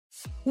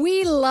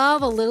We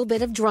love a little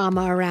bit of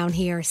drama around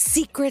here.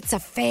 Secrets,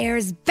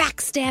 affairs,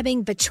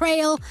 backstabbing,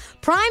 betrayal.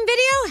 Prime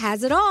Video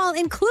has it all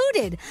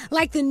included,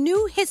 like the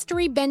new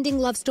history-bending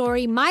love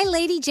story, My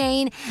Lady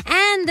Jane,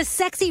 and the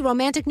sexy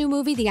romantic new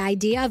movie, The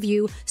Idea of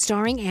You,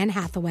 starring Anne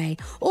Hathaway.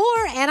 Or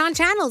add-on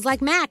channels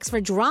like Max for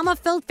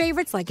drama-filled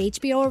favorites like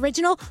HBO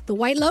original, The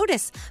White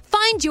Lotus.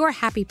 Find your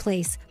happy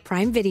place.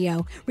 Prime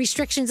Video.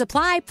 Restrictions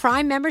apply.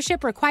 Prime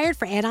membership required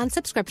for add-on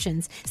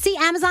subscriptions. See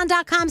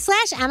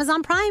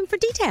Amazon.com/Amazon Prime for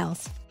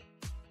details.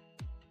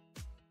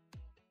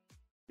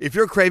 If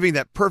you're craving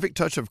that perfect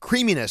touch of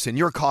creaminess in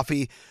your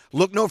coffee,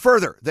 look no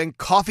further than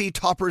Coffee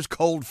Topper's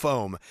Cold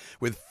Foam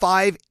with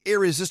 5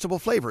 irresistible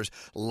flavors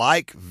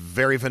like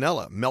very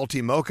vanilla,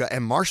 melty mocha,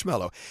 and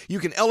marshmallow. You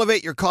can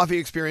elevate your coffee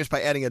experience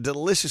by adding a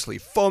deliciously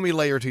foamy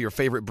layer to your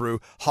favorite brew,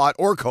 hot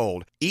or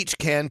cold. Each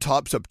can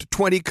tops up to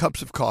 20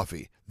 cups of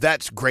coffee.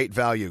 That's great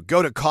value.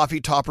 Go to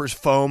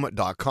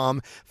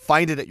coffeetoppersfoam.com,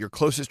 find it at your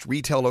closest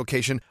retail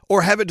location,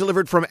 or have it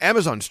delivered from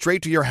Amazon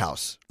straight to your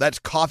house. That's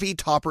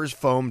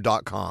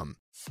coffeetoppersfoam.com.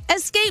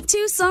 Escape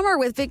to summer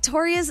with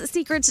Victoria's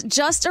Secret's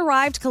just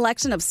arrived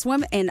collection of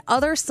swim and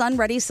other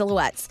sun-ready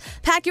silhouettes.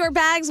 Pack your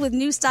bags with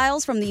new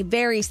styles from the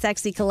Very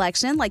Sexy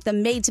collection, like the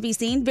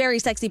made-to-be-seen Very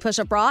Sexy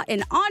push-up bra,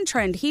 and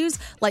on-trend hues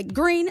like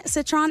green,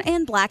 citron,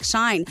 and black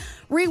shine.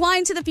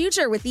 Rewind to the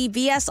future with the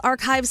VS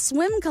Archive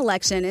swim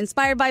collection,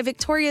 inspired by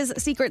Victoria's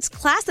Secret's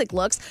classic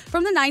looks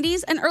from the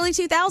 90s and early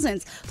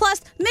 2000s. Plus,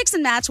 mix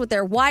and match with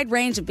their wide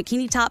range of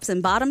bikini tops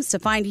and bottoms to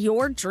find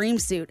your dream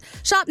suit.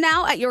 Shop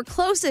now at your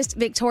closest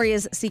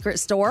Victoria's Secret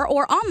store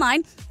or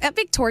online at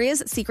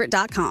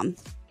victoriassecret.com.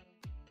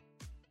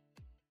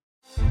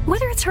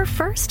 Whether it's her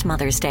first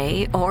Mother's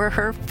Day or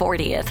her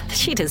 40th,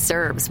 she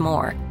deserves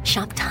more.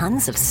 Shop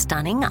tons of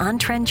stunning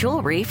on-trend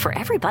jewelry for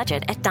every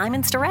budget at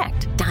Diamonds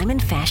Direct.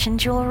 Diamond fashion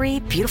jewelry,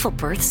 beautiful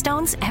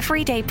birthstones,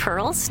 everyday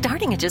pearls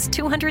starting at just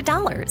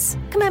 $200.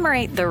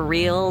 Commemorate the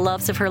real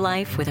loves of her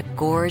life with a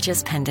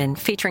gorgeous pendant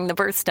featuring the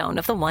birthstone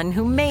of the one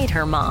who made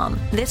her mom.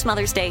 This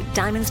Mother's Day,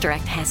 Diamonds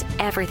Direct has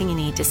everything you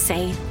need to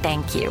say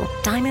thank you.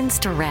 Diamonds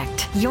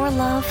Direct. Your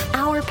love,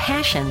 our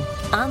passion.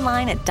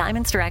 Online at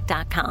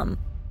diamondsdirect.com.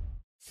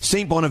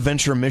 St.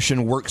 Bonaventure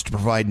Mission works to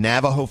provide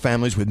Navajo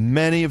families with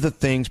many of the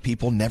things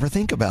people never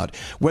think about.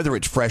 Whether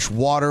it's fresh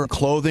water,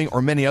 clothing,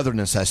 or many other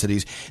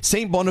necessities,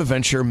 St.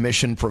 Bonaventure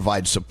Mission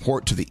provides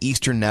support to the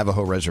Eastern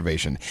Navajo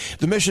Reservation.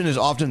 The mission is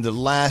often the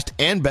last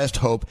and best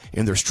hope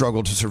in their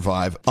struggle to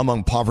survive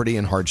among poverty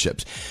and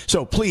hardships.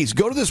 So please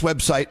go to this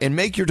website and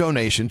make your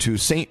donation to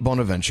St.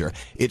 Bonaventure.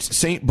 It's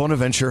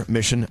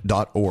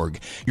stbonaventuremission.org.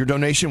 Your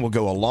donation will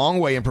go a long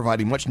way in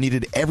providing much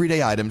needed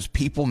everyday items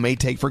people may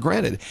take for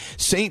granted.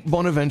 St.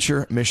 Bonaventuremission.org. Hello,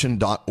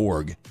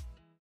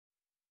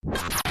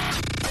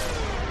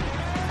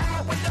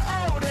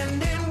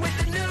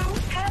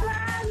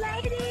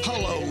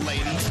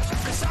 ladies.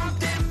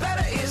 Something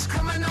better is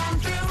coming on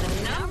through.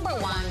 The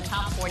 #1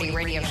 top 40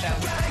 radio show.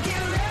 Gotta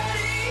get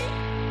ready.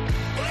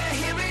 Yeah,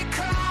 here it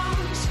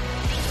comes.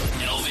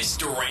 Elvis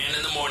Duran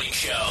in the Morning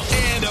Show.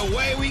 And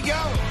away we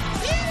go.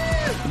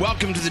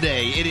 Welcome to the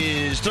day. It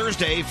is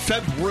Thursday,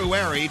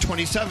 February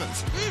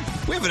 27th.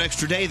 We have an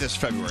extra day this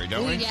February,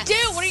 don't we? Yes. Dude,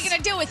 what are you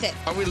going to do with it?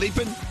 Are we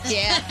leaping?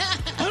 Yeah.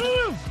 I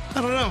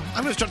don't know.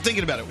 I'm going to start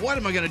thinking about it. What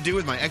am I going to do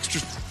with my extra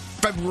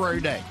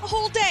February day? A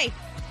whole day.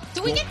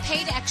 Do we get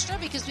paid extra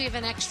because we have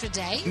an extra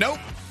day? Nope.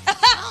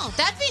 Oh,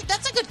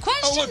 that's a good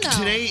question, Oh, look, though.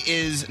 today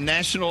is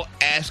National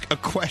Ask a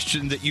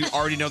Question That You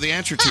Already Know the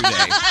Answer To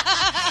Day.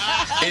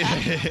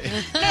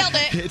 Nailed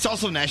it. It's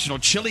also National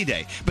Chili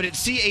Day, but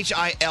it's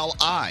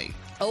CHILI.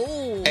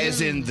 Oh.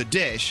 As in the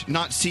dish,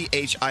 not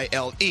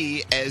CHILE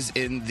as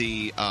in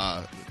the,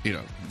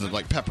 the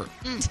like pepper.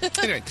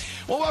 Anyway,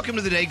 well, welcome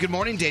to the day. Good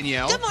morning,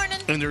 Danielle. Good morning.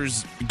 And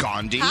there's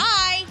Gandhi.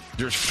 Hi.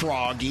 There's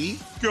Froggy.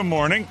 Good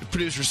morning.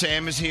 Producer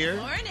Sam is here.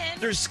 Morning.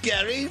 There's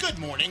Scary. Good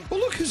morning.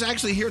 Well, look who's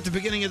actually here at the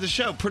beginning of the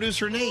show.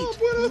 Producer Nate. Nate.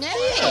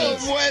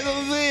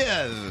 Buenos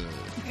dias.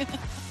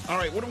 All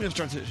right, what are we going to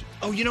start to...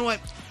 Oh, you know what?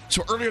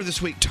 So earlier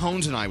this week,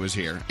 Tones and I was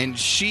here, and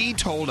she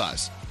told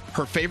us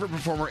her favorite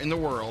performer in the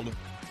world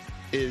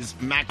is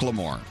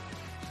Macklemore,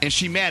 and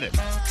she met him.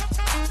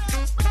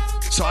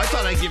 So I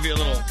thought I'd give you a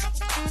little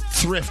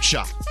thrift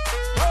shop.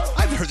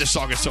 I've heard this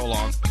song in so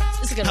long.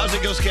 How's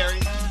it go, Scary?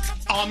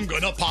 I'm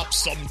gonna pop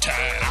some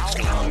tags.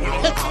 I'm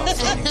gonna pop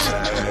some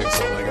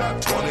tags. Only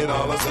got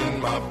 $20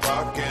 in my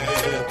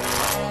pocket.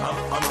 I'm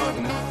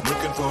hunting,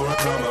 looking for a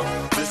come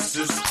up. This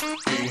is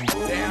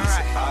damn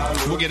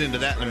right. We'll get into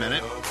that in a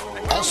minute.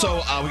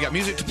 Also, we got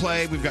music to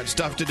play. We've got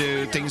stuff to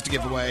do, things to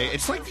give away.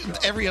 It's like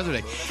every other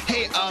day.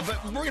 Hey,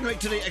 but we're going to make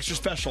today extra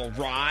special,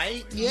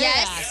 right?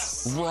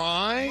 Yes.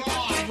 Right?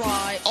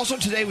 Right. Also,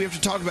 today we have to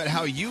talk about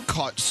how you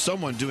caught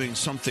someone doing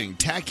something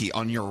tacky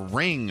on your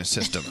ring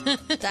system.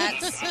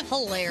 That's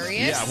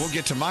hilarious. Yeah, we'll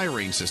get to my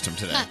ring system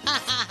today.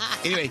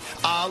 Anyway,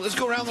 let's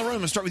go around the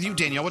room and start with you,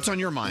 Danielle. What's on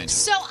your mind?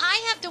 So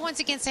I have have to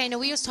once again say, I know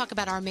we always talk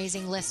about our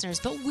amazing listeners,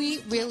 but we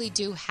really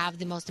do have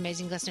the most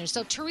amazing listeners.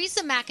 So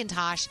Teresa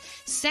McIntosh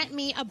sent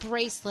me a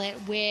bracelet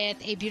with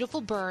a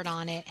beautiful bird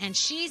on it, and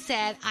she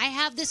said, I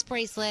have this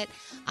bracelet.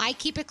 I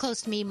keep it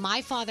close to me.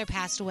 My father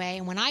passed away,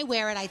 and when I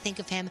wear it, I think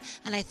of him,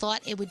 and I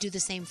thought it would do the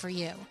same for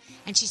you.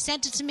 And she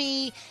sent it to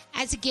me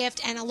as a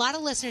gift, and a lot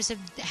of listeners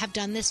have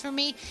done this for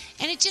me,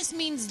 and it just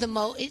means the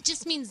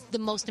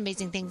most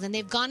amazing things. And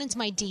they've gone into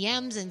my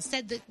DMs and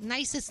said the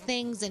nicest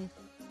things, and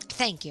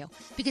thank you,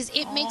 because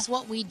it makes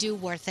what we do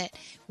worth it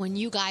when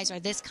you guys are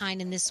this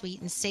kind and this sweet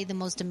and say the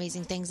most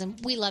amazing things. And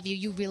we love you.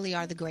 You really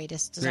are the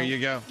greatest. So There you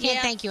go. Can't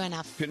thank you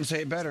enough. Couldn't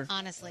say it better.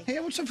 Honestly. Hey,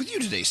 what's up with you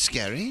today,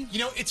 Scary? You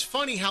know, it's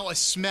funny how a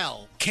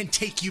smell can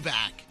take you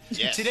back.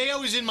 Yes. Today I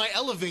was in my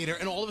elevator,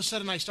 and all of a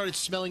sudden I started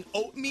smelling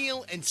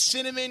oatmeal and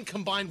cinnamon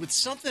combined with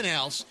something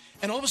else.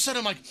 And all of a sudden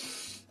I'm like,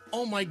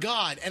 oh, my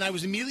God. And I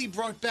was immediately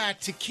brought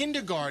back to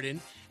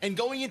kindergarten and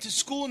going into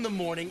school in the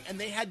morning, and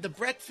they had the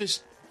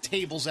breakfast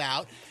tables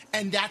out,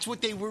 and that's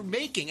what they were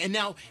making. And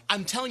now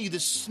I'm telling you, the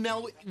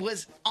smell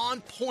was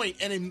on point,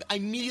 and I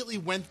immediately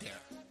went there.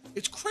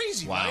 It's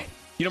crazy, right?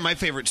 You know, my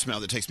favorite smell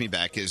that takes me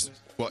back is,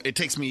 well, it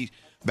takes me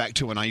back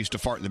to when I used to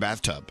fart in the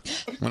bathtub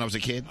when I was a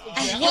kid.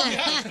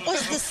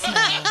 What's the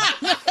smell?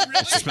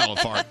 It's the smell of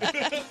fart.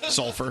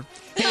 Sulfur.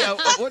 Hey,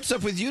 what's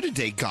up with you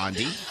today,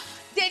 Gandhi?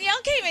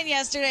 Danielle came in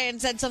yesterday and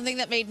said something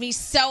that made me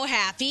so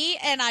happy,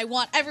 and I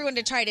want everyone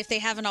to try it if they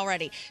haven't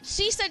already.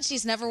 She said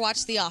she's never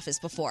watched The Office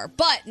before,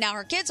 but now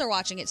her kids are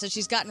watching it, so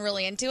she's gotten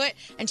really into it,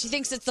 and she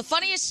thinks it's the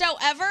funniest show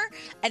ever,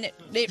 and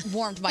it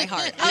warmed my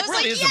heart. I It was really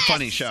like, is yes! a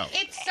funny show.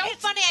 It's so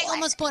funny. I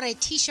almost bought a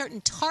T-shirt in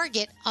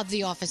Target of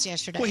The Office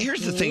yesterday. Well,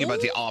 here's the thing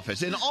about The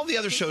Office and all the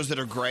other shows that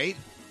are great,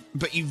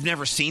 but you've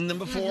never seen them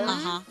before.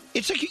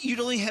 It's like you'd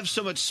only have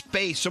so much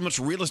space, so much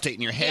real estate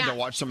in your head to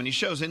watch so many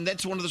shows, and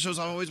that's one of the shows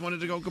I always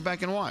wanted to go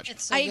back and watch.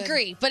 I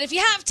agree, but if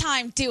you have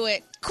time, do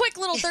it. Quick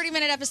little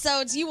 30-minute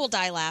episodes, you will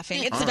die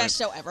laughing. It's the best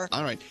show ever.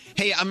 All right.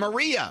 Hey,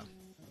 Maria.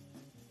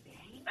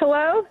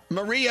 Hello?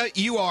 Maria,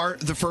 you are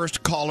the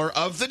first caller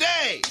of the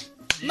day.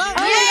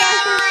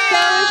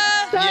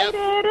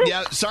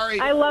 Yeah, sorry.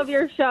 I love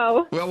your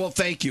show. Well,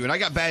 thank you. And I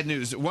got bad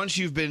news. Once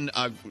you've been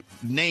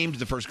named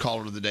the first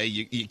caller of the day,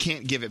 you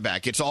can't give it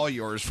back. It's all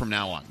yours from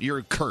now on.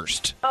 You're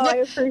cursed. Oh, I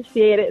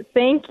appreciate it.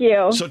 Thank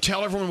you. So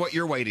tell everyone what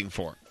you're waiting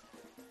for.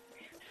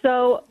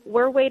 So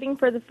we're waiting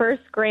for the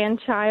first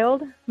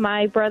grandchild.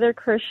 My brother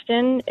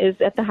Christian is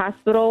at the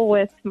hospital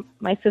with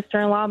my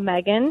sister-in-law,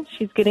 Megan.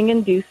 She's getting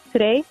induced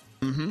today.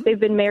 Mm-hmm. They've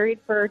been married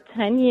for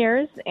 10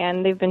 years,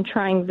 and they've been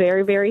trying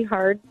very, very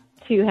hard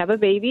to have a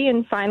baby.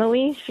 And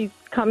finally, she's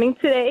coming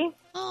today.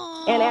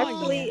 And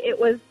actually, it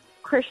was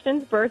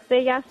Christian's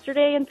birthday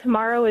yesterday, and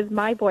tomorrow is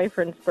my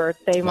boyfriend's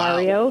birthday,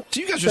 Mario. So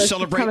you guys are she's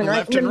celebrating coming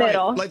left right in and the right.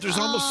 middle. Like there's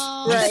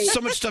almost there's so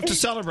much stuff to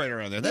celebrate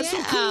around there. That's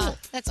so cool.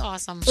 That's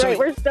awesome. Right,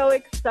 we're so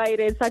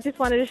excited. So I just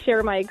wanted to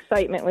share my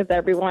excitement with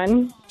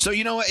everyone. So,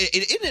 you know,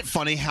 isn't it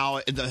funny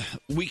how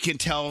we can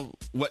tell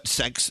what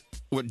sex,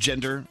 what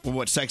gender, or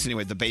what sex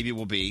anyway the baby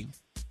will be?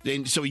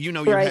 And so you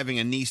know you're Right. having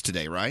a niece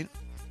today, right?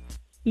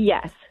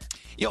 Yes.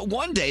 You know,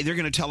 one day they're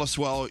going to tell us,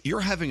 well, you're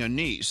having a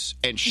niece,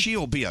 and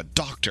she'll be a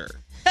doctor.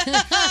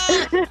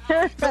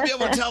 They'll be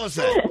able to tell us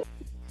that.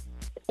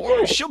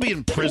 Or she'll be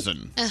in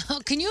prison.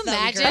 Can you And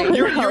imagine?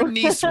 your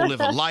niece will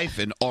live a life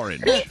in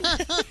orange.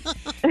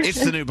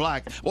 It's the new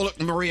black. Well, look,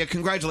 Maria,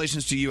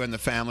 congratulations to you and the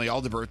family,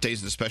 all the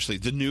birthdays, and especially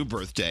the new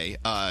birthday.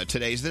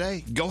 Today's the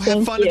day. Go have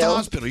Thank fun at the you.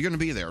 hospital. You're going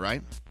to be there,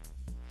 right?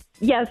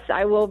 Yes,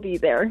 I will be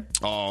there.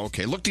 Oh,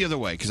 okay. Look the other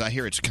way, because I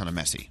hear it's kind of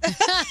messy.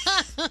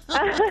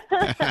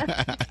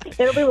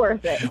 It'll be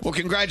worth it. Well,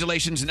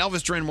 congratulations. An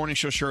Elvis Duran Morning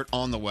Show shirt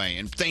on the way.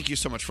 And thank you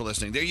so much for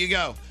listening. There you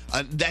go.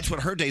 That's what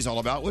her day's all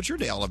about. What's your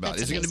day all about?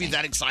 That's Is it going to be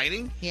amazing. that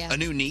exciting? Yeah. A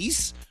new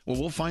niece? Well,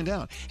 we'll find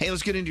out. Hey,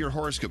 let's get into your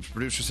horoscopes.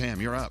 Producer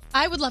Sam, you're up.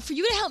 I would love for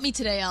you to help me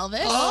today,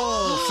 Elvis.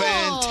 Oh,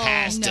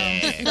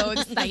 fantastic. No, so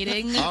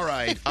exciting. All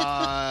right.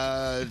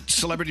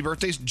 Celebrity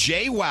birthdays.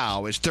 Jay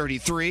Wow is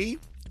 33.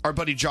 Our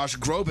buddy Josh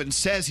Groban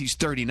says he's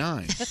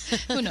 39.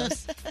 Who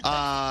knows?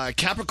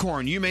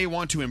 Capricorn, you may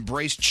want to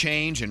embrace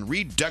change and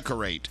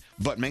redecorate,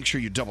 but make sure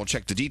you double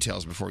check the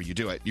details before you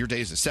do it. Your day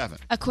is a 7.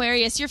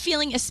 Aquarius, you're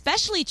feeling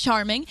especially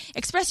charming.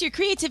 Express your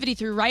creativity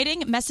through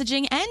writing,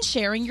 messaging, and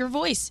sharing your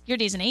voice. Your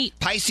day's an 8.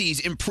 Pisces,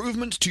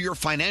 improvements to your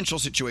financial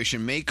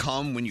situation may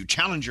come when you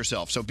challenge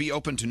yourself, so be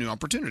open to new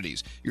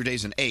opportunities. Your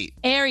day's an 8.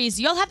 Aries,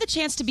 you'll have the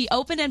chance to be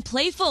open and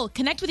playful.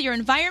 Connect with your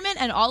environment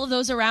and all of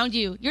those around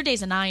you. Your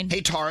day's a 9.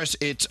 Hey, Taurus,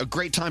 it's a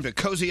great time to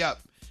cozy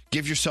up.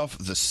 Give yourself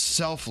the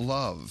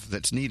self-love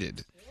that's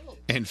needed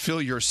and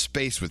fill your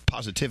space with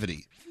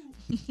positivity.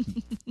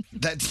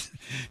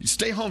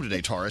 Stay home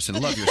today, Taurus,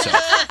 and love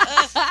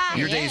yourself.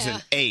 Your day's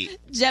an 8.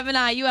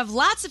 Gemini, you have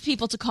lots of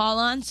people to call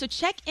on, so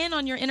check in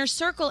on your inner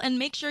circle and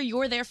make sure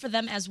you're there for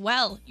them as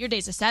well. Your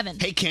day's a 7.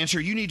 Hey, Cancer,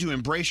 you need to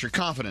embrace your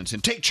confidence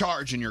and take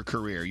charge in your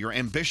career. Your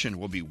ambition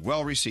will be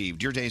well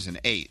received. Your day's an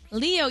 8.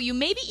 Leo, you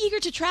may be eager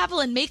to travel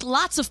and make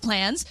lots of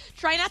plans.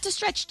 Try not to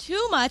stretch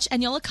too much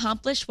and you'll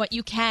accomplish what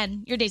you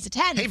can. Your day's a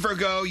 10. Hey,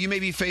 Virgo, you may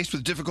be faced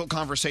with difficult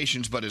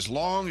conversations, but as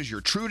long as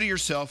you're true to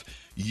yourself,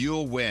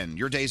 you'll win.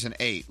 Your day's an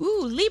 8.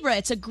 Ooh, Libra,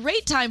 it's a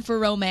great time for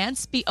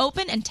romance. Be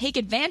open and take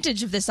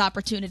advantage of this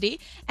opportunity,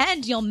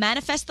 and you'll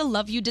manifest the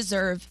love you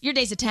deserve. Your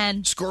day's a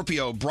 10.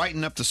 Scorpio,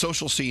 brighten up the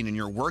social scene in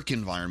your work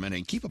environment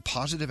and keep a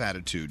positive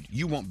attitude.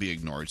 You won't be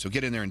ignored, so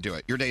get in there and do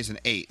it. Your day's an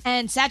 8.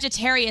 And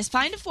Sagittarius,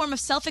 find a form of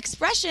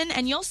self-expression,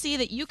 and you'll see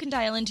that you can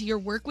dial into your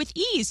work with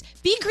ease.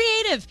 Be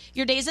creative.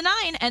 Your day's a 9,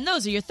 and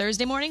those are your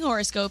Thursday morning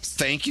horoscopes.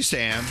 Thank you,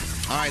 Sam.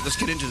 All right, let's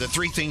get into the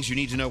 3 things you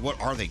need to know. What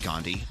are they,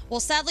 Gandhi? Well,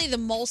 sadly, the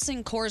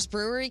Molson Coors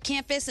Brewery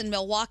campus in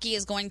Milwaukee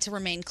is going to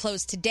remain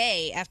closed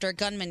today after a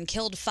gunman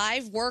killed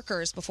 5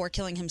 workers before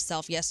killing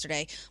himself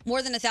yesterday.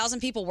 More than 1,000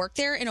 people work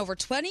there in over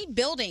 20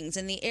 buildings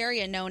in the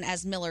area known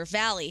as Miller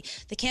Valley.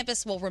 The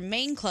campus will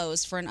remain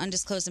closed for an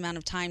undisclosed amount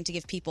of time to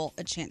give people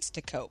a chance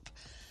to cope.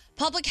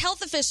 Public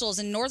health officials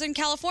in Northern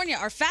California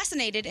are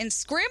fascinated and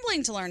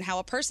scrambling to learn how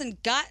a person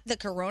got the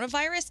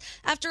coronavirus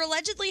after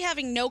allegedly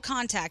having no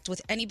contact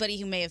with anybody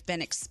who may have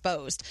been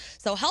exposed.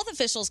 So health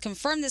officials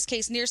confirmed this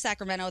case near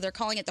Sacramento. They're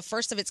calling it the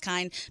first of its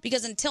kind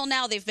because until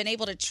now they've been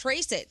able to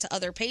trace it to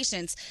other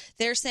patients.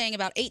 They're saying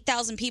about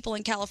 8,000 people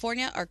in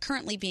California are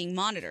currently being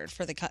monitored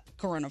for the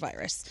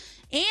coronavirus.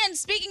 And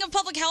speaking of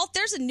public health,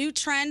 there's a new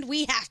trend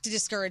we have to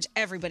discourage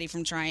everybody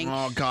from trying.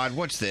 Oh, God,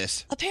 what's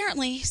this?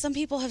 Apparently, some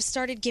people have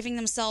started giving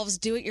themselves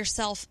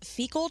do-it-yourself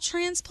fecal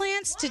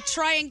transplants to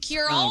try and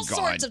cure all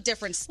sorts of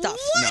different stuff.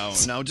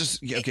 No,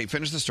 just, okay,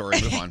 finish the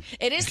story, move on.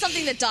 It is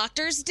something that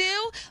doctors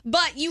do,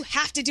 but you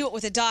have to do it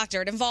with a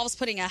doctor. It involves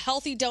putting a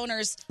healthy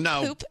donor's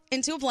poop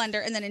into a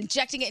blender and then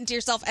injecting it into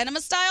yourself enema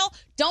style.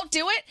 Don't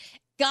do it.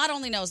 God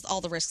only knows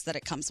all the risks that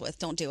it comes with.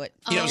 Don't do it.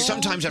 You know,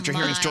 sometimes after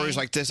hearing stories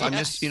like this, I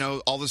miss,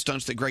 all the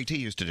stunts that Greg T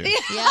used to do.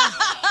 Yeah.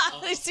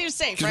 They seem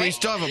safe, Because right? we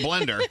still have a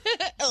blender.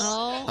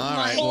 All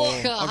right.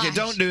 gosh. Okay,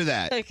 don't do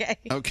that.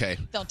 Okay.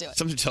 Don't do it.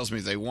 Somebody tells me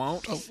they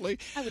won't, hopefully.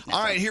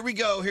 All right, here we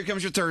go. Here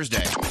comes your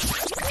Thursday.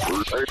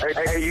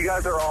 Hey, you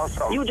guys are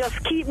awesome. You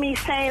just keep me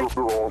sane.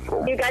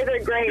 You guys are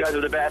great. You guys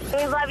are the best.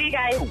 We love you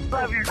guys.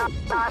 Love you.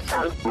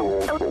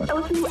 Awesome.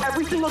 I'll see you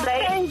every single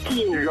day. Thank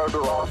you. You guys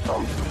are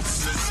awesome.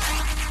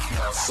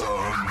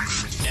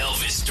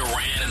 Elvis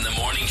Duran in the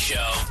morning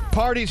show.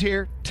 Party's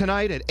here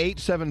tonight at 8,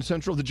 7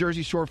 Central. The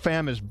Jersey Shore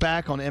fam is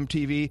back on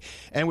MTV.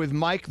 And with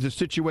Mike, the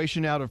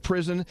situation out of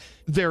prison,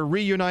 they're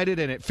reunited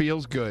and it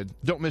feels good.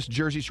 Don't miss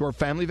Jersey Shore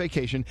Family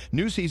Vacation.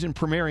 New season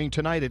premiering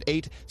tonight at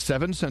 8,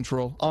 7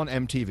 Central on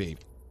MTV.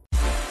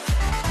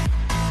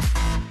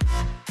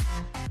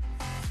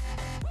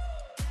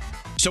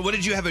 So what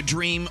did you have a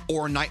dream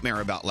or nightmare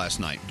about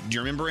last night? Do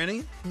you remember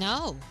any?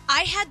 No.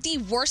 I had the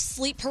worst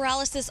sleep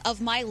paralysis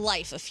of my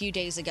life a few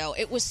days ago.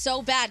 It was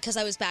so bad because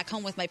I was back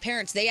home with my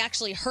parents. They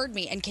actually heard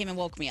me and came and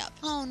woke me up.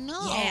 Oh,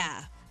 no.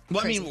 Yeah.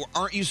 Well, I mean,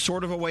 aren't you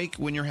sort of awake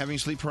when you're having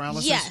sleep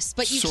paralysis? Yes,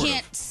 but you Sort of.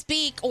 can't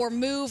speak or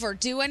move or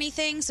do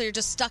anything, so you're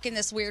just stuck in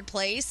this weird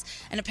place.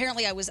 And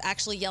apparently I was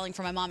actually yelling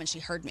for my mom and she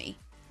heard me.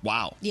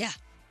 Wow. Yeah.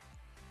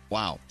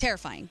 Wow.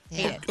 Terrifying.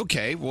 Hate it.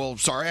 Okay, well,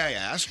 sorry I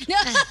asked.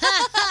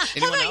 How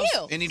Anyone about else?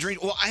 you? Any dream?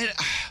 Well, I had.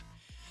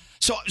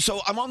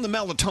 So I'm on the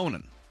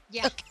melatonin.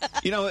 Yeah.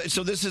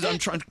 So this is, I'm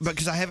trying,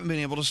 because I haven't been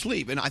able to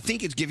sleep. And I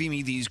think it's giving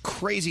me these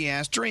crazy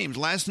ass dreams.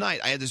 Last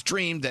night, I had this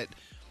dream that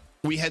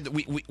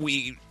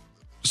we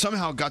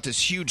somehow got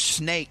this huge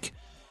snake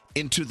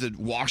into the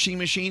washing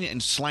machine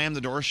and slammed the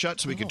door shut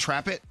so we could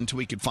trap it until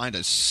we could find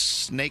a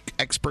snake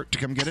expert to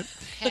come get it.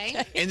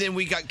 Okay. And then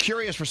we got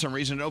curious for some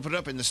reason and opened it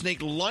up, and the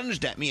snake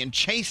lunged at me and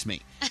chased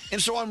me.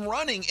 And so I'm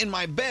running in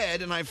my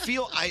bed, and I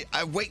feel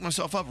I wake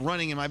myself up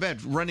running in my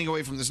bed, running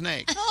away from the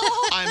snake.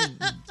 I'm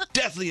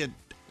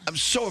I'm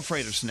so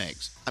afraid of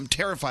snakes. I'm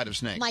terrified of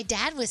snakes. My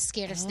dad was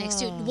scared of snakes,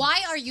 too.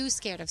 Why are you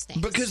scared of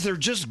snakes? Because they're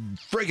just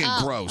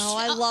friggin' gross. Oh,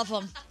 I love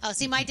them. Oh,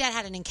 see, my dad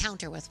had an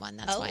encounter with one.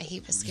 That's why he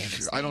was scared of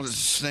snakes. I don't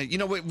snake. You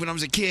know, when I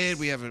was a kid,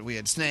 we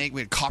had snake.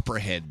 We had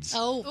copperheads.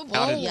 Oh,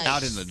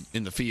 out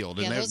in the field.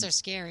 Yeah, and those are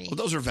scary. Well,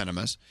 those are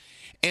venomous.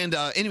 And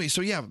anyway,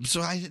 so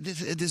I had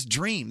this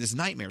dream, this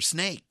nightmare.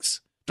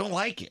 Snakes. Don't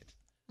like it.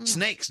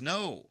 Snakes,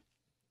 no.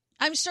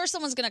 I'm sure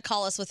someone's going to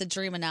call us with a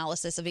dream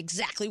analysis of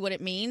exactly what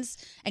it means,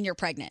 and you're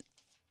pregnant.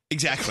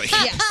 Exactly.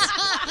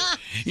 Yes.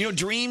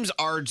 Dreams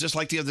are just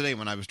like the other day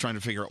when I was trying to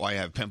figure out why I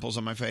have pimples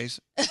on my face.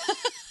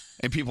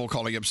 And people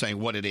calling up saying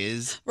what it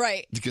is.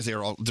 Right. Because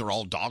they're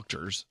all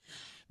doctors.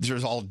 They're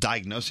all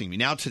diagnosing me.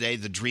 Now today,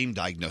 the dream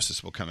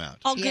diagnosis will come out.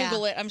 I'll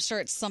Google it. I'm sure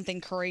it's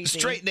something crazy.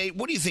 Straight Nate,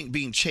 what do you think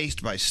being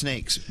chased by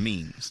snakes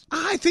means?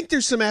 I think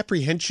there's some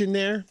apprehension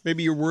there.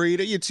 Maybe you're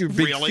worried. It's your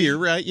big Really? fear,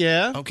 right?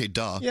 Yeah. Okay,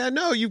 duh. Yeah,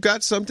 no, you've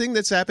got something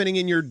that's happening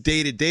in your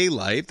day-to-day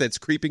life that's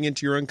creeping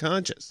into your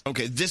unconscious.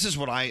 Okay, this is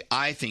what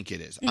I think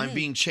it is. I'm Mhm.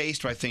 being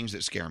chased by things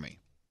that scare me.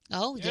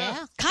 Oh,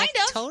 yeah. Kind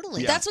of.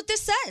 Totally. Yeah. That's what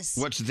this says.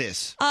 What's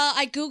this?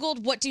 I Googled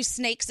what do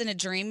snakes in a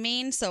dream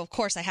mean? So, of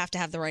course, I have to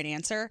have the right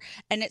answer.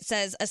 And it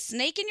says a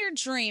snake in your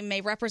dream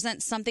may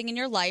represent something in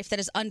your life that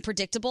is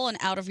unpredictable and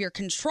out of your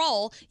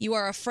control. You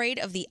are afraid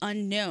of the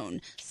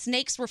unknown.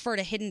 Snakes refer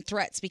to hidden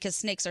threats because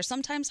snakes are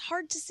sometimes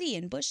hard to see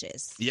in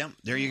bushes. Yeah,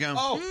 there you go.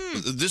 Oh.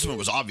 This one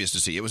was obvious to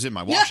see. It was in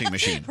my washing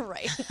machine.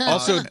 Right.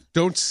 Also,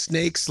 don't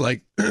snakes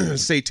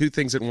say two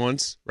things at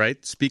once,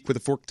 right? Speak with a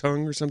forked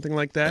tongue or something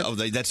like that? Oh,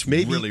 that's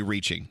really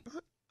reaching.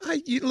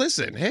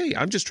 Listen, hey,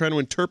 I'm just trying to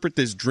interpret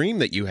this dream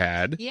that you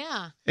had.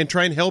 Yeah. And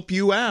try and help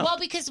you out. Well,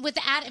 because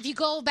if you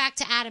go back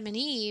to Adam and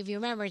Eve, you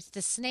remember it's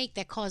the snake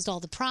that caused all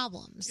the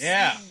problems.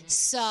 Yeah.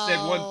 So Said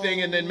one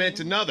thing and then meant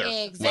another.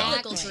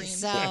 Exactly.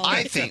 So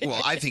I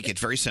think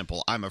it's very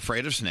simple. I'm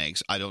afraid of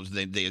snakes.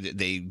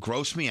 They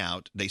gross me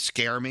out. They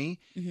scare me.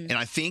 Mm-hmm. And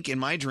I think in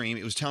my dream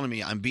it was telling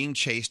me I'm being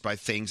chased by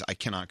things I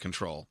cannot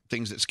control,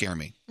 things that scare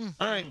me.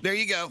 All right, there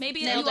you go.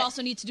 Maybe Nailed you it.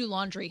 also need to do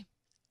laundry.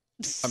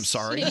 I'm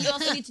sorry. Maybe you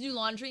also need to do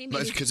laundry.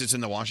 Maybe. Because it's in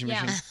the washing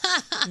Yeah.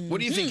 machine. What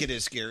do you think it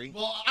is, Scary?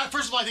 Well,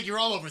 first of all, I think you're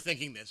all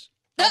overthinking this.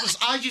 Elvis,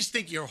 I just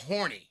think you're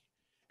horny,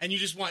 and you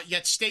just want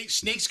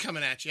snakes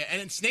coming at you.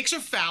 And snakes are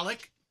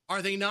phallic,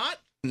 are they not?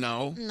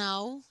 No.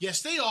 No.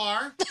 Yes, they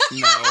are.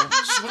 No.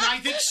 So when I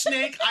think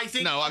snake, I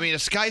think No, I mean a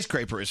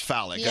skyscraper is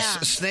phallic. Yeah.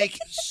 A snake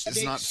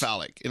is not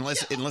phallic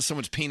unless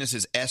someone's penis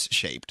is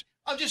S-shaped.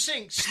 I'm just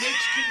saying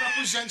snakes can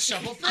represent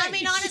several things. I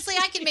mean, honestly,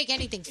 I can make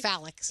anything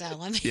phallic. So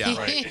I mean, Yeah,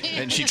 right.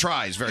 And she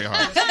tries very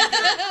hard.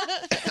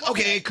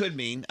 Okay, it could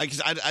mean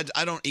because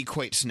I don't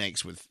equate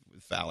snakes with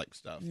phallic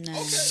stuff. No.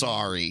 Okay.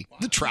 Sorry,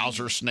 the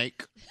trouser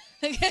snake.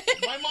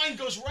 My mind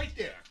goes right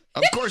there.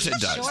 Of course it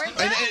does. Sure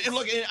it And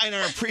look, and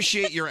I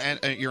appreciate your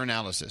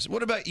analysis.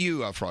 What about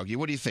you, Froggy?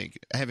 What do you think?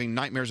 Having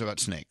nightmares about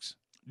snakes?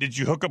 Did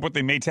you hook up with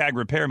the Maytag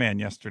repairman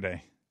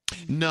yesterday?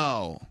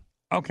 No.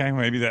 Okay,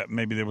 maybe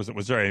there was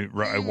there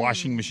a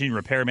washing machine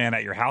repairman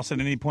at your house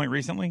at any point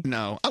recently?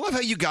 No. I love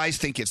how you guys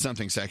think it's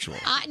something sexual.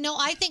 no,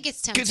 I think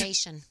it's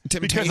temptation.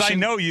 Because I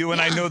know you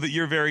and I know that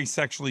you're very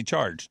sexually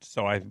charged,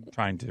 so I'm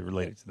trying to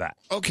relate it to that.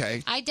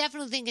 Okay. I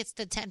definitely think it's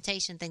the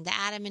temptation thing, the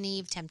Adam and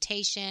Eve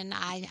temptation.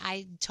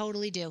 I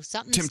totally do.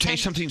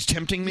 Something's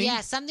tempting me?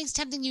 Yeah, something's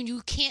tempting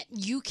you.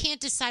 You can't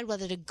decide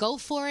whether to go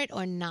for it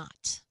or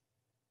not.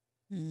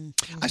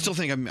 I still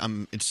think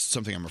it's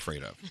something I'm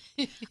afraid of.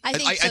 I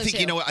think so, think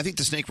too. you know what? I think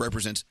the snake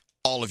represents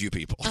all of you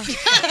people.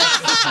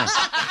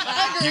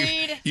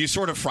 Agreed. You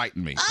sort of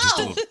frighten me. Just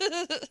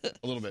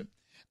a little bit.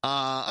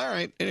 All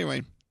right.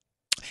 Anyway.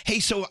 Hey,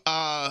 so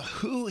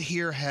who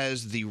here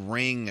has the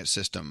Ring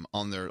system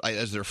on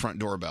as their front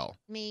doorbell?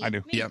 Me. I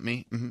do. Yeah,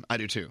 me. I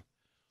do too.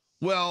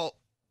 Well,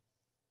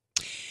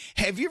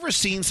 have you ever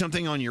seen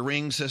something on your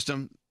Ring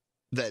system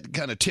that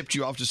kind of tipped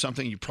you off to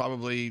something you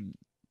probably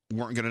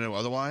weren't going to know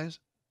otherwise?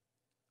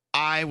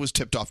 I was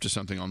tipped off to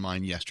something on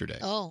mine yesterday.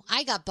 Oh,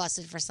 I got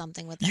busted for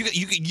something with that.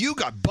 You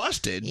got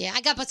busted? Yeah,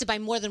 I got busted by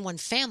more than one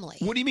family.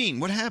 What do you mean?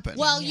 What happened?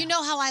 Well, you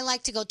know how I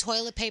like to go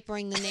toilet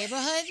papering the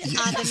neighborhood the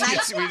night,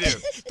 Yes, we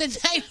do. the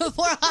night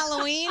before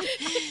Halloween.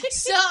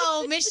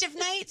 So, mischief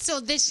night. So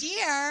this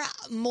year,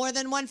 more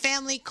than one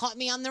family caught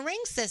me on the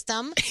Ring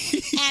system.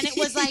 And it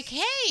was like,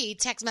 hey,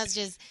 text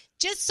messages,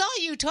 just saw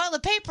you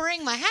toilet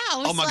papering my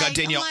house. Oh my God,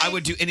 Danielle, I'm like, I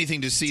would do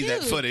anything to see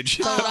that dude. footage.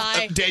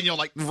 Oh. Danielle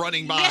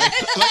running by.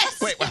 Yes.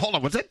 Wait, hold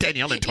on. Was that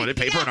Danielle in toilet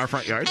paper in our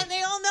front yard? And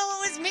they all know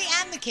it was me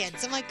and the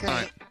kids. I'm like, great. All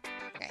right.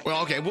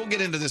 Well, okay, we'll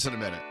get into this in a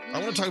minute. I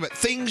want to talk about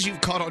things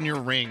you've caught on your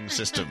Ring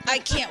system. I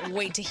can't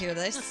wait to hear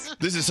this.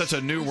 This is such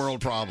a new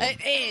world problem.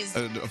 It is.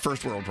 A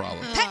first world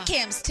problem. Pet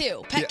cams,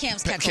 too. Pet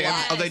cams catch a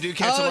lot. Oh, they do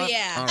catch a lot?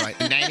 yeah. All right.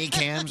 Nanny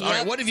cams. All Yep.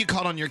 right. What have you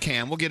caught on your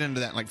cam? We'll get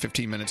into that in like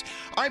 15 minutes.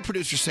 All right,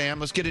 producer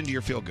Sam, let's get into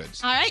your feel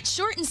goods. All right,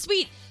 short and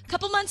sweet. A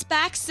couple months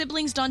back,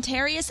 siblings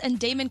Dontarius and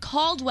Damon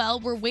Caldwell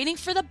were waiting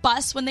for the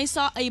bus when they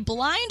saw a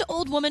blind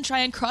old woman try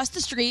and cross the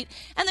street,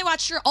 and they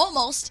watched her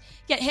almost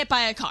get hit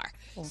by a car.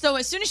 So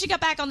as soon as she got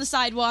back on the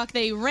sidewalk,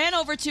 they ran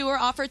over to her,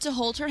 offered to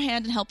hold her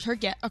hand, and helped her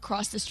get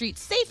across the street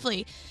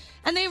safely.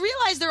 And they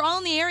realized they're all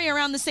in the area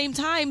around the same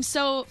time,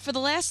 so for the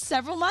last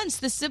several months,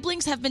 the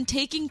siblings have been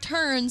taking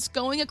turns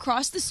going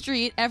across the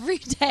street every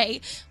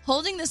day,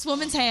 holding this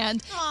woman's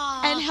hand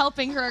and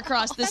helping her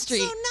across the street.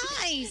 That's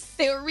so nice.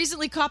 They were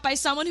recently caught by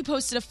someone who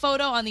posted a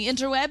photo on the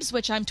interwebs,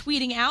 which I'm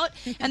tweeting out,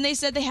 and they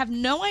said they have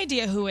no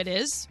idea who it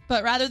is,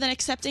 but rather than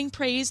accepting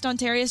praise,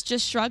 Dontarius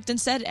just shrugged and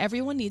said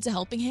everyone needs a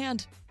helping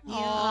hand.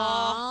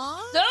 Aww.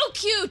 So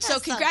cute. So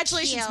That's so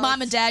congratulations, cute.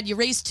 Mom and Dad. You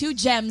raised two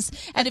gems.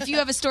 And if you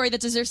have a story that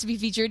deserves to be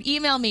featured,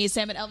 email me,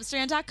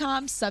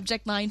 sam@elvisduran.com,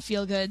 subject line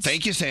feel goods.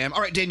 Thank you, Sam.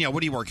 All right, Danielle,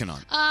 what are you working on?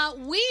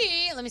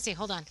 Let me see,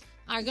 hold on.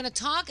 Are going to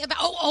talk about,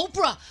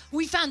 Oprah.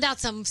 We found out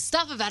some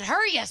stuff about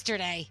her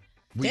yesterday.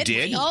 We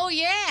did? Oh,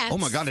 yeah. Oh,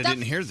 my God, I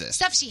didn't hear this.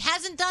 Stuff she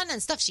hasn't done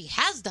and stuff she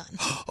has done.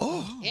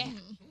 Oh. Yeah.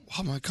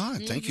 Oh, my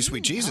God. Thank you,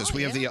 sweet Jesus.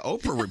 We have the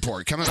Oprah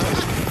report coming up.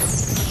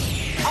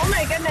 Oh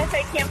my goodness,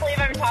 I can't believe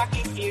I'm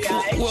talking to you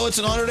guys. Well, it's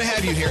an honor to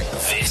have you here.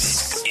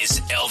 This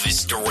is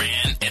Elvis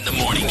Duran and the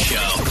Morning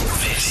Show.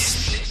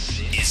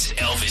 This is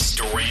Elvis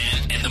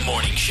Duran and the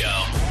Morning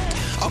Show.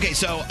 Okay,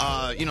 so,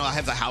 I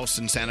have the house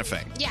in Santa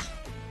Fe. Yeah.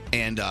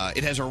 And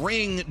it has a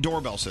Ring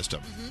doorbell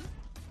system.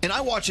 And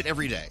I watch it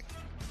every day.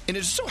 And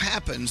it just so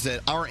happens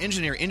that our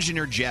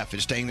engineer Jeff,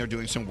 is staying there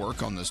doing some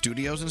work on the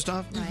studios and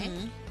stuff. Right.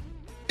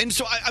 And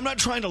so I'm not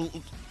trying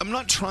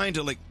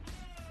to like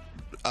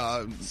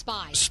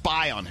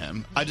spy on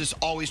him. I just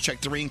always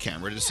check the Ring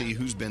camera to see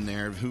who's been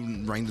there,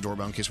 who rang the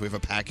doorbell in case we have a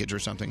package or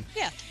something.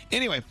 Yeah.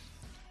 Anyway,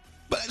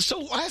 but so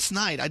last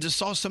night I just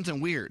saw something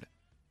weird.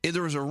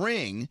 There was a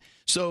ring,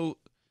 so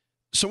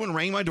someone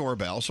rang my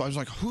doorbell. So I was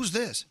like, "Who's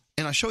this?"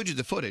 And I showed you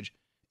the footage.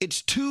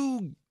 It's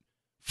two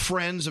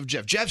friends of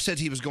Jeff. Jeff said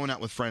he was going out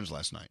with friends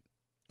last night.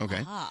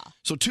 Okay.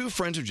 So two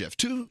friends of Jeff.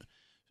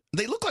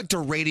 They look like they're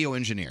radio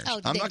engineers.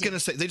 Oh, I'm they not do. going to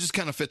say. They just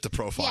kind of fit the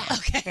profile.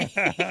 Yeah,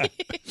 okay.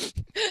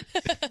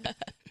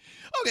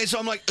 Okay, so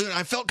I'm like,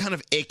 I felt kind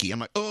of icky.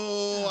 I'm like,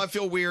 I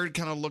feel weird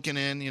kind of looking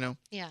in,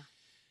 Yeah.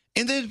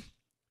 And then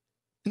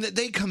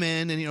they come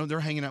in and, they're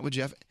hanging out with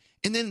Jeff.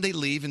 And then they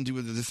leave and do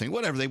the thing.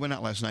 Whatever, they went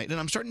out last night. And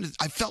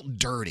I felt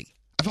dirty.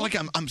 I feel like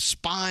I'm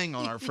spying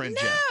on our friend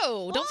Jeff.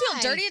 No, don't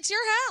feel dirty. It's your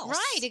house.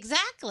 Right,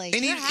 exactly. And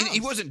It's your he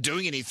house. wasn't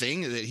doing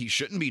anything that he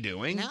shouldn't be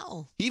doing.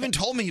 No. He even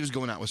told me he was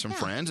going out with some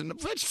friends, and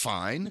that's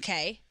fine.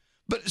 Okay.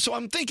 But so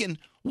I'm thinking,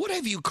 what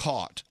have you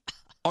caught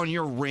on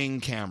your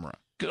Ring camera?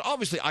 Because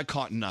obviously I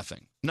caught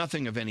nothing.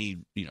 Nothing of any,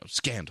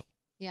 scandal.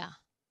 Yeah.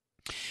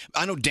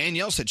 I know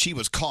Danielle said she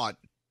was caught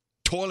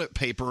toilet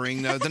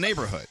papering the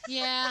neighborhood.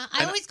 Yeah.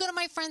 I always go to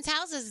my friends'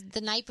 houses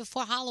the night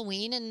before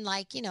Halloween and,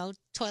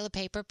 toilet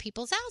paper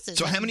people's houses.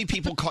 So how many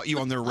people caught you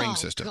on their Ring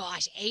system?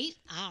 Gosh, 8?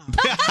 I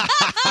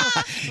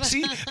don't know.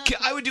 See,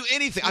 I would do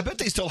anything. I bet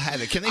they still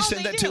have it. Can they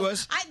send that to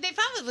us? They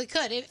probably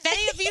could. If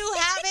any of you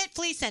have it,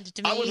 please send it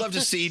to me. I would love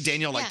to see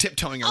Danielle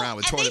tiptoeing around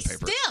with toilet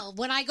paper. Still,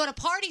 when I go to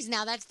parties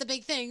now, that's the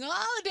big thing.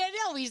 Oh,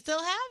 Danielle, we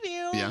still have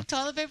you. Yeah.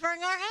 Toilet paper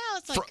in our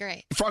house.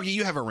 Great. Froggy,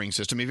 you have a Ring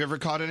system. Have you ever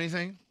caught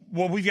anything?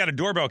 Well, we've got a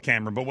doorbell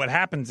camera, but what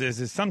happens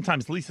is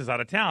sometimes Lisa's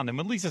out of town. And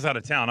when Lisa's out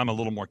of town, I'm a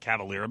little more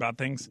cavalier about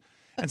things.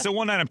 And so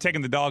one night I'm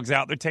taking the dogs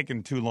out. They're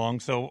taking too long.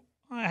 So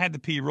I had to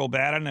pee real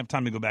bad. I didn't have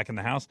time to go back in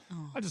the house.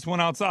 I just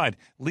went outside.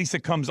 Lisa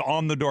comes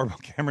on the doorbell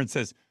camera and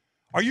says,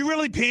 "Are you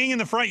really peeing in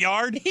the front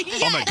yard?"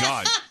 Oh, my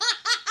God.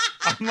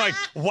 I'm like,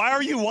 "Why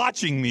are you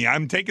watching me?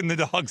 I'm taking the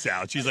dogs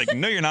out." She's like,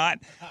 "No, you're not.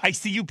 I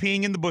see you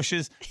peeing in the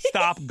bushes.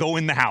 Stop. Go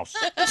in the house."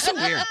 That's so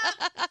weird.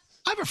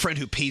 I have a friend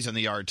who pees in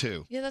the yard,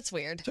 too. Yeah, that's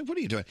weird. So what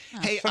are you doing?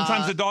 Hey,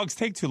 sometimes the dogs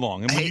take too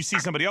long. And when you see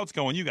somebody else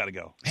going, you got to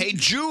go. Hey,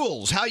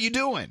 Jules, how you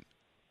doing?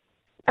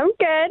 I'm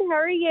good. How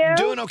are you?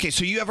 Doing okay.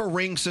 So you have a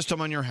Ring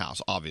system on your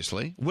house,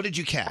 obviously. What did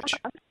you catch?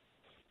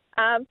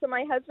 So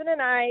my husband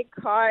and I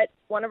caught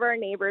one of our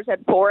neighbors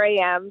at 4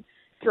 a.m.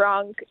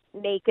 drunk,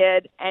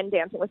 naked, and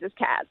dancing with his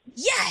cat.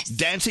 Yes!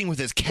 Dancing with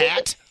his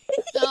cat?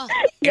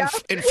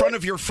 In front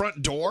of your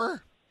front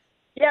door?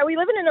 Yeah, we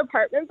live in an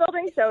apartment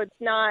building, so it's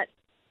not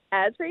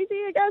as crazy,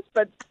 I guess,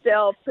 but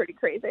still pretty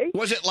crazy.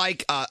 Was it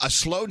like a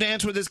slow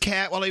dance with his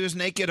cat while he was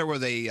naked, or were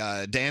they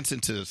dancing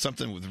to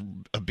something with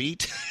a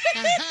beat?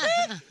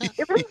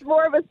 It was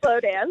more of a slow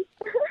dance.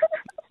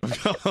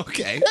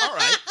 Okay, all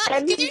right.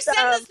 And Can you send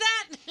us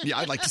that? Yeah,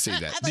 I'd like to see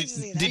that. I'd like to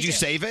see that. Did you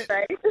save it?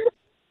 Right.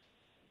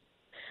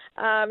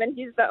 And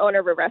he's the owner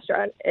of a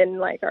restaurant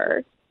in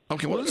our...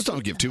 Okay, well, just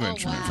don't give too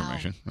much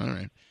information. All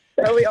right.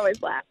 So we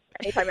always laugh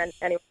anytime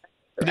anyone...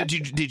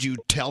 Did you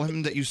tell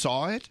him that you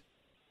saw it?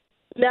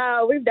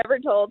 No, we've never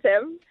told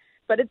him,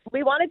 but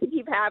we want it to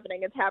keep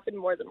happening. It's happened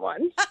more than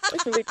once.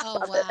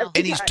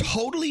 And he's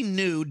totally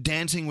nude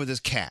dancing with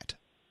his cat.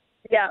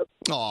 Yeah.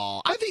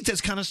 Oh, I think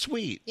that's kind of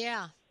sweet.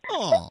 Yeah.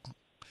 Oh.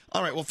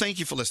 All right, well, thank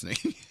you for listening.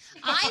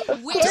 I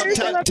wish.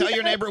 Tell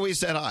your neighbor we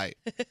said hi.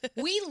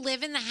 We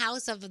live in the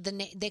house of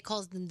they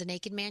call him the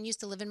naked man used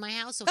to live in my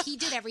house. So he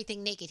did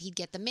everything naked. He'd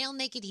get the mail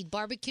naked. He'd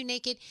barbecue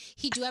naked.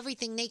 He'd do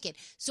everything naked.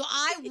 So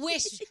I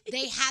wish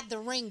they had the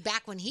Ring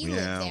back when he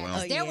lived there.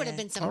 well. There would have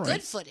been some All right.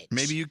 good footage.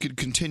 Maybe you could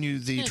continue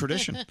the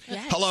tradition.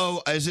 Yes. Hello,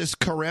 is this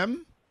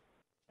Karem?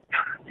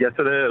 Yes,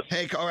 it is.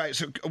 Hey, all right,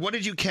 so what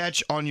did you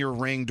catch on your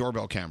Ring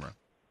doorbell camera?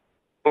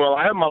 Well,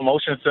 I have my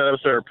motion set up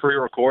so it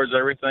pre-records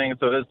everything.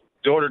 So this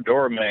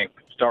door-to-door man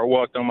start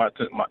walking up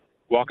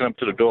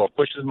to the door,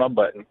 pushes my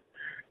button.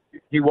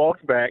 He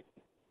walks back,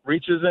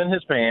 reaches in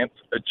his pants,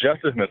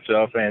 adjusts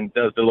himself, and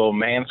does the little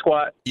man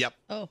squat. Yep.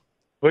 Oh.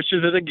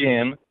 Pushes it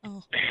again.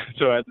 Oh.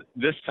 So at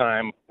this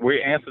time,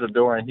 we answer the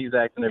door, and he's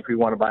asking if we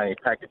want to buy any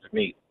packets of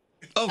meat.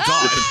 Oh,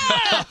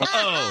 God.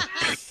 Oh.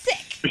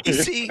 Sick. You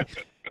see,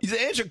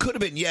 the answer could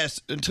have been yes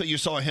until you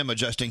saw him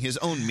adjusting his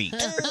own meat.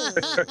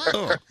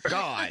 Oh,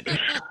 God.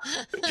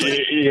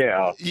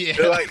 Yeah. Yeah.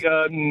 They're like,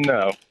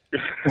 no.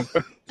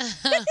 Oh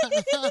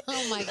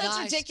my That's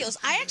gosh. ridiculous.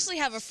 I actually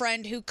have a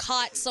friend who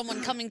caught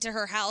someone coming to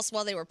her house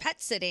while they were pet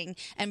sitting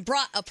and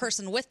brought a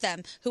person with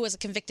them who was a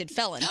convicted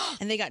felon,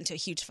 and they got into a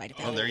huge fight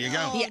about it. Oh, there you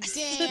go. Yes.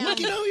 Look,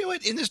 you know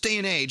what? In this day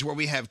and age where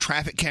we have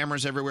traffic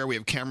cameras everywhere, we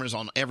have cameras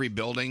on every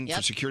building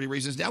for security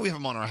reasons. Now we have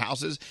them on our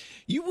houses.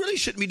 You really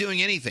shouldn't be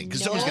doing anything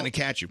because someone's going to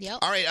catch you. Yep.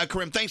 All right,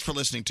 Karim, thanks for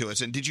listening to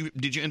us. And did you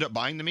end up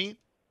buying the meat?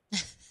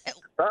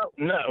 Oh,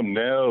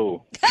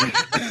 no.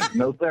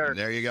 No, sir.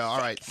 There you go. All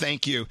right,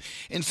 thank you.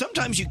 And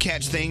sometimes you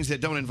catch things that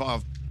don't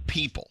involve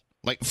people.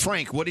 Like,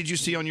 Frank, what did you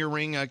see on your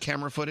Ring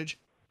camera footage?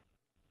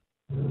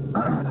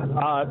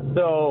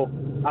 So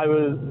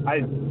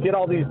I get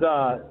all these,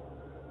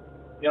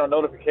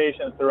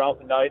 notifications throughout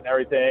the night and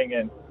everything,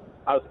 and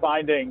I was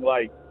finding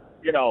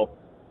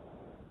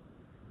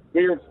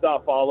weird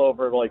stuff all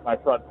over like my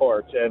front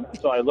porch, and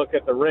so I look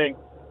at the Ring,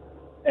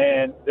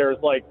 and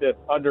there's like this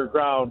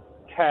underground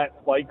cat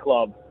fight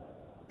club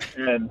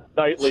and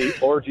nightly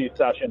orgy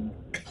session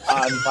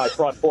on my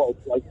front porch,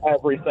 like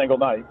every single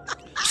night.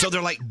 So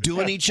they're like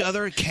doing each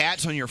other,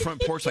 cats on your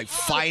front porch, like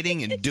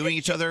fighting and doing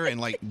each other and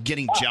like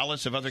getting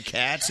jealous of other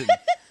cats. And...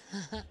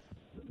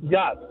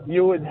 Yes,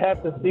 you would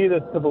have to see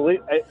this to believe.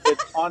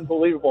 It's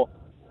unbelievable.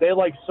 They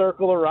like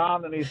circle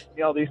around and these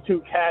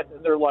two cats,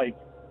 and they're like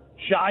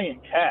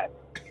giant cats,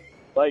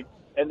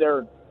 and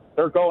they're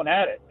going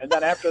at it. And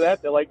then after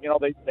that, they're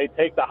they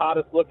take the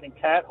hottest looking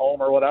cat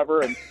home or whatever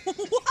and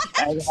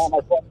hang it on my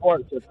front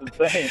porch. It's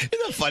insane. Isn't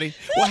that funny?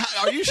 Well,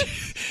 how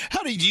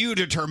did you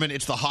determine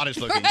it's the hottest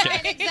looking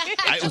cat?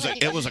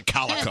 It was a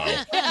calico.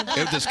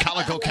 This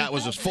calico cat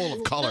was just full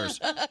of colors.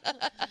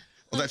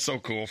 Well, that's so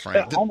cool,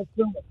 Frank. I'm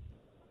assuming.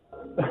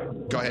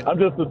 Go ahead. I'm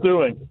just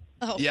assuming.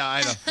 Oh. Yeah,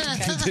 I know.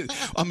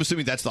 I'm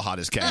assuming that's the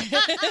hottest cat.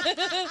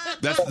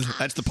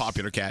 That's the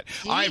popular cat.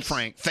 All right,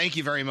 Frank, thank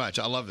you very much.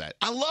 I love that.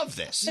 I love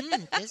this.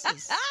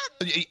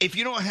 If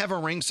you don't have a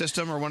Ring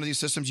system or one of these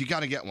systems, you got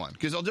to get one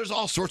because there's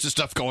all sorts of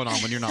stuff going on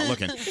when you're not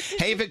looking.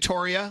 Hey,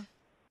 Victoria.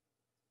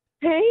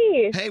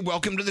 Hey. Hey,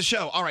 welcome to the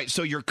show. All right,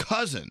 so your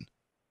cousin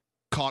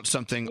caught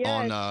something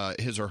on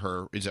his or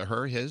her. Is it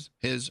her? His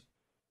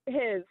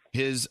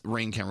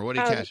Ring camera. What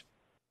did he catch?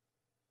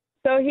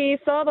 So he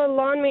saw the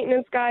lawn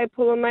maintenance guy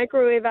pull a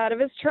microwave out of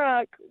his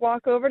truck,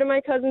 walk over to my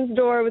cousin's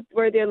door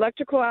where the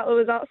electrical outlet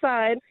was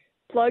outside,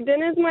 plugged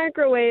in his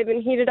microwave,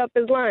 and heated up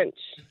his lunch.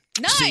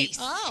 Nice.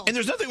 And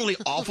there's nothing really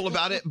awful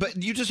about it, but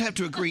you just have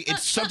to agree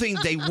it's something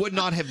they would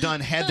not have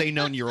done had they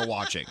known you were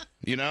watching,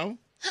 you know?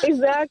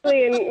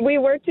 Exactly, and we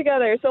work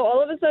together. So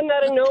all of a sudden,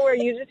 out of nowhere,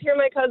 you just hear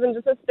my cousin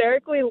just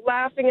hysterically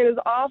laughing in his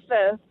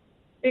office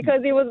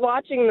because he was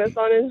watching this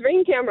on his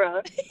Ring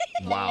camera.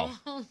 Wow.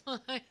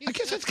 I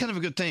guess that's kind of a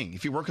good thing.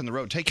 If you work on the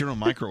road, take your own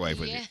microwave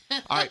with you.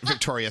 All right,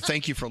 Victoria,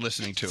 thank you for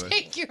listening to us.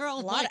 Take your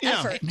own lot of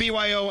effort.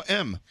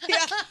 BYOM.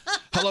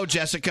 Hello,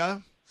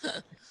 Jessica.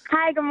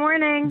 Hi, good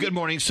morning. Good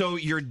morning. So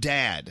your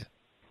dad.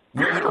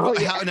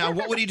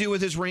 What would he do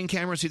with his Ring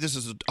camera? See, this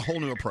is a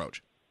whole new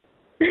approach.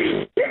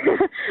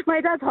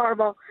 My dad's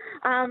horrible.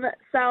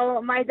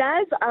 So my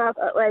dad's up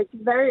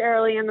very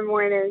early in the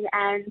morning,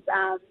 and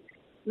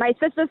my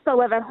sisters still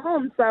live at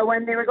home. So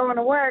when they were going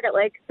to work at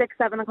 6,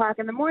 7 o'clock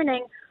in the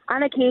morning,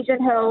 on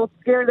occasion he'll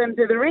steer them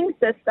through the Ring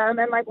system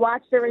and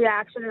watch their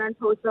reaction and then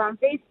post it on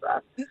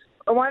Facebook.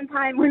 But one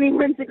time when he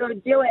went to go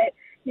do it,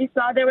 he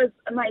saw there was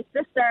my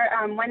sister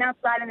went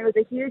outside and there was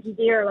a huge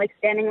deer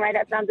standing right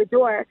outside the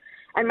door.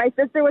 And my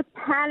sister was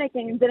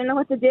panicking and didn't know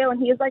what to do.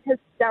 And he was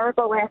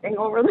hysterical laughing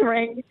over the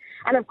Ring.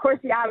 And of course,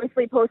 he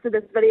obviously posted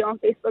this video on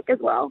Facebook as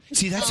well.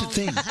 See, that's the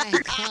thing.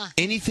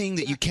 Anything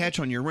that you catch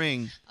on your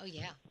Ring. Oh,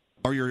 yeah.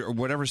 Or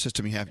whatever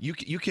system you have, you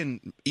can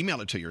email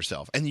it to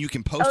yourself and you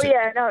can post it. Oh,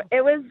 yeah. No, he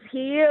was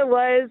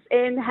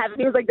in heaven.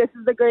 He was like, this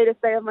is the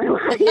greatest day of my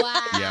life.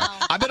 Wow. Yeah.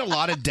 I bet a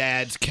lot of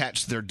dads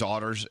catch their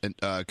daughters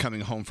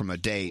coming home from a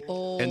date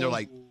and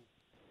they're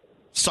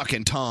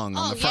sucking tongue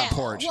on the front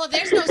porch. Well,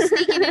 there's no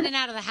sneaking in and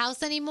out of the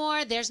house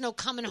anymore. There's no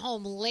coming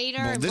home later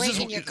and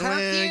breaking your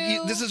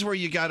curfew. This is where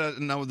you got to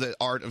know the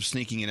art of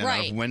sneaking in and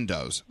out of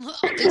windows.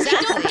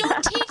 Exactly.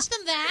 Don't teach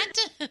them that.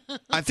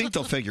 I think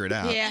they'll figure it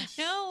out. Yeah.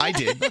 No. I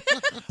did.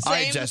 All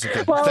right,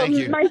 Jessica. Well, thank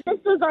you. my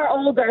sisters are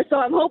older, so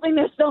I'm hoping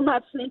they're still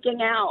not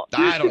sneaking out.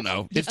 I don't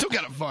know. It's still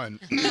kind of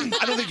fun.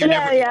 I don't think you're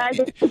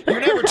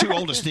never too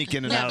old to sneak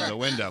in and out of the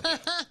window. All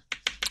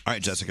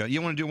right, Jessica.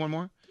 You want to do one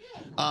more?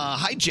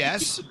 Hi,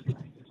 Jess.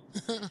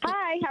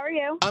 Hi, how are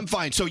you? I'm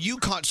fine. So you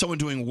caught someone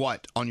doing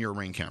what on your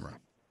Ring camera?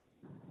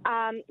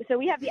 So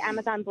we have the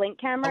Amazon Blink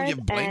cameras. Oh, you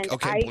have Blink. and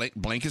Okay,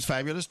 Blink is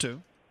fabulous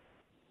too.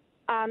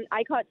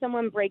 I caught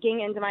someone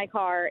breaking into my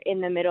car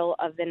in the middle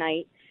of the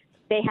night.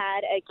 They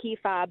had a key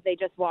fob. They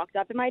just walked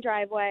up in my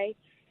driveway,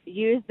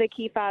 used the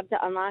key fob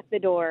to unlock the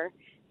door,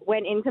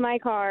 went into my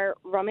car,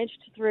 rummaged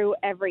through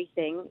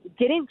everything,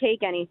 didn't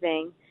take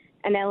anything,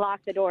 and then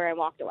locked the door and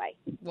walked away.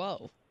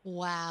 Whoa.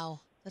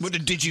 Wow.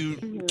 Did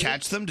you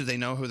catch them? Did they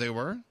know who they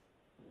were?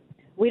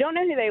 We don't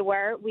know who they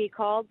were. We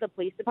called the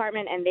police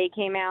department, and they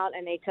came out,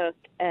 and they took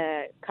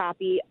a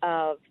copy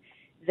of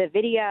the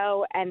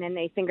video, and then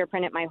they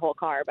fingerprinted my whole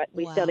car, but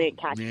we still didn't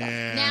catch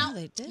them. Now,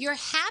 you're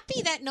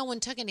happy that no one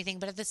took anything,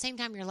 but at the same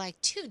time, you're like,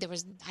 dude,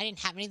 I didn't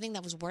have anything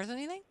that was worth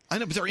anything. I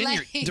know, but they're in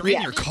Like- your they're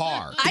in your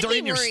car. I'd they're be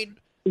in your, worried.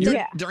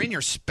 They're in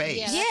your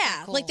space.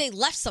 Yeah, like they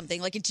left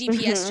something, like a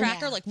GPS Mhm.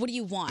 tracker. Yeah. Like, what do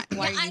you want?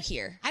 Why are you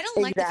here? I don't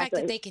like the fact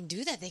that they can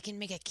do that. They can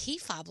make a key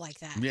fob like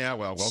that. Yeah,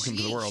 well, welcome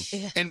to the world.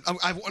 Sheesh. And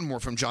I have one more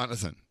from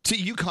Jonathan. See,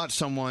 you caught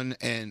someone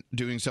and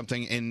doing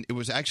something, and it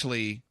was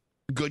actually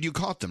good you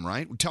caught them,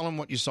 right? Tell them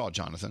what you saw,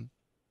 Jonathan.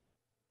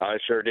 I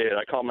sure did.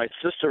 I caught my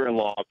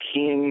sister-in-law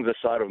keying the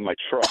side of my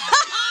truck.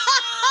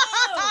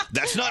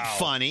 That's not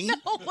funny.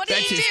 what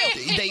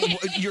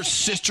That's your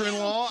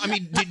sister-in-law? I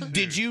mean,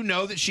 did you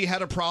know that she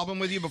had a problem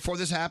with you before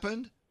this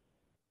happened?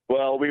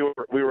 Well, we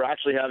were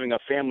actually having a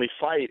family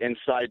fight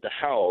inside the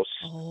house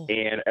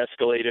and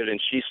escalated,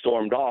 and she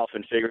stormed off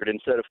and figured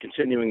instead of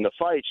continuing the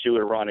fight, she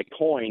would run a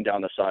coin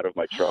down the side of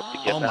my truck to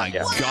get Oh, my back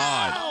at me.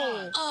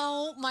 God.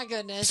 Oh, my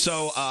goodness.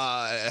 So,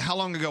 how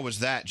long ago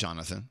was that,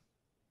 Jonathan?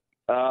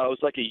 It was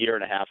like a year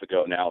and a half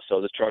ago now, so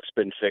the truck's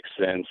been fixed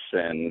since,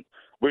 and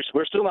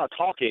we're still not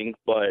talking,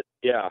 but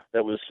yeah,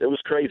 it was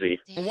crazy.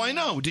 Why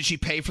no? Did she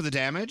pay for the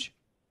damage?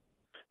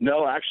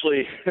 No,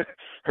 actually,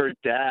 her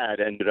dad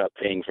ended up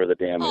paying for the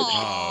damage.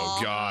 Oh,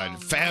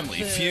 God.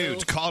 Family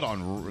feuds caught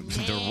on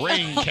the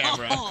Ring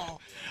camera.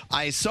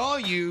 I saw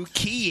you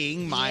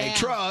keying my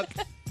truck.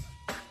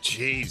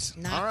 Jeez.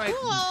 All right.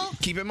 cool.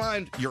 Keep in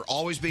mind, you're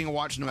always being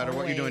watched no matter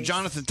what you're doing. Always.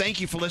 Jonathan,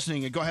 thank you for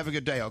listening, and go have a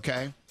good day,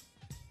 okay?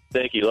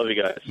 Thank you. Love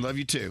you guys. Love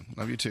you too.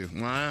 Love you too.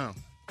 Wow.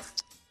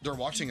 They're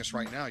watching us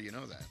right now. You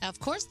know that. Of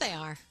course they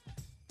are.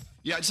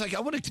 Yeah, it's like I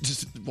want to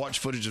just watch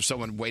footage of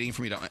someone waiting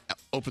for me to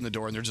open the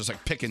door, and they're just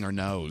like picking their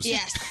nose.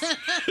 Yes.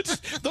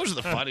 Those are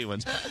the funny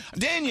ones.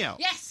 Danielle.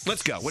 Yes.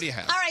 Let's go. What do you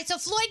have? All right, so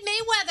Floyd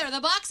Mayweather, the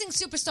boxing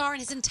superstar,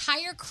 and his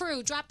entire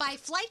crew dropped by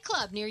Flight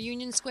Club near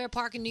Union Square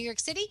Park in New York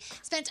City,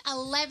 spent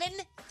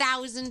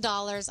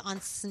 $11,000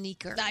 on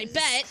sneakers. I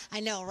bet.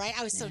 I know, right?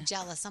 I was so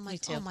jealous. I'm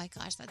like, oh my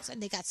gosh,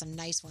 and they got some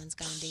nice ones,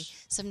 Gandhi.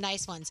 Some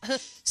nice ones.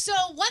 So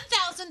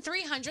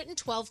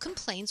 1,312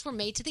 complaints were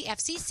made to the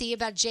FCC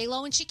about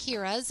J-Lo and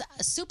Shakira's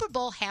Super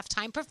Bowl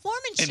halftime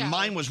performance show. And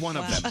mine was one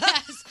of them.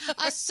 Yes.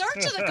 A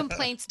search of the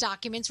complaints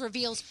documents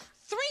reveals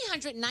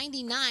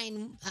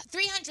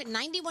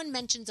 391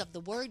 mentions of the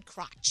word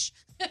crotch.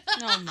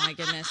 Oh, my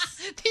goodness.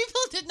 People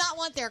did not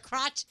want their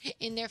crotch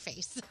in their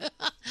face.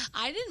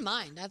 I didn't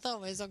mind. I thought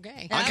it was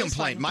okay.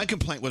 My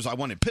complaint was I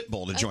wanted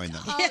Pitbull to join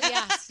them. Oh,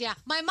 yes, yeah.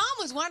 My mom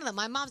was one of them.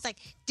 My mom's like,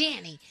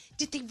 Danny,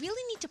 did they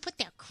really need to put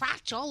their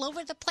crotch all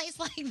over the place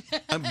like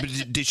that?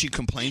 But did she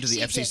complain to the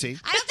She FCC?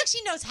 didn't. I don't think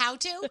she knows how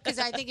to, because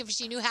I think if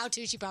she knew how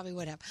to, she probably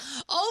would have.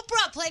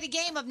 Oprah played a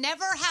game of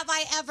Never Have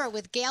I Ever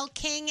with Gayle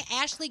King,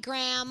 Ashley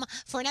Graham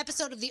for an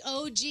episode of the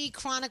OG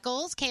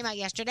Chronicles. Came out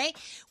yesterday.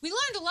 We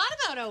learned a lot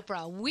about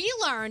Oprah. We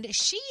learned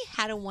she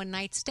had a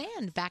one-night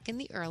stand back in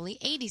the early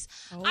 80s.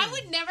 I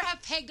would never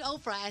have pegged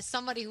Oprah as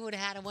somebody who would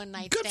have had a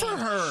one-night stand. Good for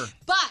her.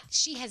 But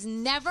she has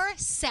never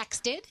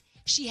sexted.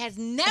 She has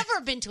never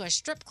been to a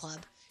strip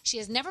club. She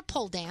has never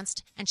pole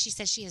danced, and she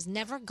says she has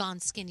never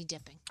gone skinny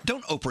dipping.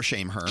 Don't Oprah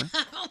shame her.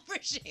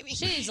 Oprah shaming.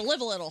 She needs to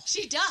live a little.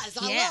 She does.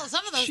 Yeah. Well,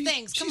 some of those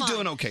things. Come She's on.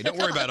 doing okay. Don't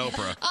worry about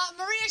Oprah.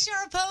 Maria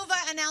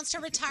Sharapova announced her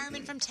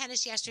retirement from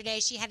tennis yesterday.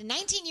 She had a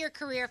 19-year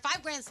career,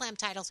 5 Grand Slam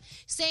titles,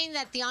 saying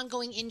that the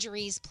ongoing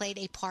injuries played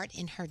a part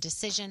in her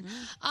decision.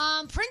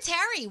 Prince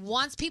Harry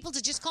wants people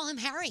to just call him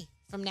Harry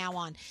from now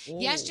on. Ooh.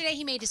 Yesterday,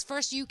 he made his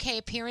first UK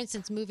appearance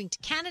since moving to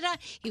Canada.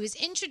 He was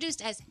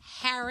introduced as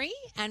Harry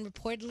and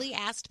reportedly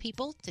asked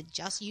people to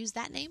just use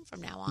that name from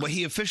now on. Well,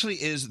 he officially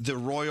is the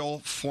royal,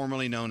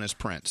 formerly known as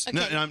Prince.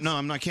 Okay. No,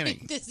 I'm not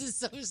kidding. This is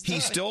so stupid.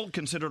 He's still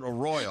considered a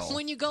royal.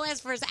 When you go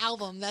ask for his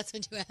album, that's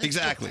what you ask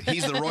Exactly. for.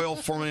 He's the royal,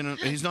 formerly known.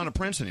 He's not a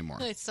prince anymore.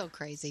 It's so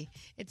crazy.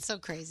 It's so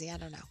crazy. I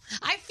don't know.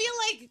 I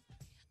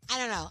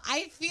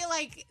feel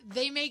like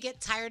they may get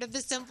tired of the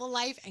simple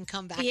life and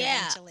come back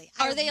eventually.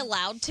 Are they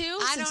allowed to,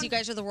 since you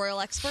guys are the royal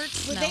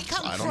experts? Would No. they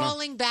come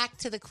crawling back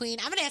to the Queen?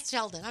 I'm going to ask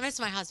Sheldon. I'm going to ask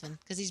my husband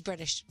because he's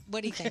British.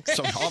 What do you think?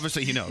 So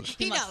obviously he knows.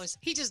 He knows.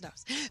 He just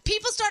knows.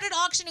 People started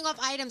auctioning off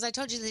items. I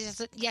told you this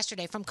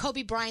yesterday from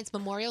Kobe Bryant's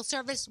memorial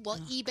service. Well,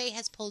 eBay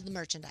has pulled the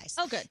merchandise.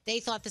 Oh, good.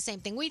 They thought the same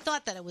thing. We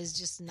thought that it was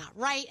just not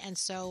right, and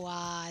so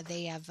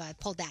they have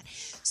pulled that.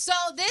 So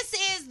this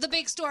is the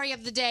big story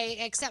of the day,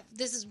 except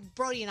this is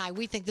Brody and I.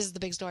 We think this is the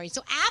big story.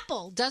 So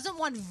Apple doesn't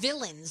want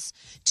villains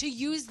to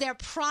use their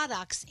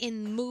products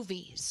in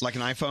movies. Like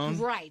an iPhone?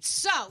 Right.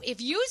 So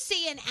if you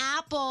see an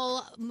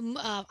Apple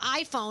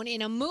iPhone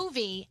in a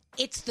movie,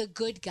 it's the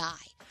good guy.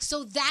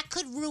 So that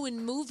could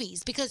ruin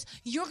movies because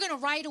you're going to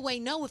right away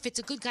know if it's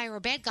a good guy or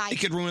a bad guy. It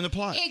could ruin the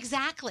plot.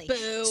 Exactly.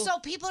 Boo. So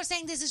people are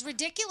saying this is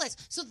ridiculous.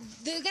 So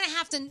they're going to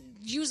have to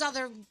use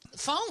other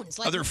phones.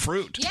 Other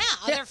fruit. Yeah,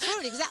 other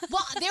fruit. Exactly.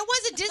 Well, there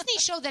was a Disney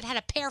show that had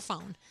a pear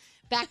phone.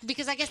 back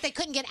because I guess they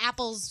couldn't get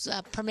Apple's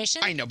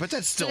permission. I know, but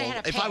that's So still. they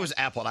had to If pay I it. was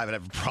Apple, I would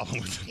have a problem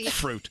with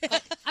fruit. I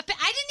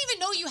didn't even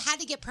know you had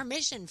to get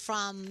permission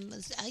from.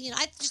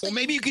 I just Well,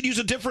 maybe you could use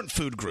a different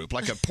food group,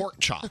 like a pork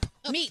chop.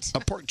 meat. A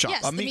pork chop,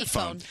 Yes, a the meat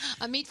phone.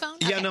 A meat phone.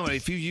 Yeah, Okay. no.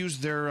 If you use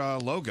their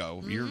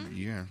logo, you're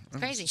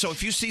Crazy. So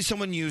if you see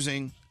someone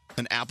using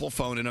an Apple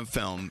phone in a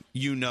film,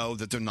 you know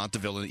that they're not the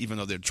villain, even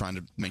though they're trying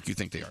to make you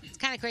think they are. It's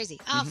kind of crazy.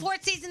 Mm-hmm.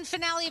 Fourth season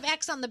finale of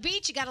X on the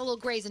Beach. You got a little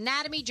Grey's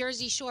Anatomy,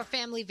 Jersey Shore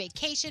Family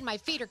Vacation. My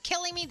feet are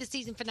killing me. The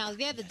season finale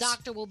there. The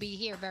doctor will be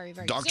here very,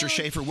 very soon. Dr.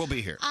 Schaefer will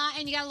be here.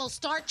 And you got a little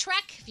Star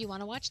Trek if you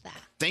want to watch that.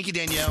 Thank you,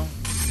 Danielle.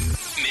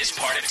 Miss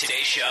part of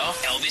today's show?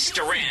 Elvis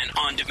Duran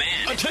on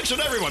demand. Attention,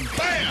 everyone!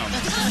 Bam!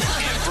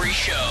 Every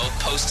show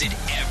posted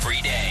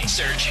every day.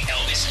 Search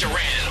Elvis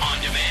Duran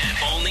on demand.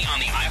 Only on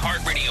the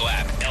iHeartRadio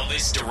app.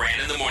 Elvis Duran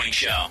in the Morning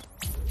Show.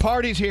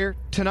 Party's here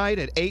tonight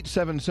at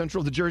 8/7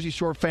 Central. The Jersey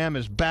Shore fam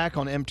is back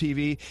on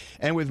MTV.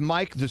 And with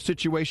Mike, the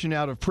situation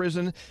out of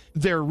prison,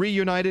 they're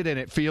reunited and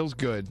it feels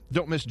good.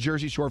 Don't miss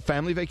Jersey Shore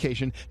Family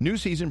Vacation. New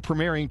season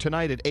premiering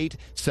tonight at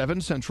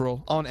 8/7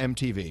 Central on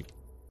MTV.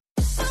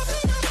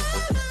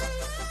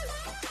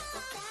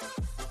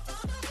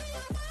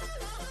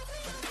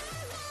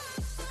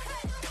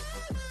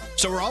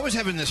 So we're always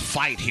having this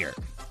fight here.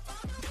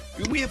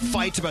 We have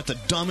fights about the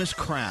dumbest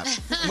crap.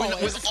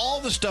 With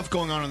all the stuff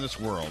going on in this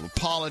world,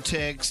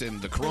 politics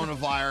and the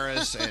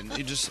coronavirus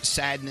and just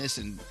sadness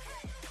and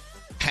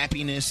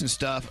happiness and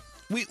stuff,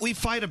 we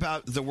fight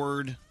about the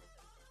word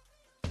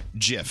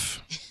Jif.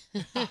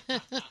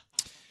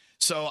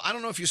 So I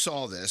don't know if you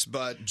saw this,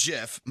 but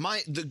Jif,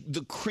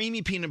 the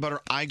creamy peanut butter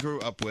I grew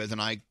up with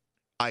and I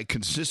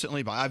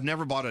consistently buy. I've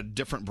never bought a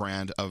different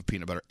brand of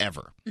peanut butter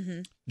ever.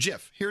 Mm-hmm.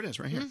 Jif, here it is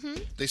right here.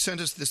 They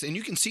sent us this, and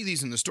you can see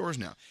these in the stores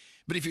now.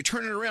 But if you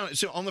turn it around,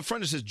 so on the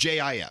front it says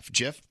J-I-F,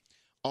 Jif.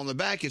 On the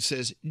back it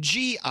says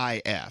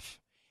G-I-F.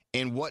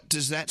 And what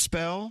does that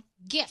spell?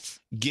 GIF.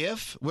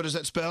 GIF? What does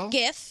that spell?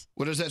 GIF.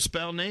 What does that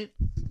spell, Nate?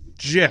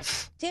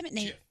 Jif. Damn it,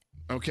 Nate.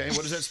 Okay,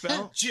 what does that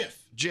spell? Jif.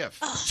 Jif.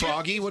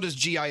 Froggy, what does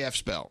G-I-F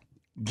spell?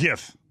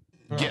 GIF.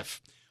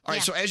 GIF. All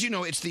right, so as you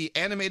know, it's the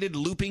animated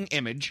looping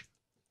image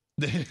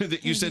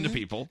that you send to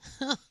people.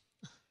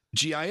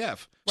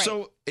 GIF. Right.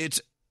 So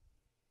it's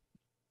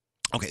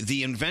okay.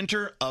 The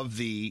inventor of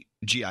the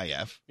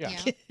GIF,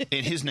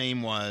 and his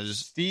name was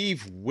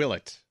Steve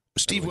Willett.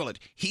 Steve Willett.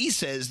 He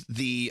says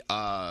the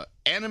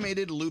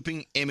animated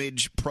looping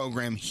image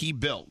program he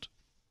built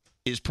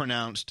is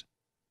pronounced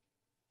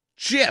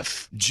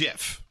Jif.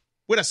 Jif.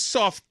 With a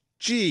soft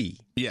G.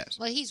 Yes.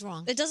 Well, he's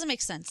wrong. It doesn't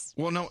make sense.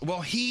 Well, no.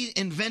 Well, he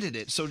invented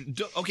it. So,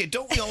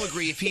 don't we all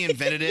agree if he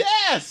invented it?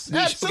 Yes,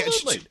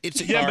 absolutely.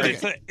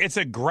 It's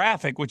a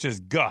graphic, which is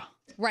G.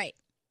 Right.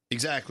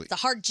 Exactly. The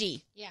hard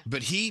G. Yeah.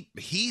 But he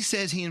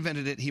says he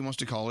invented it. He wants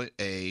to call it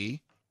a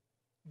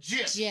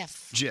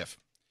Jif. Jif.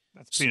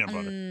 That's peanut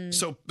butter.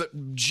 So,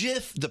 but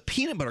Jif, the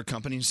peanut butter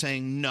company, is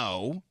saying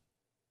no.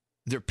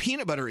 Their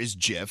peanut butter is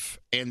Jif,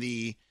 and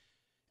the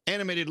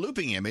animated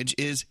looping image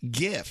is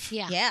GIF.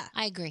 Yeah.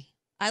 I agree.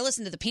 I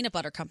listened to the peanut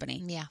butter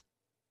company. Yeah.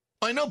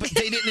 I know, but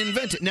they didn't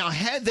invent it. Now,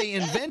 had they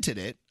invented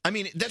it, I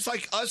mean, that's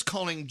like us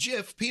calling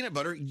Jif peanut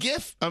butter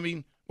GIF. I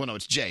mean, well, no,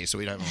 it's J, so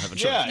we don't have a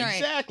choice. Yeah,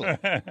 exactly.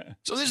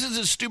 So this is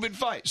a stupid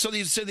fight. So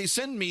they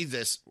send me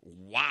this,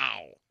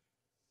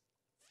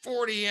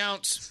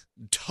 40-ounce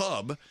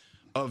tub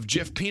of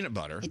Jif peanut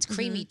butter. It's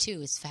creamy too.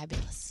 It's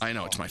fabulous. I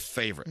know, it's my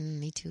favorite.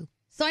 Me too.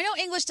 So I know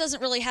English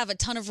doesn't really have a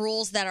ton of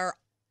rules that are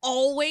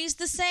always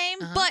the same,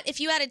 but if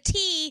you add a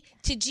T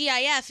to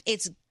GIF,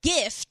 it's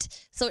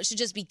gift, so it should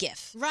just be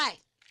GIF. Right.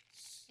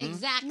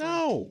 Exactly.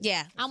 No.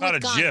 Yeah. I'm Not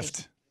with a Gandhi.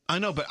 gift. I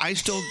know, but I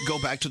still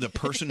go back to the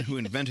person who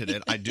invented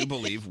it. I do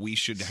believe we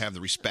should have the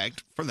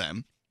respect for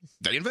them.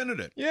 They invented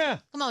it. Yeah.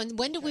 Come on.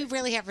 When do we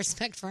really have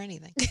respect for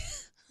anything?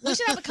 We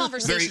should have a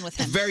conversation with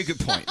him. Very good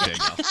point,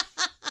 Danielle.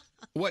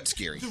 What's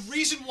scary? The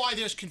reason why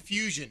there's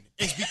confusion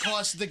is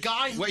because the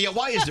guy who,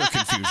 Why is there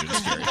confusion, the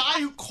Scary? guy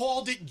who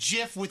called it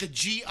GIF with a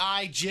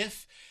G-I,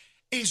 GIF,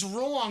 is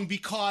wrong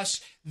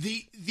because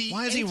the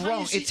Why is he anytime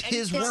wrong? you see- It's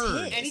his any-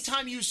 word.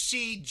 Anytime you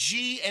see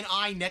G and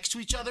I next to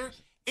each other,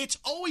 it's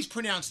always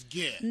pronounced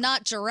GIF.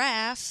 Not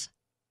giraffe.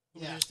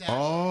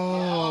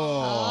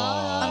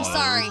 Oh. I'm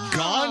sorry.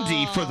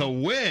 Gandhi for the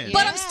win.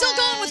 But I'm still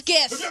going with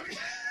GIF.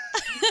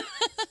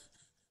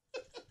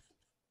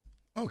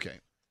 Okay.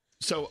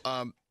 So,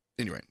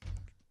 anyway.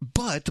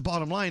 But the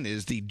bottom line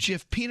is the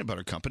Jif Peanut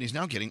Butter Company is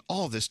now getting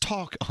all this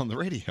talk on the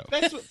radio.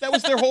 That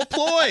was their whole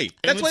ploy.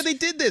 That's why they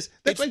did this.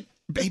 That's why.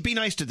 Be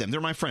nice to them. They're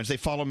my friends. They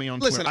follow me on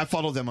Listen, Twitter. I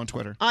follow them on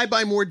Twitter. I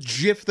buy more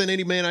Jif than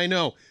any man I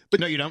know. But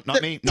no, you don't.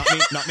 Not me. Not me.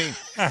 Not me.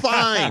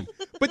 Fine.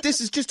 But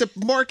this is just a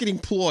marketing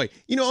ploy.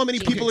 You know how many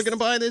people are going to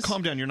buy this?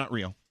 Calm down. You're not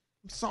real.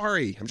 I'm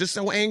sorry. I'm just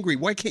so angry.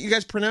 Why can't you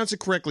guys pronounce it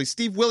correctly?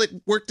 Steve Willett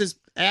worked his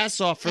ass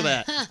off for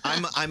that.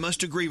 I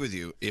must agree with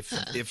you.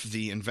 If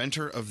the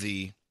inventor of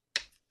the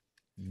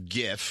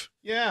GIF,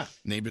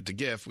 named it the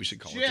GIF, we should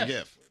call it the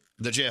GIF.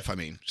 The GIF, I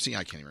mean. See,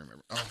 I can't even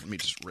remember. Oh, let me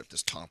just rip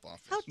this top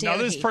off. How dare Now,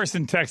 this he?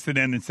 person texted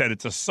in and said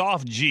it's a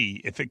soft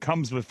G. If it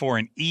comes before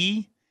an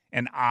E,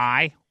 an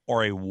I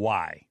or a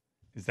Y.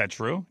 Is that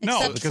true? No,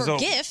 Except because for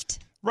gift.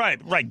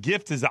 Right.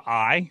 Gift is an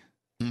I.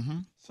 Mm-hmm.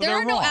 So There are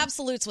they're no wrong.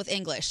 absolutes with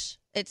English.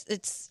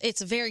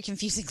 It's a very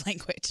confusing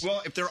language.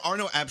 Well, if there are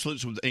no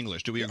absolutes with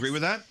English, do we agree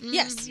with that?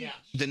 Yes.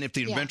 Then if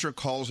the Yeah. inventor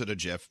calls it a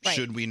GIF, Right.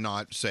 should we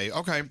not say,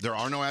 okay, there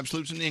are no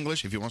absolutes in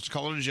English. If he wants to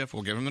call it a GIF,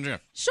 we'll give him the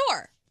GIF.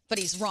 Sure, but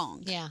he's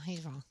wrong. Yeah,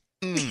 he's wrong.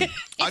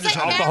 I just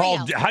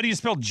alcohol. How do you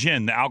spell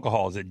gin? The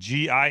alcohol, is it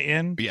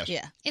G-I-N? Yes.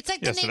 Yeah. It's like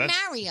Yeah, the so name that's-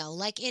 Mario.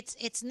 Like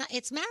it's not.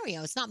 It's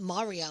Mario. It's not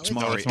Mario. It's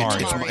Mario.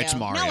 It's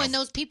Mario. No, and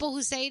those people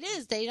who say it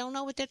is, they don't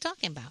know what they're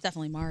talking about.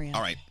 Definitely Mario.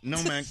 All right.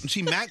 No, Max.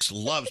 See, Max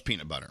loves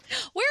peanut butter.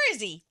 Where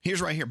is he? Here's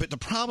right here. But the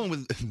problem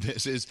with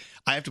this is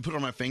I have to put it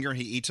on my finger and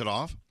he eats it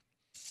off.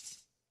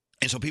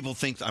 And so people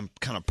think I'm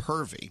kind of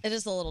pervy. It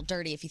is a little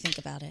dirty if you think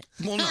about it.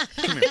 Well, no.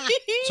 Come here.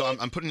 So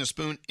I'm putting the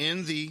spoon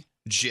in the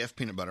Jif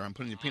peanut butter. I'm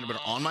putting the peanut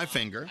butter on my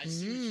finger. I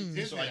see what you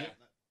did So there.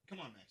 Come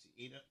on, Maxie.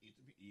 Eat it.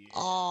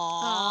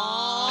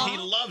 Aww. He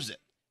loves it.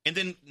 And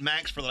then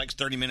Max for the next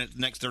 30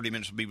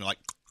 minutes will be like,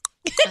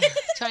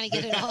 trying to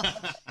get it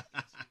off.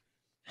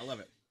 I love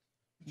it.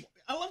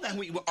 I love that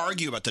we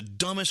argue about the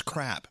dumbest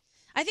crap.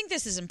 I think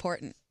this is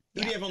important.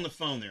 Who do you have on the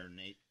phone there,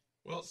 Nate?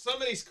 Well,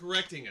 somebody's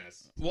correcting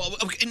us. Well,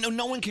 okay,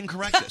 no one can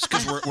correct us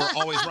because we're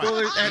always right. Well,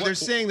 they're What-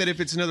 saying that if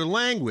it's another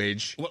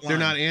language, What they're line?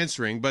 not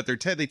answering, but they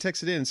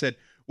texted in and said,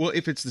 well,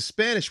 if it's the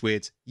Spanish way,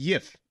 it's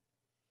yif.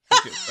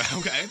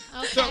 Okay.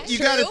 So you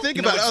got to think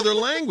about other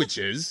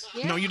languages.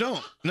 No, you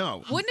don't.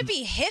 No. Wouldn't it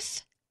be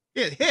hif?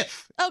 Yeah,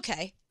 hif.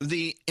 Okay.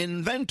 The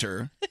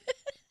inventor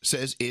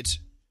says it's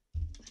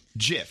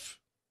GIF.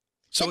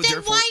 So But then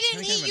therefore, why Can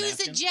I didn't have he a use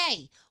a napkin?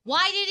 J?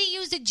 Why did he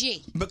use a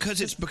G?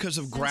 Because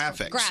of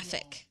graphics.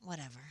 Graphic.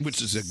 Whatever.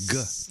 Which is a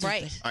G.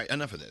 Right. All right,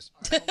 enough of this.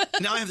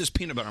 Now I have this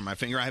peanut butter on my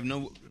finger. I have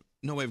no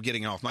way of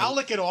getting it off. I'll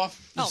lick it off.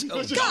 Oh,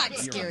 Oh, God, you're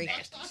scary.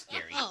 nasty,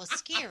 scary. Oh,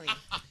 scary.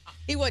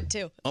 He would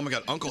too. Oh my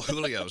God, Uncle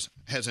Julio's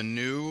has a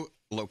new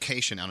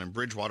location out in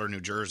Bridgewater, New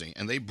Jersey,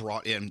 and they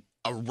brought in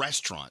a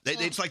restaurant.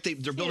 It's like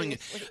they're building.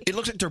 It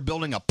looks like they're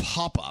building a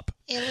pop-up.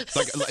 It looks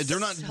Like they're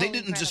not. so They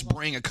didn't just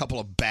bring a couple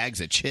of bags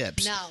of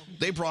chips. No.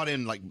 They brought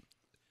in like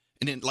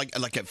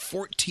a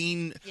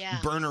 14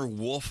 burner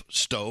Wolf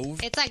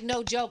stove. It's like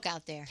no joke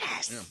out there.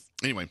 Yeah.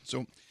 Anyway,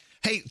 so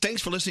hey,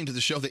 thanks for listening to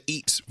the show that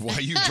eats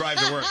while you drive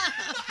to work.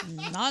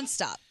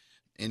 Nonstop.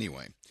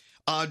 Anyway,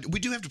 we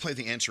do have to play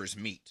The Answer is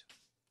Meat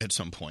at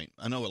some point.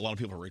 I know a lot of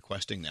people are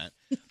requesting that.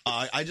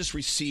 I just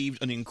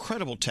received an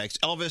incredible text.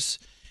 Elvis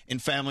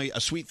and family, a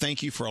sweet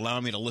thank you for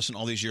allowing me to listen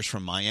all these years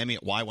from Miami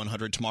at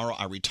Y100. Tomorrow,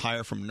 I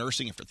retire from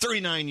nursing after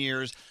 39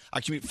 years. I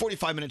commute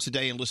 45 minutes a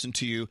day and listen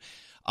to you.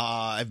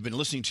 I've been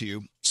listening to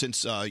you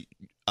since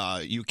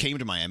you came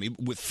to Miami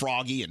with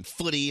Froggy and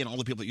Footy and all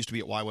the people that used to be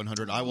at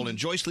Y100. I will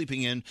enjoy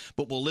sleeping in,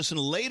 but we'll listen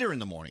later in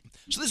the morning.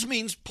 So this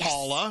means,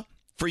 Paula,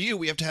 for you,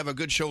 we have to have a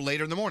good show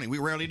later in the morning. We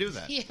rarely do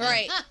that. Yeah.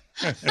 Right.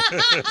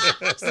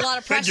 It's a lot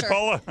of pressure. Thank you,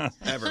 Paula.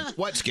 Ever.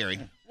 What's scary?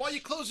 Why are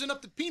you closing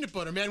up the peanut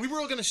butter, man? We were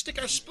all going to stick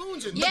our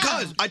spoons in.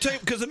 Because I tell you,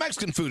 because the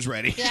Mexican food's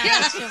ready. Yeah,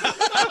 that's true.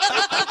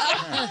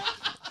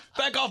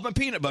 Back off my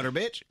peanut butter,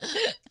 bitch.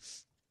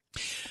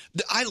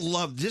 I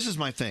love, this is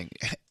my thing.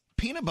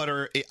 Peanut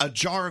butter, a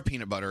jar of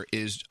peanut butter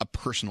is a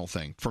personal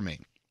thing for me.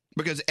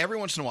 Because every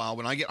once in a while,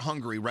 when I get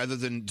hungry, rather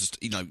than just,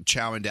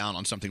 chowing down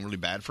on something really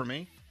bad for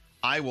me,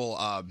 I will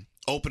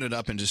open it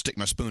up and just stick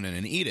my spoon in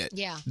and eat it.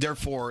 Yeah.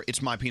 Therefore,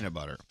 it's my peanut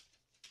butter.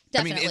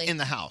 Definitely. I mean, in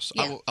the house.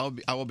 Yeah.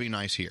 I will be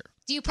nice here.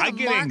 Do you put a I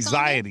get mark on it?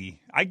 anxiety.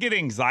 I get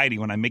anxiety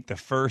when I make the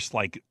first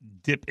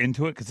dip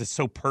into it because it's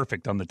so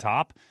perfect on the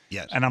top.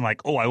 Yes. And I'm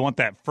like, oh, I want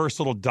that first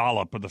little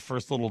dollop or the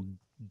first little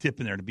dip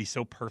in there to be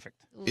so perfect.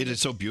 It is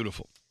so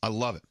beautiful. I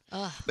love it.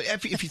 Ugh. But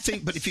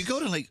if you go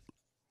to like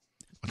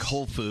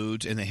Whole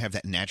Foods and they have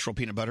that natural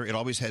peanut butter, it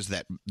always has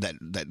that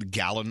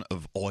gallon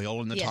of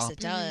oil in the Yes, top. it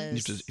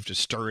does. You have to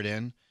stir it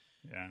in.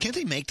 Yeah. Can't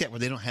they make that where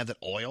they don't have that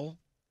oil?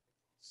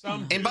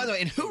 And by the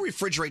way, and who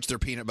refrigerates their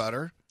peanut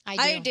butter?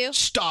 I do.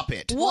 Stop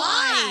it.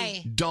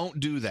 Why? Don't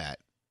do that.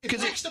 It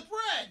breaks the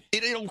bread.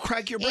 It'll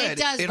crack your bread. It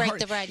does break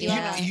the bread. You're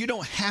right. You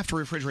don't have to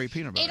refrigerate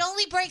peanut butter. It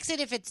only breaks it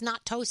if it's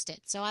not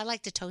toasted. So I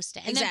like to toast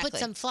it. And then put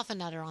Exactly. some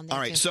fluffernutter on there.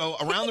 All right, too. so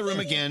around the room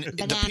again, the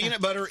Banana.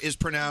 peanut butter is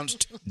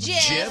pronounced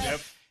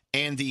Jif.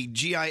 and the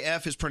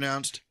GIF is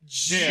pronounced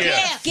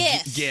Gif.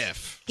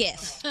 GIF.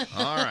 Gif.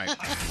 All right.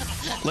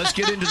 Let's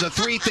get into the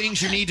 3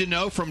 things you need to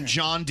know from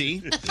John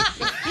D.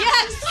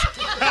 Yes.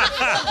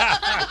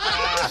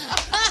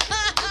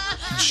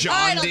 John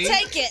All right, I'll D.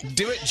 take it.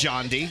 Do it,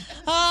 John D.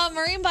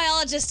 Marine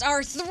biologists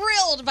are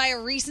thrilled by a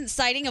recent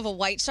sighting of a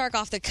white shark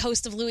off the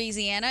coast of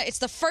Louisiana. It's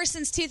the first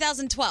since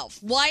 2012.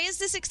 Why is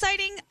this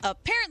exciting?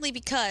 Apparently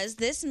because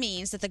this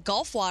means that the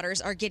Gulf waters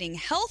are getting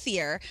healthy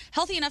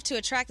enough to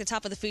attract the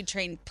top of the food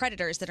chain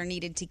predators that are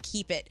needed to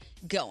keep it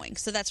going.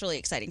 So that's really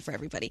exciting for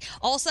everybody.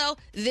 Also,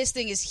 this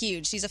thing is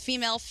huge. She's a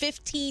female,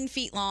 15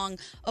 feet long,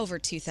 over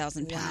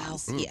 2,000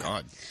 pounds. Oh, Yeah.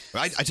 God.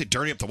 I said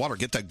dirty up the water.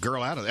 Get that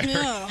girl out of there.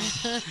 No.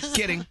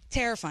 Kidding.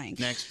 Terrifying. horrifying.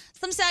 Next.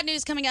 Some sad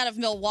news coming out of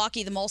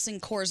Milwaukee. The Molson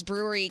Coors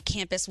Brewery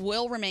campus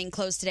will remain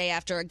closed today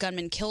after a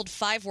gunman killed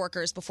 5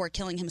 workers before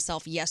killing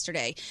himself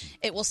yesterday.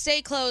 It will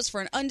stay closed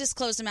for an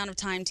undisclosed amount of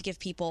time to give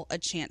people a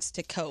chance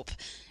to cope.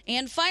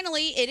 And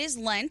finally, it is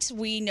Lent.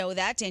 We know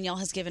that. Danielle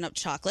has given up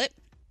chocolate.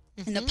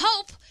 And the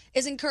Pope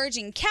is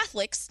encouraging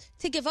Catholics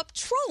to give up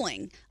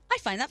trolling. I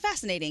find that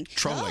fascinating.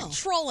 Trolling.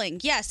 Trolling.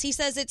 Yes, he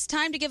says it's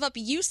time to give up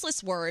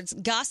useless words,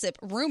 gossip,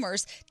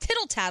 rumors,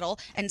 tittle-tattle,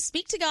 and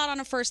speak to God on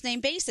a first-name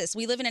basis.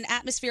 We live in an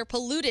atmosphere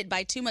polluted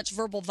by too much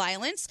verbal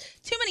violence,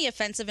 too many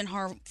offensive and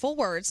harmful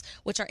words,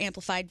 which are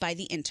amplified by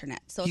the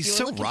internet. So if He's you're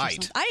so looking for right.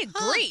 something- I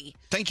agree.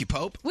 Thank you,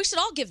 Pope. We should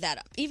all give that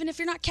up, even if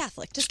you're not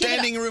Catholic. Just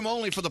Standing give it up. room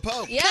only for the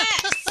Pope.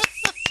 Yes.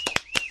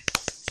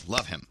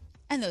 Love him.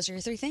 And those are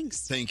your 3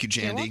 things. Thank you,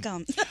 You're Jandy.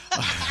 welcome.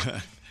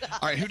 All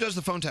right, who does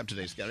the phone tap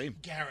today, Scotty?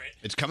 Garrett.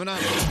 It's coming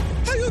up.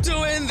 How you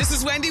doing? This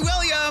is Wendy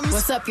Williams.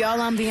 What's up, y'all?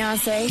 I'm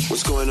Beyonce.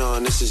 What's going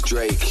on? This is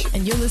Drake.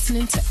 And you're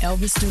listening to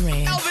Elvis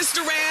Duran. Elvis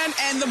Duran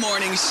and the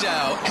Morning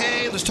Show.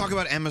 Hey, let's talk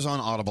about Amazon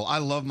Audible. I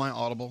love my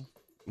Audible.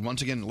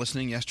 Once again,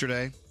 listening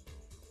yesterday,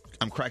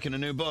 I'm cracking a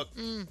new book.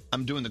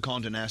 I'm doing the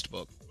Condé Nast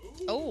book.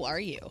 Oh, are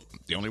you?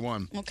 The only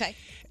one. Okay.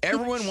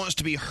 Everyone wants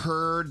to be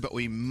heard, but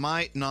we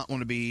might not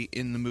want to be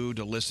in the mood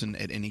to listen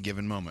at any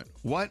given moment.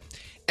 What?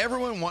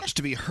 Everyone wants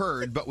to be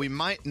heard, but we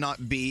might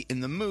not be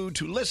in the mood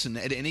to listen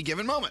at any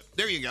given moment.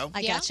 There you go.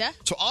 I gotcha.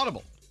 So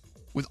Audible.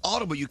 With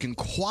Audible, you can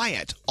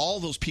quiet all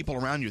those people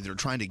around you that are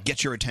trying to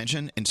get your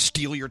attention and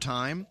steal your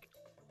time.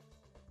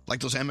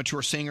 Like those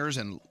amateur singers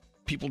and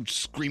people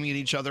screaming at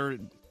each other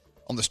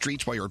on the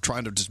streets while you're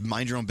trying to just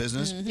mind your own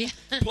business.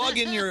 Plug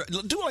in your...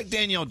 Do like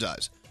Danielle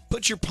does.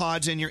 Put your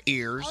pods in your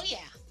ears. Oh, yeah.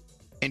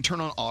 And turn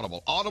on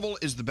Audible. Audible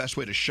is the best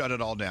way to shut it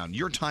all down.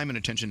 Your time and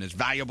attention is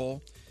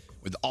valuable.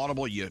 With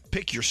Audible, you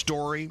pick your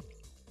story,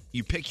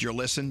 you pick your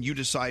listen, you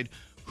decide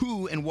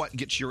who and what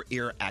gets your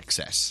ear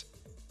access.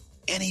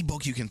 Any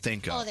book you can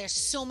think of. Oh, there's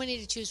so many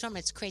to choose from.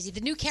 It's crazy.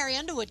 The new Carrie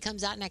Underwood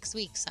comes out next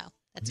week, so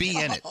that's Be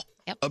good. in it.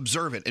 Yep.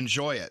 Observe it.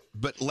 Enjoy it.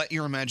 But let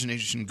your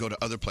imagination go to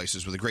other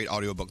places with a great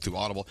audiobook through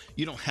Audible.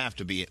 You don't have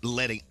to be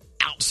letting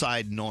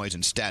outside noise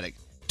and static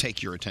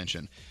take your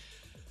attention.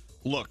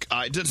 Look,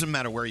 it doesn't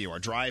matter where you are,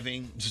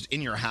 driving, just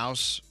in your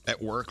house,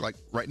 at work. Like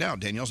right now,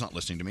 Danielle's not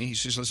listening to me.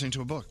 He's just listening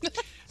to a book.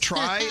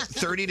 Try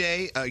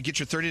 30-day, get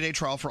your 30-day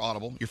trial for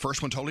Audible. Your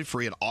first one totally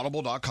free at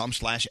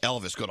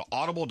audible.com/Elvis. Go to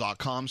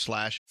audible.com/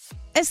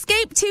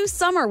 Escape to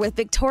summer with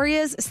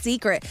Victoria's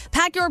Secret.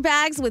 Pack your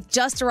bags with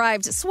just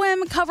arrived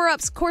swim,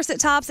 cover-ups, corset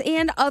tops,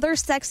 and other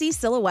sexy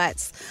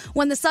silhouettes.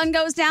 When the sun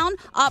goes down,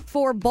 opt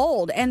for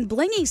bold and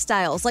blingy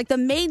styles like the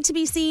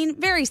made-to-be-seen,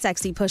 very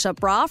sexy push-up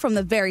bra from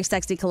the Very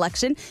Sexy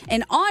collection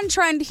and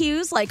on-trend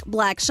hues like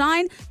black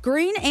shine,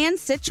 green, and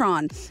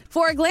citron.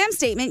 For a glam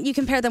statement, you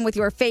can pair them with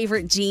your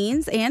favorite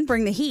jeans and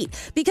bring the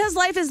heat. Because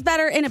life is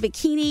better in a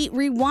bikini,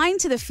 rewind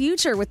to the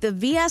future with the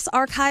VS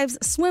Archives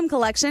swim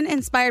collection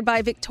inspired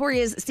by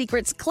Victoria's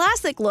Secret's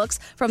classic looks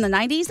from the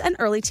 90s and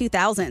early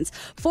 2000s.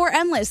 For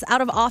endless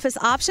out-of-office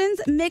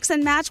options, mix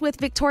and match with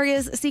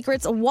Victoria's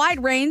Secret's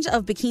wide range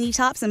of bikini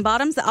tops and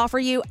bottoms that offer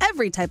you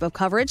every type of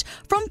coverage,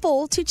 from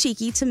full to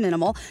cheeky to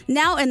minimal,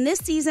 now in this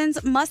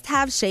season's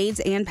must-have shades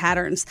and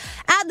patterns.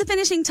 Add the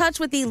finishing touch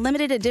with the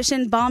limited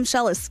edition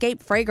Bombshell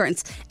Escape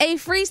fragrance, a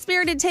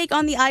free-spirited take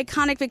on the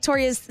iconic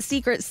Victoria's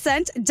Secret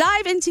scent.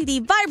 Dive into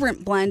the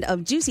vibrant blend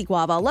of juicy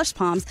guava, lush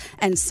palms,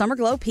 and summer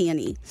glow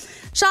peony.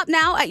 Shop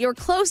now at your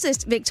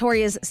closest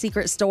Victoria's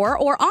Secret store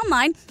or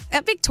online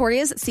at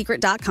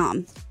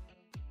victoriassecret.com.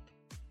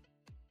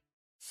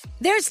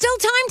 There's still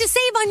time to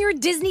save on your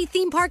Disney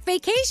theme park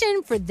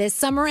vacation for this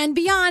summer and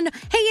beyond.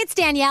 Hey, it's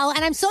Danielle,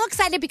 and I'm so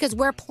excited because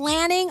we're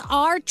planning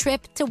our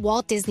trip to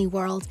Walt Disney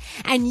World,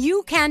 and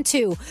you can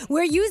too.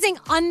 We're using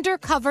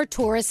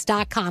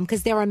undercovertourist.com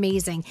because they're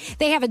amazing.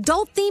 They have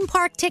adult theme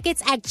park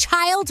tickets at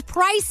child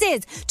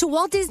prices to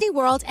Walt Disney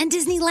World and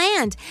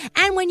Disneyland.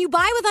 And when you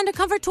buy with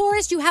Undercover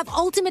Tourist, you have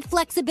ultimate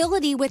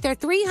flexibility with their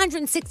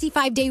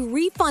 365-day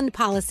refund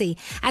policy.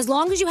 As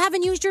long as you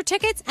haven't used your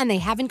tickets and they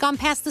haven't gone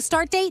past the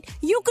start date,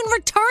 you can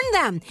return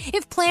them.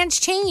 If plans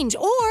change,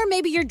 or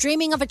maybe you're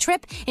dreaming of a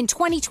trip in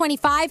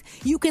 2025,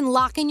 you can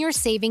lock in your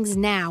savings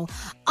now.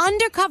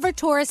 Undercover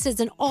Tourist is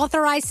an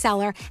authorized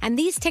seller, and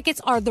these tickets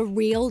are the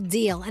real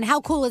deal. And how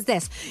cool is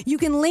this? You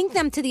can link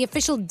them to the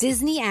official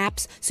Disney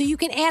apps, so you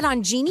can add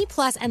on Genie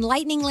Plus and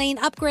Lightning Lane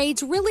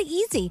upgrades really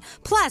easy.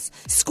 Plus,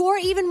 score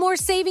even more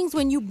savings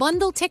when you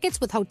bundle tickets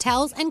with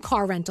hotels and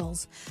car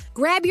rentals.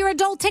 Grab your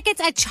adult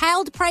tickets at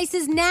child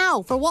prices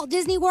now for Walt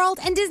Disney World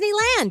and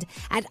Disneyland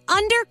at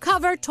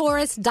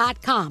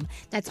undercovertourist.com.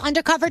 That's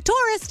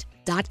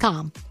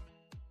undercovertourist.com.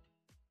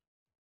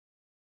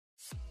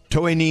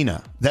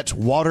 Toenina, that's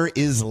water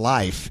is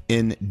life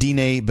in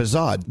Diné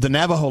Bazad, the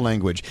Navajo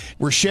language.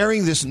 We're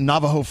sharing this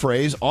Navajo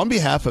phrase on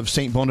behalf of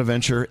St.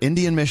 Bonaventure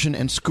Indian Mission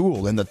and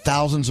School and the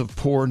thousands of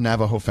poor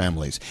Navajo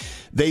families.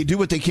 They do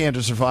what they can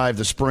to survive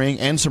the spring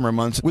and summer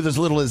months with as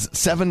little as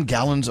 7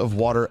 gallons of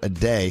water a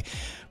day.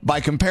 By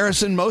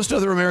comparison, most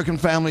other American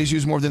families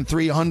use more than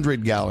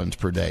 300 gallons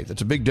per day.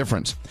 That's a big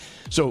difference.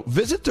 So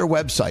visit their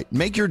website.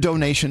 Make your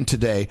donation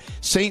today,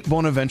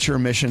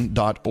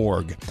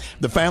 stbonaventuremission.org.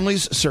 The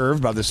families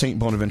served by the St.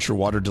 Bonaventure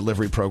Water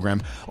Delivery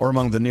Program are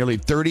among the nearly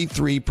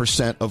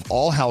 33% of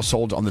all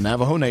households on the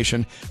Navajo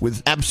Nation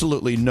with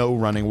absolutely no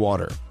running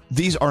water.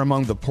 These are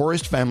among the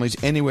poorest families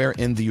anywhere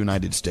in the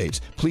United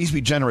States. Please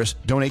be generous.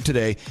 Donate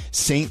today,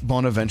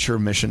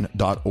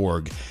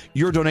 stbonaventuremission.org.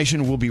 Your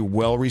donation will be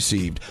well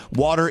received.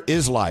 Water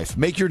is life.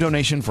 Make your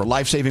donation for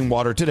life-saving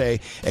water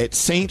today at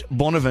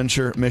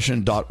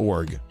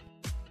stbonaventuremission.org.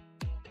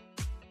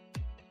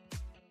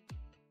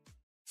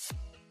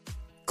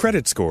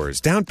 Credit scores,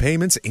 down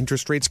payments,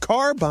 interest rates,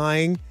 car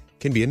buying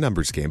can be a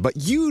numbers game, but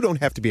you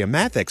don't have to be a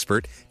math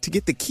expert to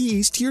get the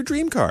keys to your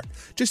dream car.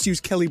 Just use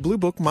Kelley Blue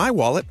Book My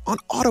Wallet on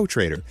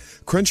AutoTrader.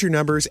 Crunch your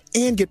numbers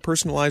and get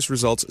personalized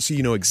results so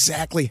you know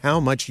exactly how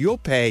much you'll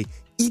pay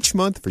each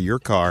month for your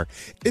car.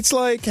 It's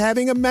like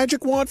having a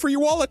magic wand for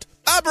your wallet.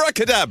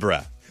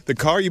 Abracadabra! The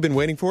car you've been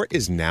waiting for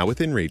is now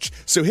within reach,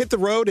 so hit the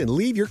road and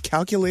leave your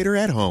calculator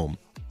at home.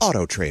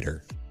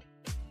 AutoTrader.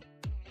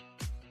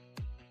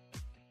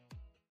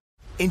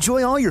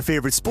 Enjoy all your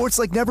favorite sports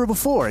like never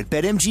before at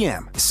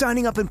BetMGM.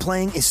 Signing up and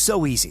playing is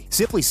so easy.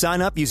 Simply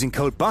sign up using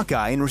code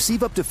Buckeye and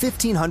receive up to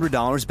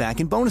 $1,500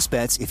 back in bonus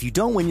bets if you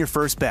don't win your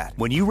first bet.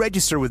 When you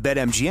register with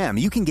BetMGM,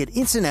 you can get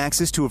instant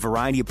access to a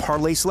variety of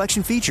parlay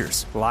selection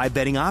features, live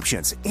betting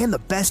options, and the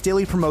best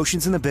daily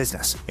promotions in the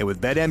business. And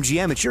with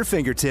BetMGM at your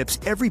fingertips,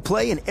 every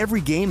play and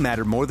every game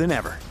matter more than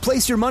ever.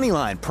 Place your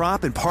moneyline,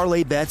 prop, and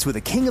parlay bets with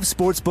the king of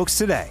sportsbooks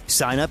today.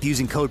 Sign up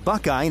using code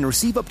Buckeye and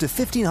receive up to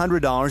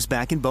 $1,500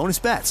 back in bonus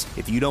bets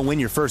if you don't win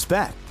your first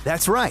bet.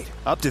 That's right,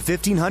 up to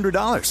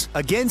 $1,500.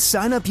 Again,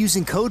 sign up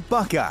using code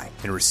Buckeye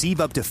and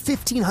receive up to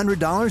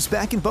 $1,500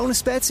 back in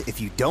bonus bets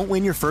if you don't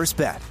win your first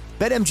bet.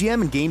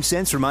 BetMGM and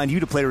GameSense remind you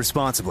to play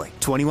responsibly.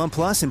 21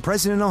 plus and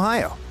present in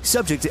Ohio.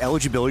 Subject to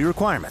eligibility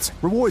requirements.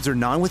 Rewards are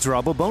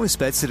non-withdrawable bonus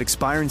bets that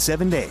expire in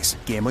 7 days.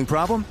 Gambling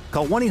problem?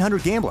 Call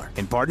 1-800-GAMBLER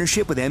in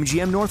partnership with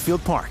MGM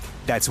Northfield Park.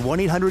 That's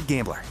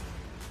 1-800-GAMBLER.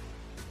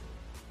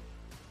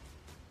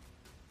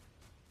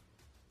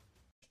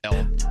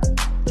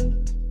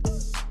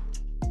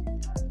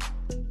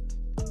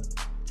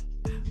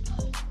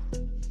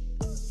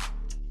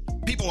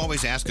 People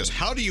always ask us,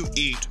 how do you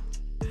eat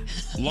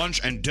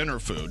lunch and dinner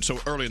food so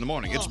early in the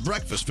morning? It's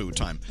breakfast food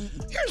time.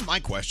 Here's my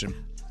question.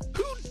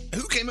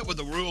 Who came up with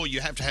the rule you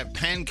have to have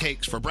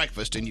pancakes for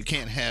breakfast and you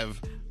can't have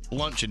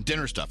lunch and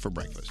dinner stuff for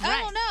breakfast?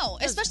 I don't know,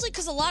 especially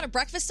because a lot of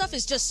breakfast stuff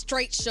is just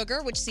straight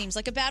sugar, which seems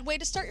like a bad way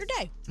to start your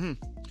day.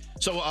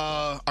 So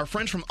our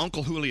friends from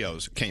Uncle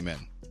Julio's came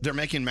in. They're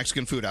making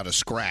Mexican food out of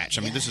scratch.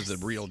 I mean, this is the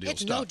real deal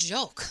It's stuff. no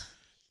joke.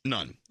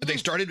 None. They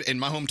started in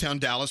my hometown,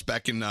 Dallas,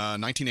 back in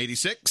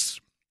 1986,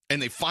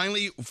 and they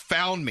finally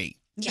found me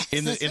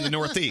in the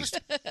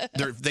Northeast.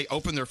 They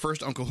opened their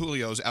first Uncle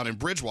Julio's out in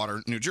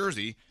Bridgewater, New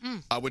Jersey,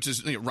 which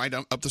is right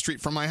up the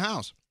street from my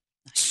house.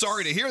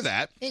 Sorry to hear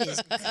that. It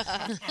is.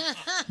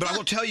 But I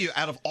will tell you,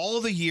 out of all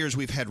of the years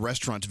we've had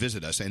restaurants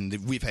visit us,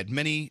 and we've had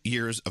many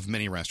years of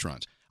many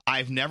restaurants,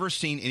 I've never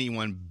seen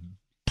anyone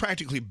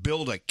practically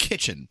build a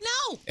kitchen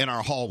in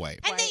our hallway.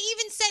 And they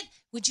even said,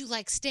 would you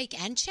like steak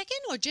and chicken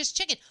or just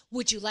chicken?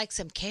 Would you like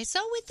some queso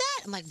with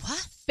that? I'm like,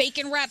 what?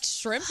 Bacon wrapped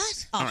shrimp?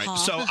 All right,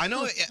 so I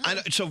know.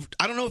 So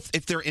I don't know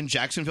if they're in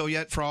Jacksonville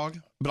yet, Frog,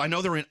 but I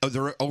know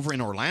they're over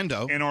in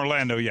Orlando. In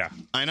Orlando, yeah.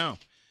 I know.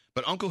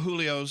 But Uncle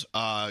Julio's,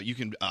 you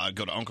can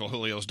go to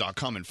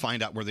UncleJulios.com and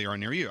find out where they are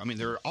near you. I mean,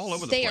 they're all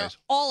over the They place. are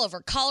all over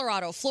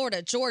Colorado,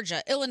 Florida,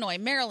 Georgia, Illinois,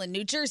 Maryland,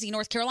 New Jersey,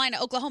 North Carolina,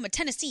 Oklahoma,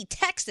 Tennessee,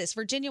 Texas,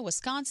 Virginia,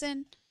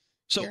 Wisconsin.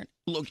 So,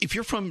 look, if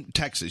you're from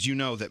Texas, you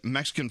know that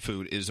Mexican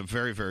food is a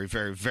very, very,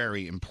 very,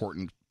 very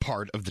important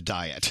part of the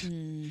diet.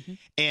 Mm-hmm.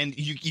 And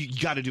you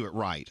got to do it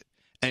right.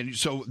 And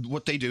so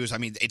what they do is, I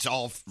mean, it's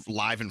all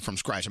live and from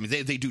scratch. I mean,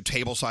 they do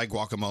table-side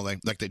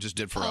guacamole like they just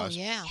did for us.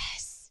 Yeah.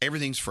 Yes.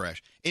 Everything's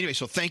fresh. Anyway,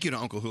 so thank you to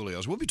Uncle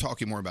Julio's. We'll be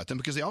talking more about them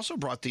because they also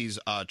brought these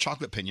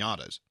chocolate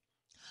piñatas.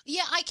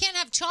 Yeah, I can't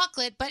have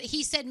chocolate, but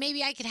he said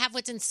maybe I could have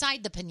what's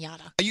inside the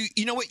piñata.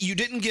 You know what? You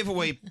didn't give up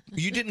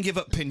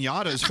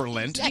piñatas for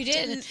Lent. I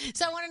didn't.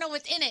 So I want to know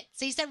what's in it.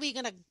 So he said we're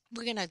gonna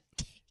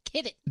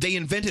hit it. They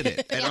invented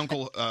it at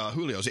Uncle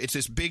Julio's. It's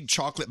this big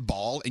chocolate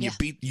ball, and you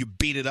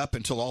beat it up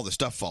until all the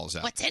stuff falls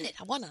out. What's in it?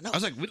 I want to know. I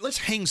was like, let's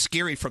hang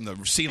Scary from the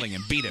ceiling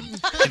and beat him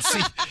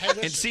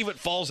and see what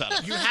falls out of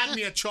it. You had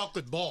me a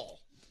chocolate ball.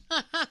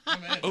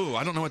 Oh,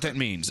 I don't know what that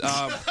means.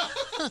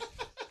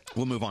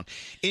 We'll move on.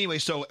 Anyway,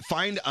 so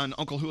find an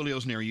Uncle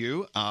Julio's near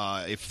you.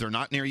 If they're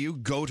not near you,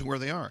 go to where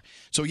they are.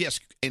 So, yes,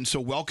 and so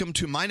welcome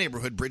to my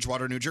neighborhood,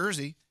 Bridgewater, New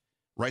Jersey,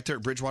 right there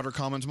at Bridgewater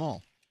Commons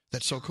Mall.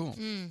 That's so cool.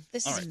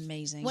 This is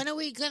amazing. When are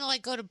we going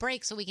to go to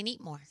break so we can eat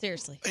more?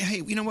 Seriously.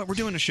 Hey, you know what? We're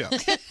doing a show.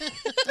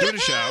 Doing a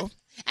show.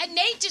 And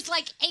Nate just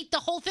ate the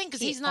whole thing because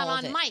he's not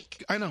on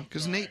mic. I know,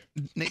 because Nate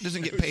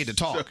doesn't get paid to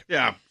talk.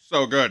 Yeah,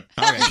 so good.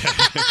 All right.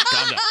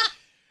 Calm down.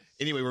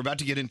 Anyway, we're about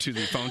to get into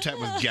the phone tap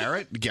with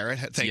Garrett. Garrett,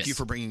 thank you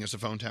for bringing us a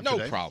phone tap today.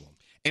 No problem.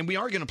 And we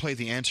are going to play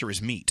The Answer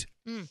is Meat.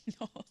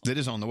 That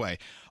is on the way.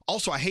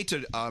 Also, I hate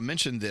to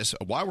mention this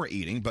while we're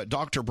eating, but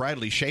Dr.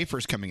 Bradley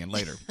Schaefer's coming in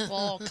later.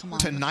 Oh, come on.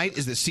 Tonight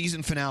is the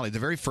season finale, the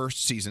very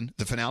first season.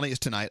 The finale is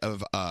tonight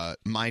of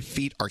My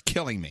Feet Are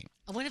Killing Me.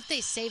 I wonder if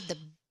they saved the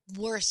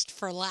worst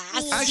for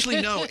last.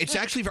 Actually, no. It's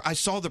actually, I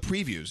saw the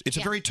previews. It's a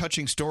Yeah. very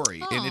touching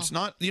story. And Oh. it's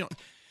not,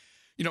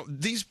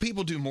 these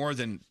people do more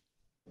than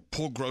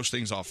pull gross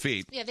things off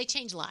feet. Yeah, they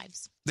change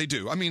lives. They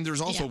do. I mean,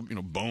 there's also,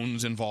 Yeah.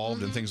 bones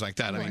involved and things like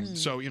that. I mean, Right.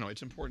 so,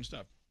 it's important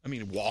stuff. I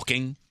mean,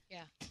 walking.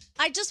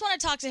 I just want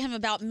to talk to him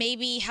about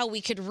maybe how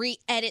we could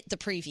re-edit the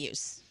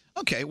previews.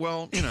 Okay,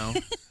 well,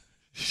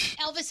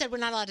 Elvis said we're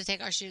not allowed to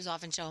take our shoes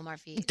off and show him our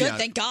feet. Good, Yeah,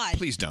 thank God.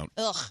 please don't.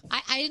 Ugh.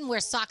 I didn't wear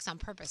socks on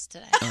purpose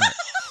today.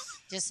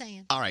 Just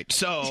saying. All right,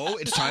 so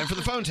it's time for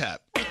the phone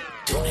tap.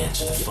 Don't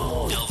answer the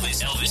phone.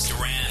 Elvis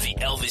Duran, the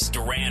Elvis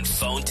Duran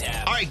phone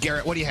tap. All right,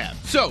 Garrett, what do you have?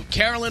 So,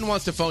 Carolyn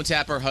wants to phone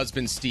tap her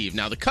husband, Steve.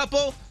 Now, the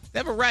couple, they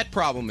have a rat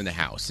problem in the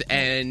house,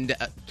 and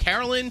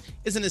Carolyn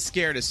isn't as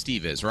scared as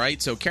Steve is,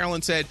 right? So,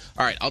 Carolyn said,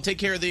 all right, I'll take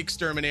care of the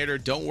exterminator.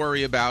 Don't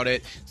worry about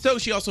it. So,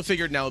 she also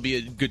figured now would be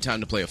a good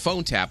time to play a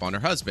phone tap on her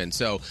husband.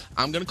 So,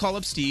 I'm going to call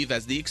up Steve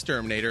as the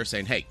exterminator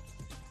saying, hey,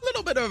 a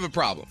little bit of a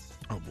problem.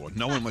 Oh, boy.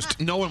 No one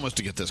wants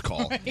to get this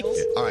call. Right.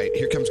 All right,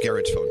 here comes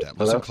Garrett's phone tap.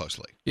 Listen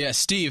closely. Yeah,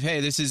 Steve,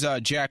 hey, this is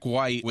Jack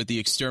White with the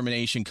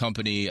extermination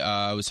company.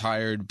 I was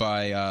hired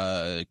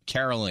by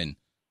Carolyn.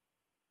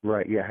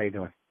 Right, yeah, how you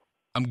doing?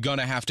 I'm going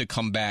to have to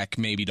come back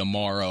maybe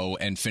tomorrow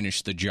and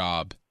finish the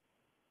job.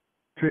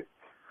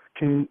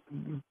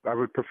 I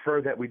would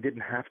prefer that we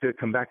didn't have to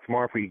come back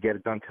tomorrow if we could get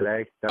it done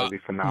today. That would be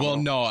phenomenal. Well,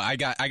 no, I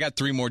got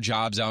 3 more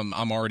jobs.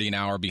 I'm already an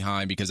hour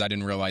behind because I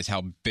didn't realize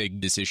how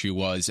big this issue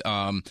was.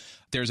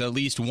 There's at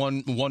least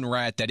one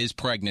rat that is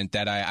pregnant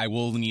that I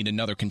will need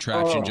another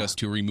contraption just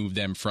to remove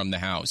them from the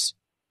house.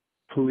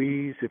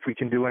 Please, if we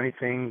can do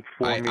anything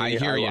for me. I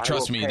hear you.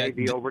 Trust will me. Pay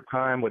the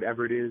overtime,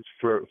 whatever it is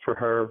for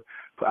her.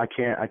 I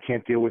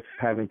can't deal with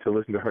having to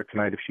listen to her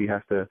tonight if she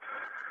has to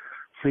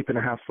sleep in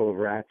a house full of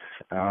rats.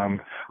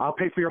 I'll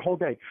pay for your whole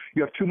day.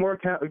 You have 2 more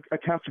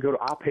accounts to go to.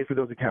 I'll pay for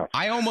those accounts.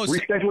 I almost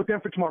reschedule with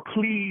them for tomorrow.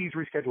 Please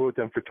reschedule with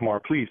them for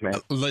tomorrow, please, man.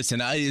 Listen,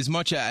 as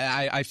much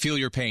I feel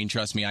your pain.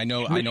 Trust me. I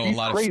know a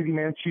lot of. She's crazy,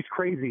 man. She's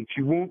crazy.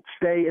 She won't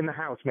stay in the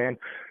house, man.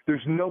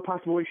 There's no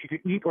possible way she could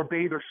eat or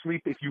bathe or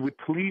sleep. If you would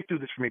please do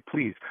this for me,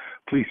 please,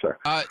 sir.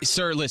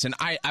 Sir, listen.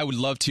 I would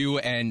love to,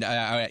 and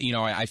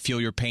I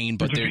feel your pain,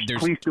 but there's.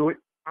 Please do it.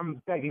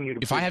 I'm begging you to.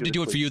 If I have to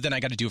do it for you, then I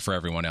got to do it for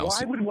everyone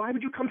else. Why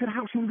would you come to the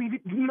house and leave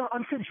it not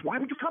unfinished? Why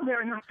would you come there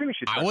and not finish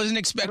it? I wasn't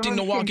expecting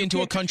to walk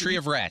into a country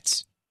of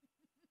rats.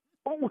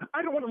 Oh,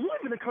 I don't want to live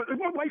in a country.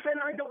 My wife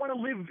and I don't want to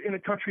live in a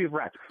country of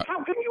rats.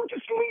 How can you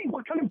just leave?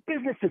 What kind of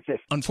business is this?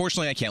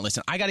 Unfortunately, I can't.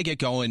 Listen, I got to get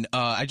going.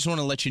 I just want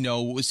to let you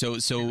know. So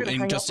You're gonna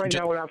hang up right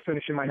now without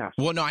finishing my house.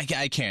 Well, no,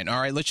 I can't. All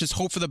right, let's just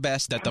hope for the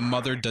best that the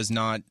mother does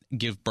not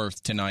give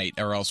birth tonight,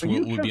 or else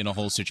we'll be in a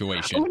whole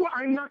situation. Oh,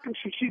 I'm not going.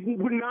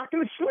 We're not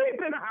going to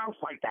sleep in a house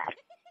like that.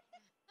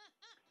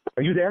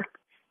 Are you there,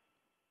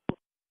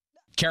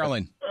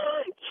 Carolyn?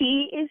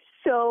 He is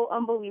so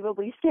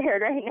unbelievably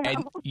scared right now.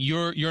 And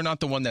you're not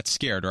the one that's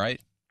scared,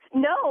 right?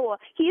 No,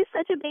 he's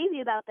such a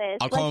baby about this.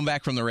 I'll call him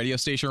back from the radio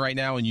station right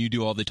now, and you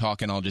do all the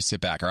talking. I'll just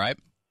sit back. All right?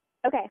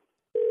 Okay.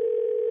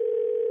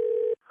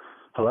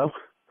 Hello?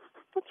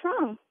 What's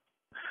wrong?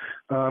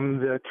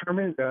 The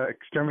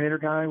exterminator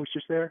guy was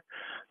just there.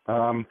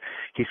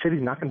 He said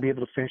he's not going to be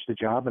able to finish the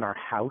job, and our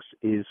house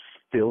is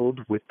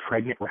filled with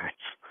pregnant rats.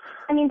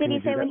 I mean, did Can he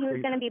you do say when that, he was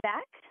please? going to be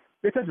back?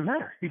 It doesn't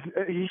matter. He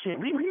said,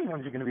 when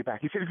is he going to be back?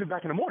 He said he'll be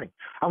back in the morning.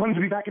 I want him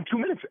to be back in 2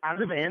 minutes, out of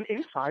the van,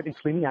 inside, and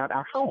cleaning out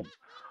our home.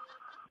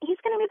 He's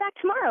going to be back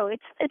tomorrow.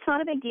 It's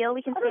not a big deal.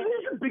 We can. I mean,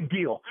 it's a big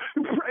deal.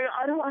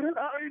 I don't.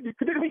 There's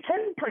going to be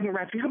 10 pregnant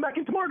rats. You come back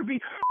in tomorrow to be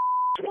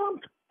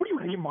swamped. What are you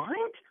out of your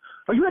mind?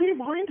 Are you out of your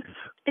mind?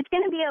 It's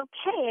going to be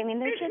okay. I mean,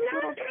 there's just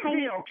little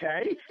tiny.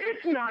 Okay.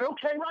 It's not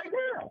okay right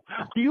now.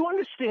 Do you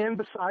understand?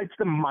 Besides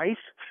the mice,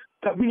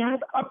 that we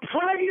have a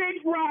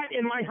pregnant rat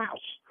in my house.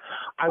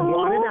 I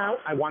want it out.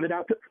 I want it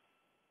out.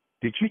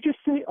 Did you just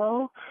say,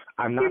 oh,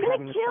 I'm not You're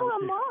having going to kill a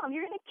mom.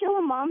 You're going to kill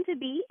a mom to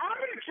be? I'm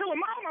going to kill a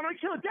mom. I'm going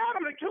to kill a dad.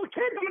 I'm going to kill a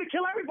kid. I'm going to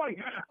kill everybody.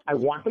 I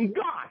want them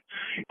gone.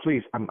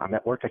 Please, I'm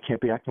at work. I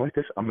can't be acting like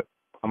this. I'm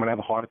going to have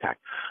a heart attack.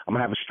 I'm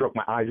going to have a stroke.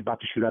 My eye's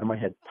about to shoot out of my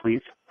head.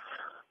 Please,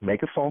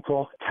 make a phone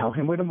call. Tell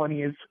him where the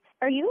money is.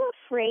 Are you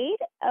afraid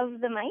of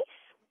the mice?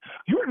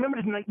 You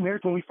remember the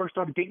nightmares when we first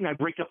started dating? I'd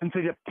break up and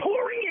say they're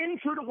pouring in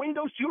through the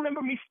windows. Do you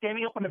remember me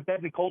standing up on the bed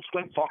in the cold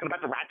sweat talking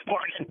about the rats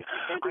pouring in?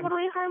 They're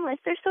totally harmless.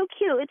 They're so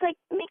cute. It's like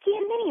Mickey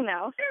and Minnie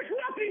Mouse. There's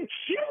nothing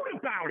cute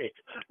about it.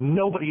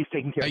 Nobody is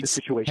taking care of the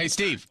situation. Hey,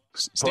 Steve.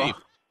 Steve.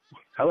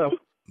 Hello.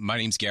 My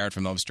name's Garrett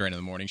from Elvis Duran in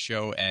the Morning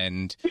Show,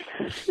 and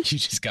you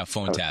just got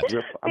phone tapped.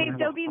 Hey,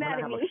 don't be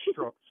mad at me.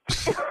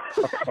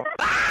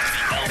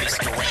 Elvis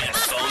Duran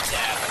phone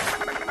tap.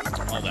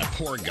 Oh, that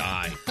poor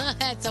guy.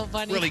 That's so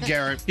funny. Really,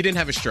 Garrett? He didn't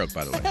have a stroke,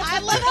 by the way. I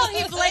love how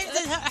he blamed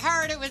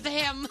her and it was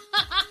him.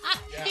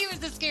 He was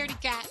the scaredy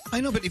cat.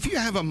 I know, but if you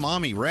have a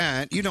mommy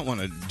rat, you don't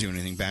want to do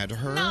anything bad to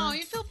her. No, I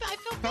feel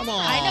Come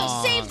on. I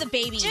know. Save the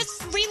baby.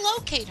 Just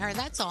relocate her.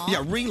 That's all.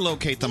 Yeah,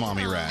 relocate the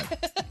mommy rat.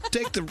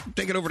 Take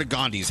it over to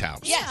Gandhi's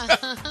house. Yeah.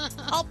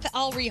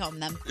 I'll rehome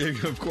them.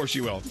 Of course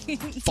you will.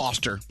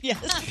 Foster.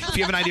 Yes. If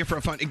you have an idea for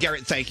a phone,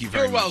 Garrett, thank you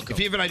very You're much. welcome. If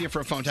you have an idea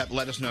for a phone tap,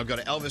 let us know. Go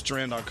to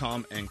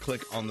ElvisDuran.com and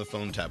click on the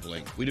phone tap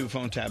link. We do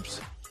phone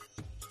taps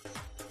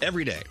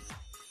every day.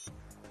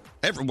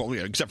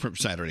 Except for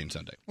Saturday and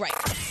Sunday. Right.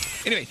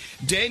 Anyway,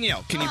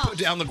 Danielle, can you put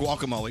down the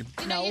guacamole?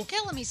 You know, you're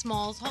killing me,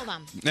 Smalls. Hold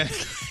on.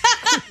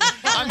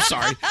 I'm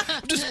sorry.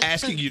 I'm just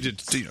asking you to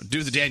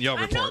do the Danielle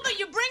I report. know, but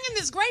you're bringing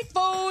this great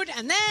food,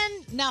 and then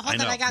now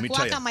hold on, I got let me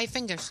tell guac you. on my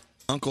fingers.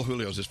 Uncle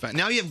Julio's is fat.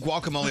 Now you have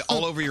guacamole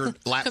all over your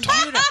laptop.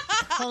 Computer.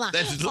 Hold on.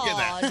 Look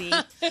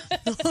at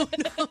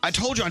that. I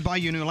told you I'd buy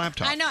you a new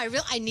laptop. I know.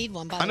 I need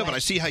one. By the I know, way. but I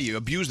see how you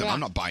abuse them. Yeah.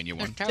 I'm not buying you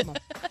one. That's terrible.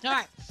 All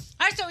right.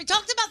 All right, so we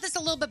talked about this a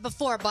little bit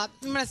before, but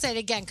I'm going to say it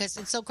again because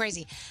it's so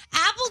crazy.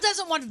 Apple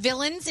doesn't want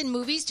villains in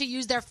movies to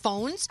use their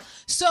phones.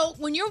 So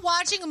when you're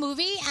watching a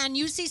movie and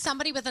you see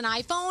somebody with an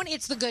iPhone,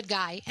 it's the good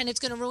guy, and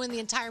it's going to ruin the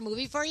entire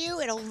movie for you.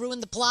 It'll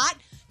ruin the plot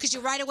because you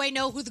right away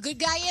know who the good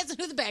guy is and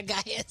who the bad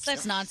guy is.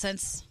 That's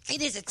nonsense.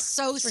 It is. It's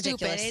so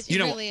stupid. ridiculous. It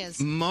really is.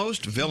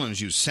 Most villains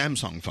use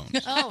Samsung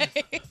phones. Oh.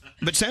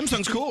 But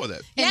Samsung's cool with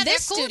it. In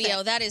this they're cool with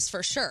studio, it. that is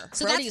for sure.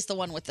 So Brody's the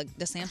one with the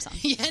Samsung.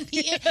 Yeah, and he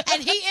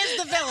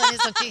is the villain,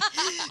 isn't he?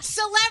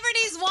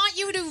 Celebrities want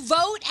you to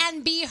vote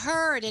and be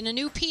heard. In a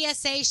new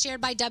PSA shared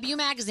by W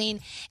Magazine,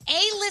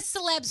 A-list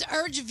celebs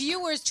urge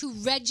viewers to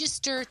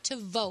register to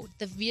vote.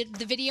 The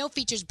video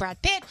features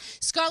Brad Pitt,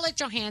 Scarlett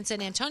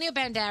Johansson, Antonio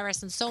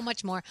Banderas, and so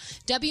much more.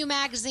 W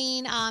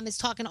Magazine is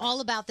talking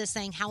all about this,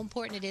 saying how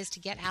important it is to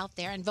get out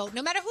there and vote,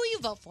 no matter who you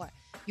vote for.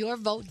 Your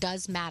vote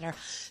does matter.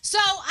 So,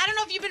 I don't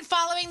know if you've been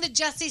following the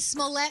Jussie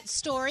Smollett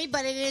story,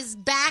 but it is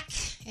back.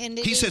 And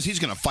He says he's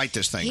going to fight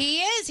this thing.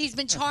 He is. He's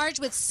been charged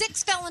with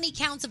 6 felony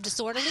counts of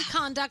disorderly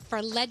conduct for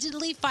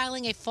allegedly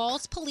filing a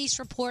false police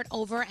report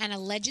over an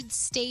alleged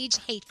stage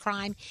hate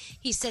crime.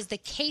 He says the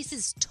case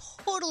is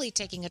totally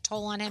taking a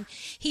toll on him.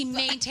 He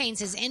maintains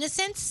his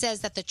innocence, says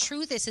that the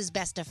truth is his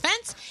best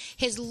defense.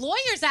 His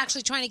lawyer's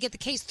actually trying to get the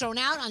case thrown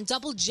out on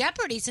double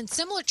jeopardy since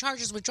similar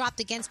charges were dropped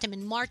against him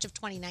in March of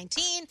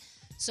 2019.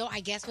 So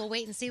I guess we'll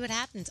wait and see what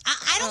happens.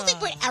 I don't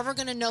think we're ever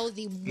going to know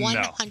the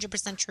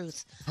 100%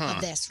 truth of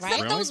this, right?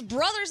 But those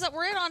brothers that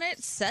were in on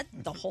it said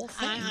the whole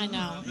thing. I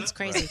know. It's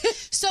crazy.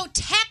 So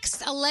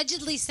text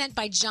allegedly sent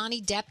by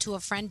Johnny Depp to a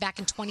friend back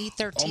in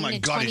 2013 Oh, my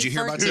and God. Did you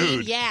hear about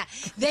 2014. that? Yeah.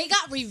 They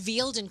got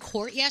revealed in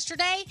court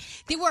yesterday.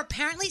 They were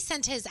apparently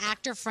sent to his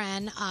actor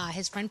friend,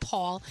 his friend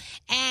Paul,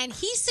 and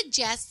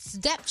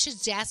Depp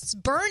suggests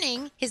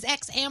burning his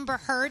ex Amber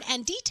Heard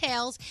and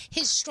details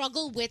his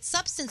struggle with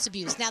substance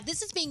abuse. Now,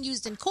 this is being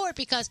used in court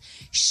because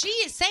she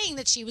is saying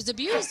that she was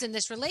abused in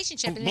this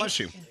relationship. Oh, bless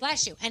you.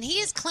 Bless you. And he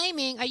is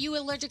claiming, are you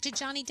allergic to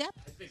Johnny Depp?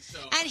 I think so.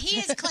 And he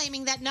is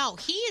claiming that no,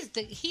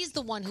 he's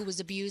the one who was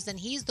abused, and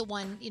he's the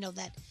one,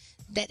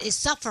 that is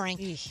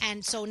suffering.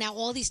 And so now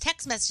all these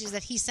text messages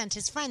that he sent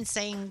his friends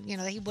saying,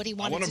 what he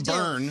wanted to do. I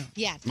want to burn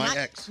my not,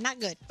 ex. Not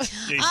good. Yeah,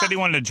 he said he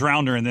wanted to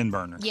drown her and then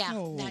burn her.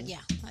 Yeah,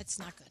 that's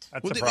not good.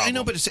 That's Well, the problem. I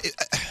know, but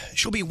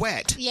she'll be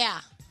wet.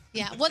 Yeah.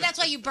 Well, that's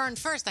why you burn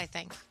first, I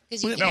think.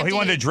 'Cause you No, he can't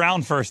wanted do to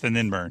drown first and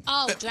then burn.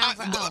 Oh, drown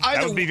first. Oh.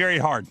 That would be very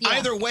hard.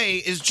 Either way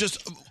is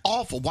just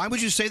awful. Why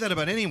would you say that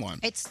about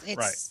anyone? It's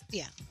Right.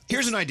 yeah.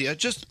 Here's an idea.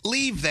 Just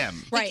leave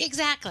them. Right.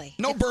 Exactly.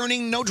 No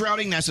burning, no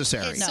drowning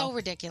necessary. It's so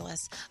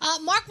ridiculous.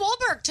 Mark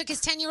Wahlberg took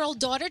his 10-year-old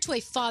daughter to a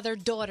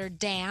father-daughter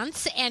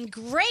dance, and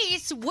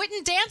Grace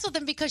wouldn't dance with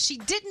him because she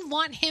didn't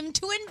want him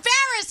to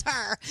embarrass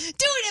her. Dude,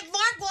 if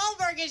Mark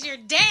Wahlberg is your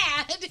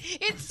dad,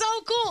 it's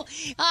so cool.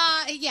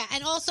 Yeah,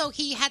 and also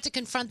he had to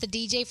confront the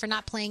DJ for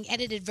not playing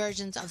edited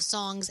versions of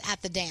songs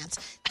at the dance.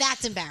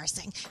 That's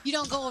embarrassing. You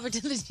don't go over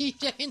to the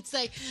DJ and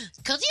say,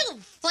 could you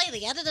play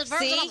the edited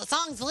version of the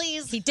songs,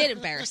 please? He did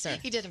embarrass her.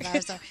 He did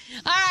embarrass her.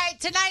 All right,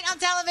 tonight on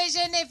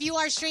television, if you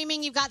are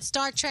streaming, you've got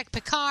Star Trek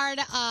Picard.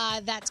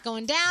 That's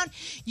going down.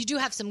 You do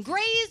have some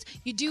Grays.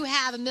 You do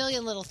have A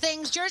Million Little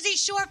Things. Jersey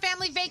Shore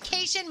Family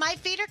Vacation. My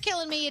feet are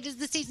killing me. It is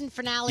the season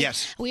finale.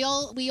 Yes. We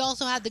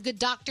also have The Good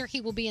Doctor. He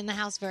will be in the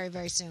house very,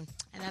 very soon.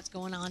 And that's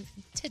going on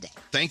today.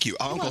 Thank you.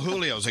 Uncle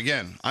Julio's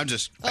again. I'm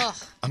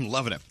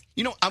loving it.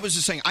 I was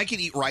just saying, I could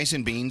eat rice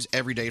and beans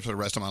every day for the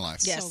rest of my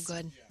life. Yes. So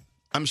good.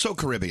 I'm so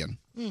Caribbean.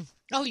 Mm.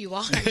 Oh, you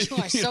are. You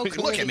are so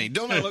Caribbean. Look at me.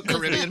 Don't I look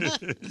Caribbean?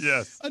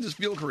 Yes. I just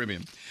feel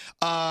Caribbean.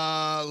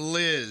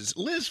 Liz.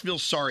 Liz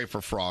feels sorry for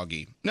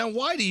Froggy. Now,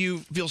 why do you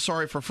feel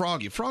sorry for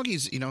Froggy?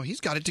 Froggy's, he's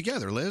got it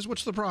together. Liz,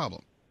 what's the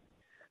problem?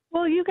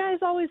 Well, you guys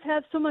always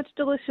have so much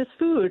delicious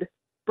food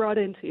brought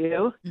into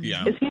you.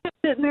 Yeah. Is he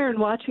sitting there and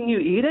watching you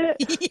eat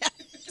it?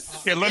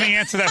 Yes. Yeah, let me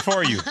answer that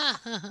for you.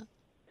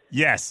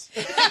 Yes.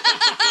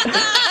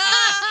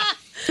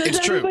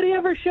 Does anybody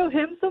ever show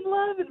him some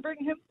love and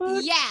bring him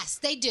food? Yes,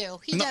 they do.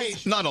 He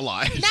does. Not a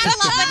lie. Not a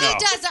lot, but No. he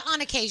does it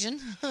on occasion.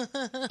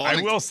 I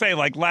will say,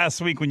 like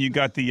last week when you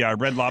got the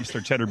Red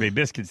Lobster Cheddar Bay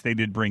biscuits, they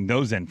did bring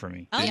those in for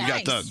me. Oh, you got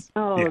nice. those.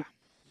 Oh, Yeah.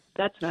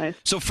 That's nice.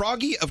 So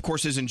Froggy, of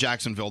course, is in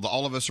Jacksonville.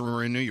 All of us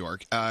are in New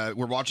York.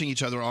 We're watching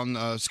each other on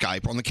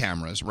Skype, on the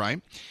cameras,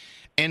 right?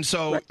 And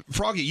so,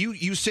 Froggy,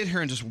 you sit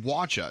here and just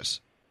watch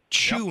us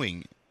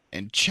chewing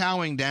and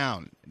chowing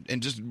down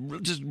and just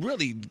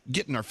really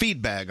getting our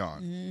feedback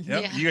on.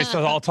 Yep. You guys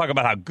all talk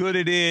about how good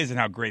it is and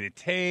how great it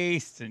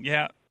tastes. And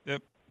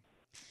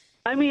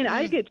I mean,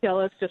 I get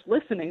jealous just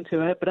listening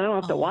to it, but I don't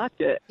have to watch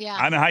it. Yeah.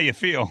 I know how you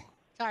feel.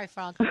 Sorry,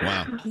 Frog.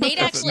 Wow.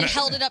 Nate actually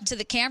held it up to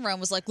the camera and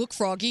was like, "Look,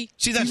 Froggy.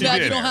 See, that's you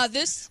don't have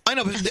this." I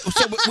know, but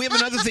so we have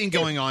another thing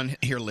going on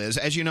here, Liz.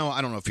 As you know,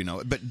 I don't know if you know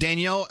it, but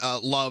Danielle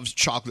loves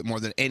chocolate more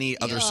than any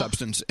other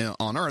substance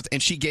on earth,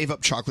 and she gave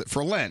up chocolate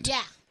for Lent.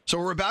 Yeah. So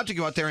we're about to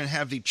go out there and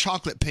have the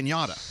chocolate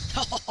piñata.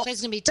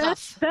 It's going to be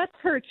tough. That's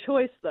her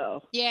choice,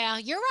 though. Yeah,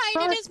 you're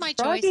right. It is my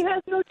choice. Froggy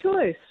has no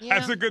choice. Yeah.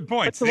 That's a good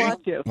point. To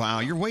watch you. Wow,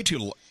 you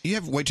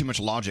have way too much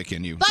logic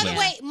in you. By the Liz.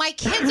 way, my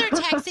kids are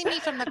texting me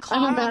from the car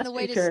I'm a math on the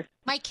way to. teacher.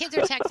 My kids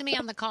are texting me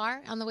on the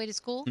car on the way to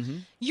school.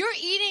 You're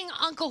eating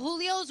Uncle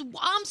Julio's.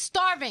 I'm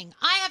starving.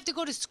 I have to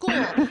go to school.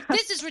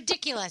 This is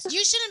ridiculous.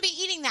 You shouldn't be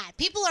eating that.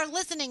 People are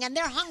listening and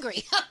they're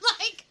hungry. I'm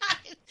like,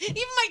 even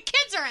my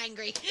kids are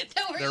angry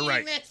that we're They're eating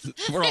right.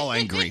 this. We're all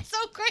angry. It's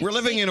so crazy. We're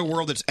living in a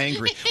world that's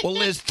angry. Well,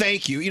 Liz,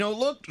 thank you. You know,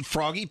 look,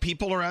 Froggy,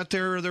 people are out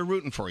there. They're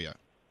rooting for you.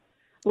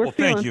 We're thank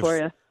feeling you. for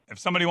you. If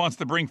somebody wants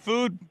to bring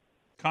food,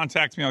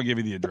 contact me. I'll give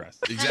you the address.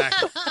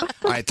 Exactly.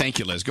 All right, thank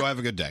you, Liz. Go have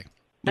a good day.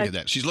 Look at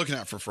that. She's looking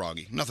out for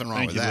Froggy. Nothing wrong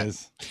Thank with you, that.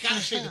 Liz. I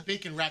gotta say, the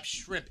bacon wrapped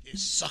shrimp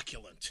is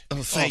succulent. Oh,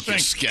 thank you,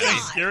 thanks, Scary.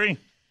 Scary.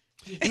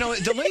 You know,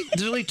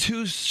 there's only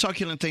two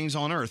succulent things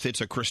on Earth.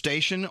 It's a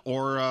crustacean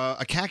or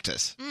a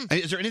cactus.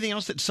 Is there anything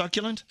else that's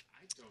succulent?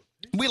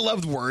 We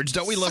love words,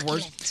 don't we? Love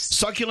words.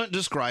 Succulent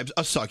describes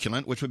a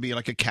succulent, which would be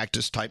like a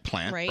cactus-type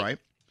plant, right?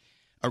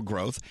 Or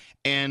growth.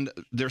 And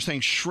they're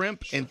saying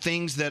shrimp and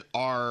things that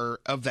are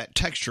of that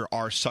texture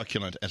are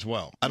succulent as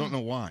well. I don't know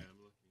why.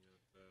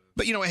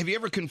 But, you know, have you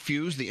ever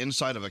confused the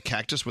inside of a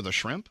cactus with a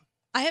shrimp?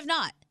 I have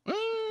not.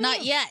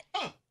 Not yet.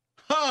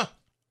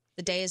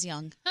 The day is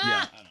young.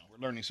 Yeah, I know.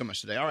 We're learning so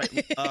much today. All right,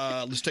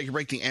 let's take a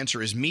break. The answer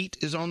is meat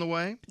is on the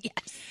way. Yes.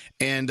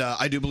 And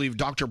I do believe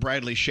Dr.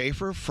 Bradley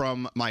Schaefer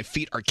from My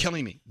Feet Are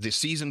Killing Me, the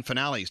season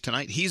finales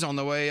tonight, he's on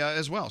the way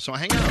as well. So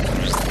hang out.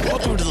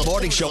 Welcome to the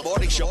Morning Show.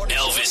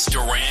 Elvis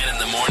Duran in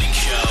the Morning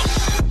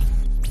Show.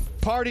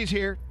 Party's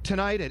here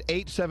tonight at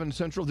 8, 7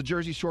 Central. The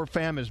Jersey Shore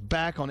fam is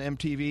back on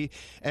MTV.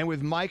 And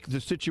with Mike,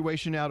 the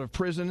situation out of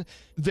prison,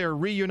 they're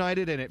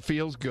reunited and it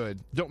feels good.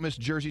 Don't miss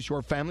Jersey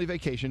Shore Family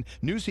Vacation.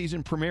 New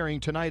season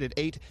premiering tonight at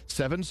 8,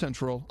 7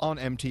 Central on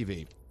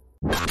MTV.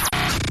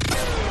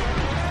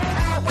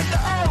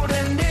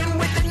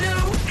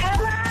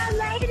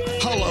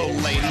 Hello,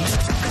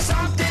 ladies.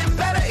 Something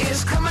better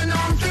is coming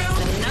on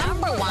through. The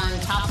number one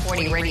top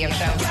 40 radio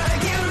show. Gotta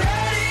get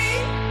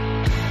ready.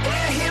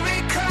 Yeah, here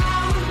it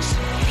comes.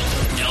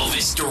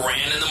 Elvis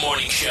Duran in the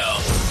Morning Show.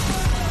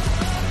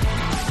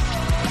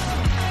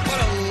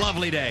 What a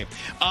lovely day.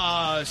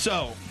 I'm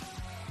so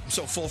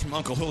full from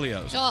Uncle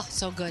Julio's. Oh,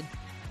 so good.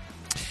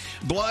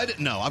 Blood?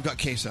 No, I've got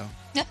queso.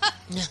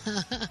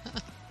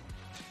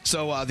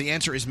 So the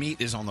answer is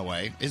meat is on the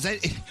way. Is that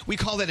we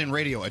call that in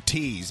radio a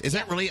tease? Is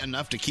that really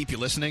enough to keep you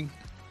listening?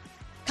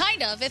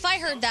 Kind of. If I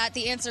heard that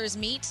the answer is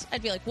meat,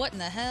 I'd be like, what in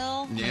the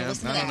hell? I'm gonna Yeah,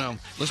 listen to I don't that. know.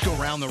 Let's go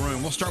around the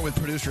room. We'll start with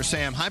producer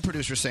Sam. Hi,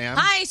 producer Sam.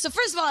 Hi. So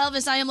first of all,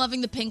 Elvis, I am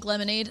loving the pink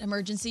lemonade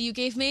emergency you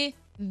gave me.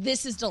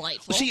 This is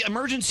delightful. See,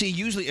 emergency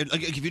usually,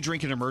 like, if you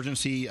drink an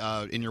emergency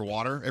in your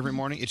water every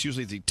morning, it's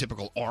usually the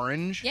typical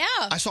orange. Yeah.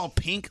 I saw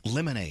pink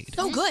lemonade.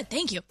 Oh, good.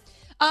 Thank you.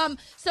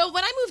 So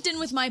when I moved in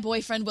with my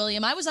boyfriend,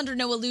 William, I was under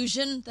no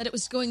illusion that it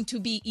was going to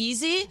be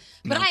easy,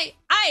 but No.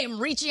 I am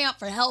reaching out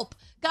for help.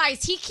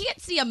 Guys, he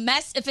can't see a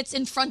mess if it's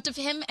in front of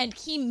him, and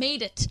he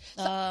made it.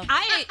 So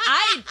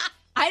I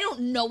don't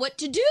know what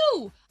to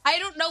do. I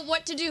don't know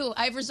what to do.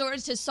 I've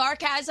resorted to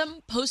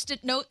sarcasm,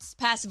 post-it notes,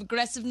 passive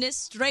aggressiveness,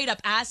 straight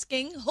up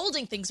asking,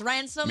 holding things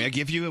ransom. May I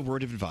give you a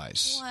word of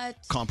advice? What?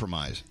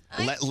 Compromise.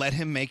 Let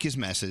him make his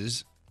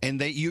messes,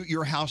 and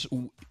your house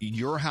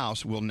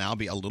will now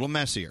be a little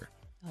messier.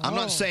 I'm Oh.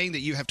 not saying that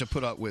you have to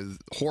put up with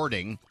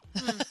hoarding,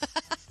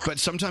 but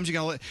sometimes you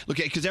gotta look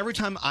at because every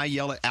time I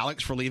yell at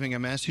Alex for leaving a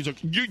mess, he's like,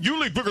 "You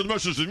leave bigger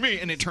messes than me,"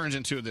 and it turns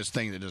into this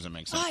thing that doesn't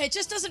make sense. Oh, it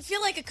just doesn't feel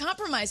like a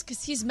compromise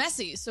because he's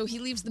messy, so he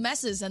leaves the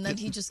messes and then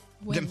he just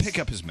wins. Then pick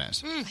up his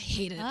mess. I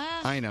hate it.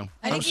 I know.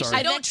 I I'm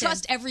sorry. don't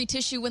trust every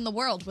tissue in the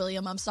world,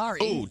 William. I'm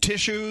sorry. Ooh,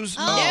 tissues.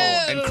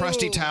 Oh. And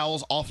crusty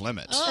towels off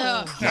limits.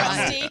 Oh,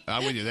 crusty.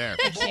 I'm with you there.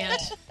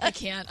 I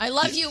can't. I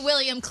love you,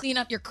 William. Clean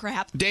up your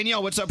crap.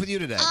 Danielle, what's up with you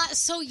today?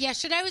 So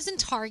yesterday I was in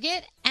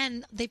Target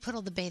and they put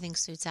all the bathing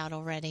suits out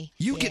already.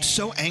 You get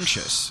so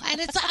anxious. And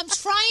it's I'm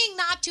trying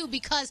not to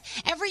because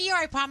every year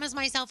I promise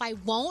myself I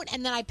won't,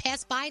 and then I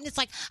pass by and it's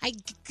like I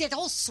get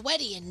all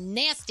sweaty and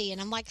nasty, and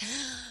I'm like,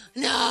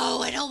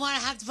 no, I don't want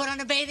to have to put on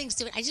a bathing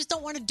suit. I just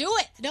don't want to do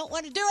it. I don't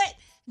want to do it.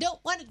 don't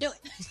want to do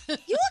it.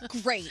 You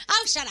look great.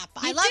 Oh, shut up.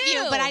 I You love do.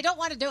 you, but I don't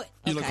want to do it.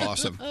 You look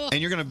awesome,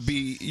 and you're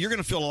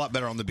gonna feel a lot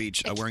better on the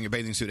beach wearing a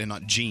bathing suit and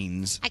not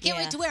jeans. I can't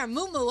wait to wear a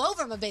muumuu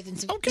over my bathing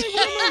suit. Okay,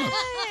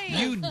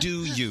 you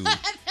do you.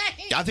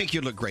 I think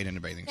you look great in a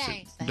bathing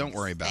suit. Don't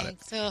worry about it.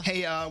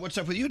 Hey, what's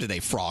up with you today,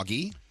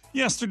 Froggy?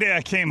 Yesterday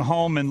I came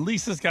home and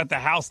Lisa's got the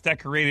house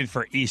decorated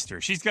for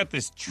Easter. She's got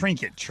this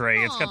trinket tray.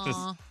 It's got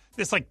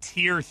this like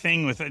tier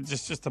thing with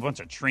just a bunch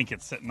of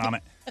trinkets sitting on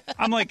it.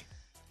 I'm like,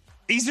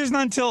 Easter's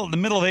not until the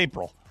middle of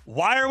April.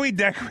 Why are we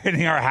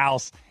decorating our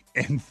house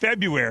in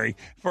February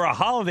for a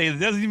holiday that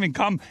doesn't even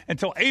come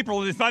until April,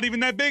 and it's not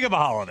even that big of a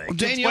holiday?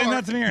 Explain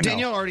that to me or no?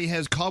 Danielle already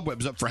has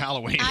cobwebs up for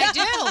Halloween. I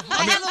do.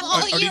 I have them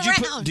all year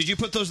round. Did you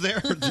put those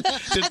there?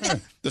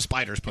 The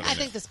spiders put them I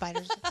think the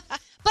spiders.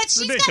 But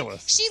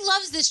ridiculous. she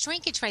loves this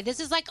trinket tray.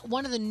 This is like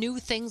one of the new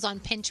things on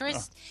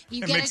Pinterest.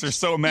 It makes her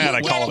so mad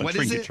I call it a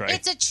trinket tray.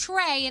 It's a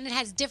tray, and it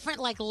has different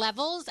like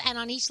levels, and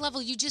on each level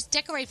you just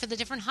decorate for the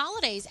different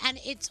holidays, and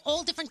it's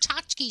all different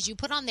tchotchkes you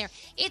put on there.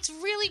 It's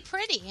really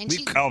pretty. And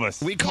We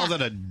call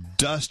that a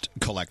dust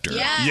collector.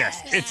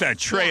 Yes, it's a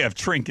tray of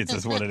trinkets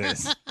is what it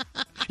is.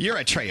 You're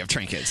a tray of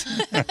trinkets.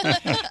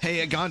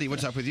 Hey, Gandhi,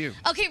 what's up with you?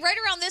 Okay, right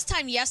around this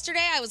time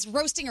yesterday, I was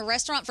roasting a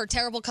restaurant for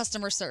terrible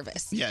customer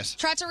service. Yes.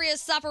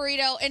 Trattoria's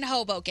Saporito in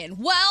Hoboken.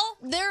 Well,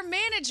 their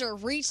manager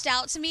reached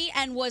out to me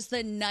and was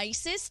the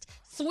nicest,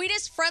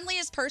 sweetest,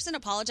 friendliest person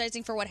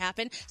apologizing for what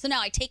happened. So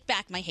now I take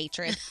back my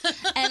hatred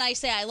and I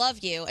say, I love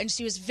you. And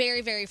she was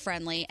very, very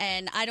friendly.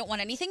 And I don't want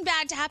anything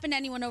bad to happen to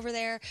anyone over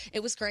there.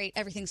 It was great.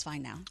 Everything's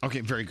fine now.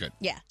 Okay, very good.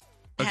 Yeah.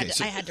 Okay,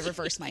 I had to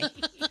reverse my...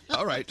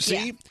 All right.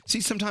 See,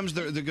 sometimes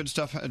the good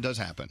stuff does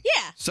happen.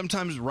 Yeah.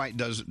 Sometimes right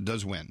does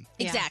win.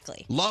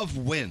 Exactly. Love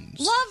wins.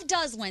 Love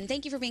does win.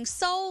 Thank you for being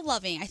so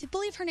loving. I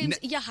believe her name's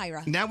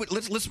Yahira. Now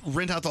let's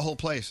rent out the whole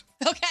place.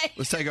 Okay.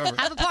 Let's take over.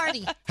 Have a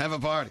party. Have a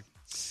party.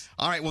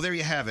 All right. Well, there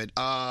you have it.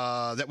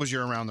 That was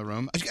your Around the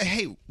Room.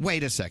 Hey,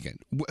 wait a second.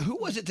 Who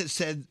was it that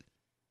said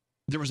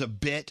there was a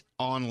bit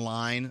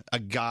online, a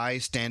guy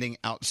standing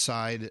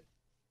outside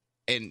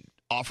and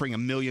offering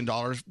 $1 million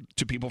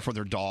to people for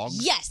their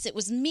dogs? Yes, it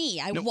was me.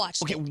 I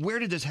watched it. Okay, where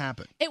did this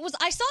happen?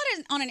 I saw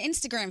it on an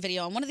Instagram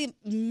video on one of the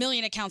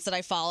million accounts that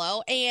I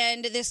follow,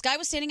 and this guy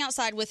was standing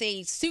outside with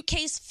a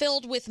suitcase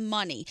filled with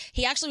money.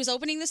 He actually was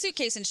opening the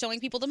suitcase and showing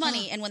people the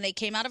money, and when they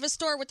came out of his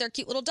store with their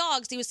cute little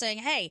dogs, he was saying,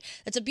 hey,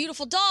 it's a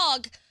beautiful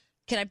dog.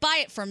 Can I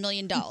buy it for $1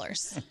 million?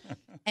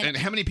 And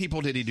how many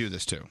people did he do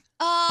this to?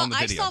 On the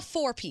I video? saw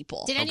 4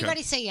 people. Did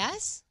anybody say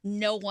yes?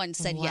 No one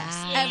said yes.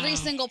 Wow. Every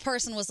single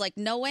person was like,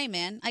 no way,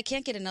 man. I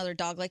can't get another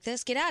dog like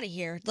this. Get out of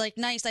here. Like,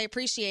 nice. I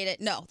appreciate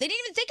it. No, they didn't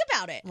even think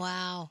about it.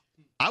 Wow.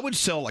 I would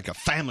sell like a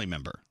family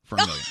member for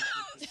 $1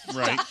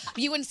 million. Right.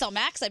 You wouldn't sell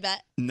Max, I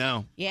bet.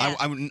 No. Yeah.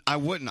 I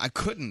wouldn't. I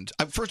couldn't.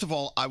 First of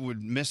all, I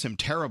would miss him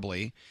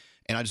terribly,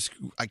 and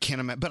I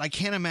can't imagine. But I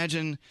can't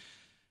imagine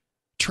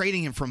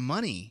trading him for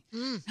money.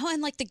 No, and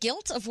like the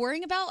guilt of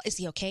worrying about, is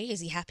he okay? Is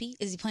he happy?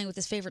 Is he playing with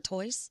his favorite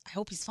toys? I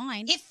hope he's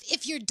fine.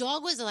 If your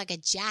dog was like a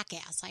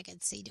jackass, I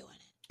could see doing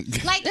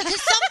it. Like,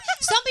 because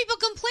some people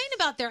complain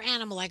about their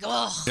animal, like,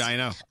 oh, Yeah, I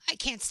know. I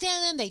can't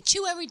stand them. They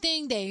chew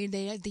everything.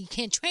 They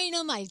can't train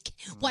them.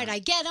 Why'd I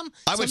get them?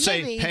 I would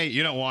say, hey,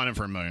 you don't want him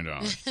for $1 million.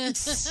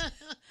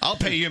 I'll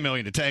pay you $1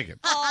 million to take him.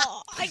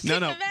 Oh, I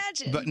can't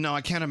imagine. But no,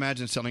 I can't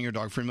imagine selling your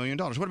dog for $1 million.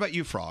 What about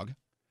you, Frog?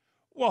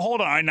 Well,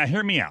 hold on. Now,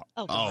 hear me out.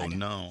 Oh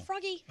no.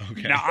 Froggy.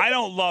 Okay. Now, I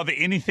don't love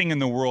anything in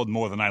the world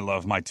more than I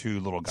love my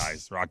 2 little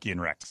guys, Rocky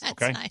and Rex. That's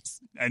Okay?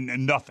 nice.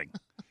 And nothing.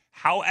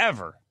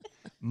 However,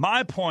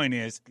 my point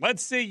is,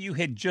 let's say you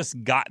had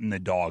just gotten the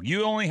dog.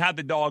 You only had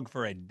the dog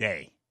for a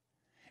day.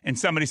 And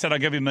somebody said, I'll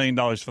give you $1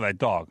 million for that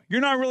dog.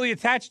 You're not really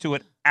attached to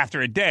it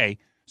after a day.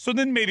 So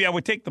then maybe I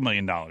would take the $1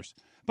 million.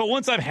 But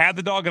once I've had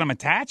the dog and I'm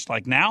attached,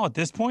 like now at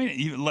this point,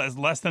 even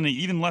less than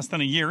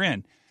a year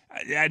in,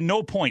 at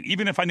no point,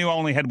 even if I knew I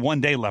only had 1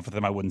 day left with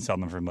them, I wouldn't sell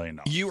them for $1 million.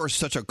 You are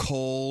such a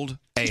cold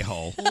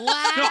a-hole.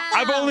 Wow. No,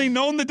 I've only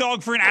known the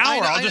dog for an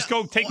hour. I'll just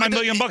go take my $1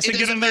 million and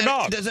get in their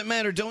dog. It doesn't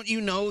matter. Don't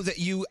you know that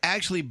you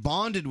actually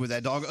bonded with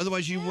that dog?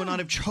 Otherwise, you would not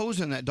have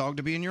chosen that dog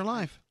to be in your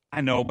life. I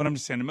know, but I'm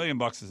just saying $1 million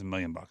is $1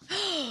 million.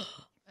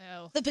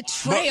 The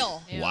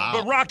betrayal. Wow.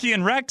 But Rocky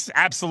and Rex,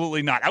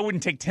 absolutely not. I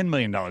wouldn't take $10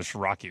 million for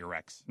Rocky or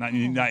Rex. Not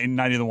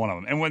either one of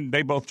them. And when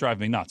they both drive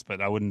me nuts,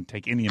 but I wouldn't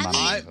take any amount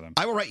of money for them.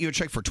 I will write you a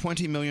check for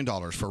 $20 million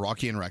for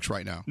Rocky and Rex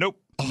right now. Nope.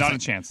 Not a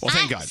chance. Well,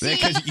 thank God.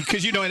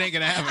 Because you know it ain't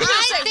going to happen.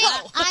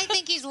 I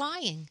think he's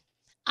lying.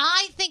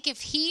 I think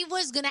if he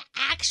was going to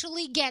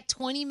actually get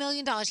 $20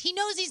 million, he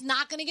knows he's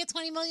not going to get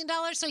 $20 million,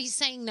 so he's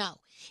saying no.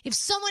 If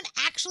someone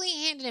actually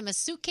handed him a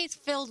suitcase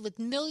filled with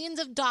millions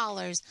of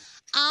dollars,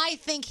 I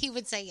think he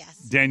would say yes.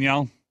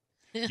 Danielle,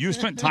 you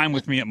spent time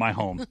with me at my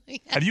home. Yeah.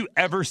 Have you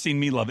ever seen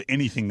me love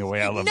anything the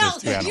way I love No,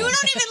 those 2 animals? you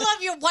don't even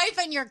love your wife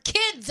and your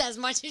kids as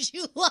much as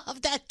you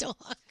love that dog.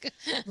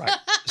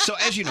 So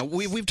as you know,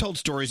 we've told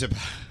stories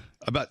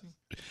about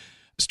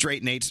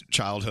Straight Nate's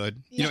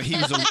childhood. You know,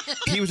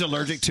 he was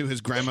allergic to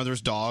his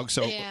grandmother's dog,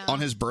 so on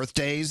his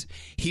birthdays,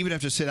 he would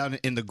have to sit out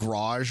in the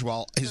garage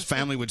while his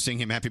family would sing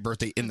him happy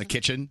birthday in the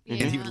kitchen,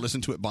 and he would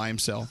listen to it by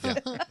himself.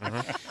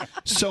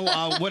 So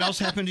what else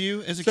happened to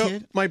you as a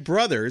kid? My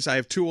brothers, I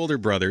have 2 older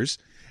brothers,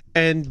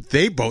 and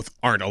they both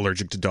aren't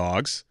allergic to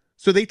dogs,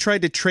 so they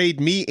tried to trade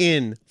me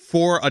in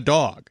for a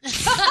dog.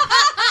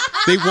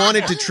 They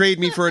wanted to trade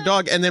me for a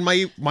dog, and then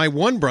my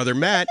one brother,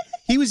 Matt,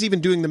 he was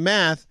even doing the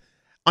math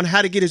on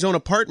how to get his own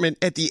apartment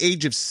at the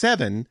age of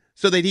 7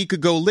 so that he could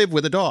go live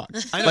with a dog.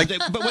 I know,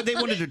 but when they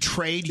wanted to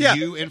trade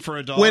you in for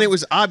a dog? When it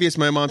was obvious,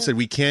 my mom said,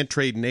 we can't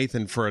trade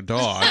Nathan for a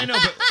dog. I know,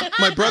 but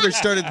my brother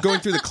started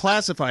going through the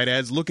classified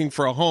ads looking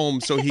for a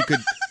home so he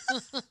could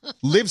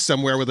live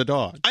somewhere with a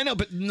dog. I know,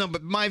 but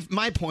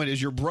my point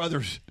is your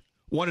brothers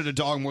wanted a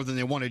dog more than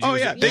they wanted you. Oh,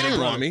 yeah, they didn't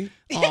want me.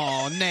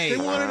 Oh, Nate. They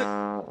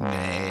wanted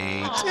Nate.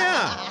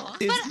 Yeah.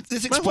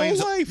 This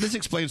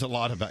explains a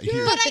lot about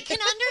you. But I can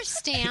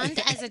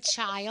understand as a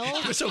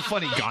child. You're so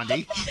funny,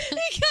 Gandhi. Because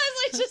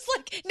I just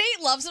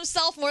Nate loves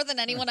himself more than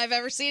anyone I've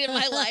ever seen in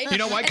my life. You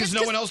know why? Because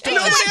no one else does.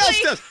 Nobody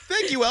else does.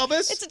 Thank you,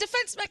 Elvis. It's a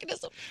defense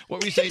mechanism.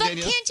 What were you saying, But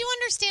Danielle? can't you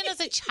understand as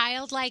a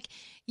child, like,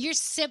 your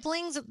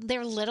siblings,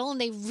 they're little and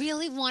they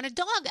really want a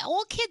dog.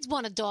 All kids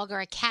want a dog or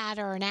a cat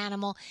or an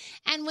animal.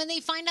 And when they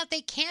find out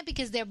they can't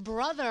because their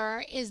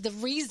brother is the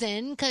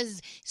reason,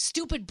 because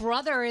stupid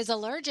brother is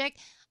allergic,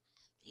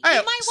 you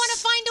might want to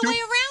find a way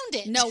around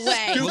it. No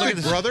way. Look at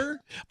this. Brother?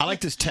 I like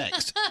this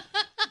text.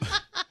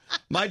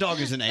 My dog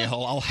is an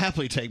a-hole. I'll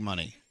happily take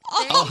money.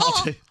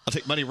 I'll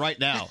take money right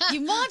now.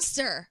 You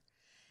monster.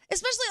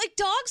 Especially,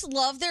 dogs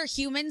love their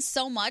humans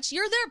so much.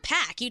 You're their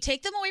pack. You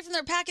take them away from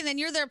their pack, and then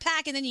you're their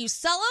pack, and then you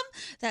sell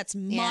them? That's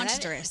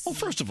monstrous. Well,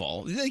 first of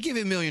all, they give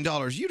you $1 million.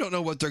 You don't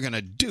know what they're going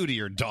to do to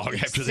your dog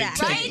after they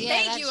take Right? it.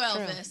 Thank you,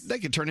 Elvis. They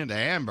could turn into a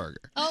hamburger.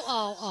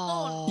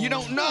 Oh. You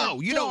don't know.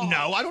 You don't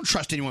know. I don't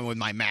trust anyone with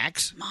my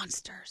Max.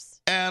 Monsters.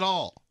 At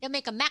all. You'll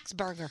make a Max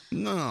burger.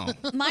 No.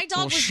 My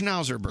dog was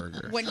Schnauzer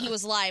burger. when he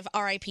was live,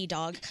 R.I.P.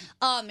 dog.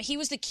 He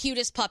was the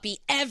cutest puppy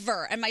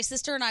ever. And my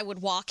sister and I would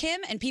walk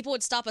him, and people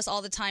would stop us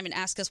all the time and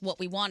ask us what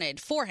we wanted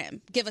for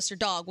him. Give us your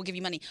dog. We'll give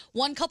you money.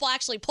 One couple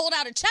actually pulled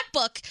out a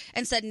checkbook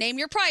and said, name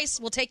your price.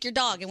 We'll take your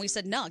dog. And we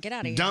said, no, get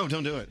out of here. Don't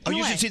do it. No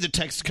you way. should see the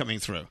text coming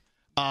through.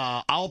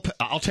 I'll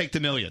take the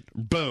 $1 million.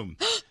 Boom.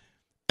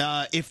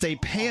 If they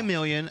pay $1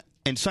 million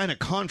and sign a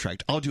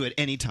contract, I'll do it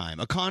anytime.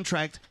 A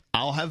contract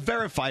I'll have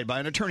verified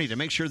by an attorney to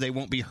make sure they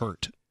won't be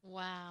hurt.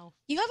 Wow.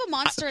 You have a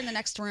monster in the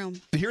next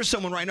room. Here's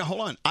someone right now. Hold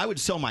on. I would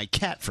sell my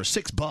cat for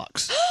 $6.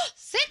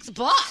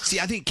 $6? See,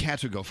 I think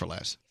cats would go for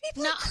less.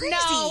 No,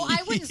 I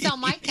wouldn't sell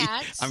my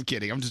cats. I'm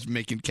kidding. I'm just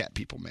making cat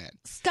people mad.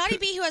 Scotty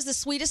B, who has the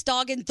sweetest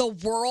dog in the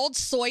world,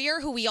 Sawyer,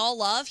 who we all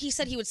love, he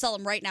said he would sell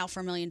him right now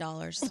for $1 million.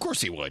 Of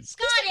course he would.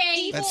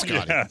 Scotty! That's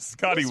Scotty. Yeah,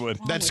 Scotty would.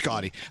 That's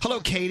Scotty. Hello,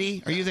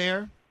 Katie. Are you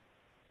there?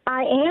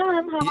 I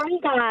am. How are you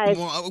guys?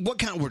 Well,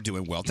 we're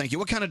doing well, thank you.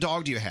 What kind of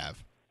dog do you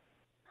have?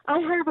 I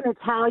have an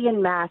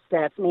Italian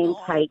Mastiff named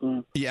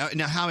Titan. Yeah.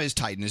 Now, how is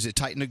Titan? Is it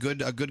Titan a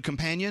good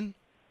companion?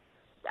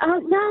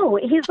 No,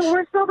 he's the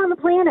worst dog on the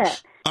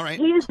planet. All right.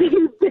 He's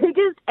the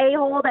biggest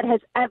a-hole that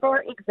has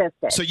ever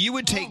existed. So you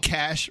would take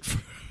cash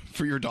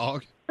for your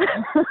dog?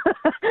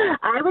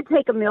 I would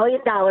take $1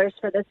 million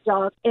for this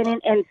dog in an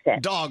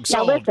instant. Dog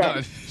now sold. listen,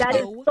 Done. that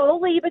is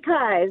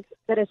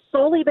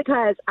solely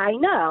because I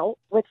know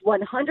with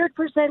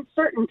 100%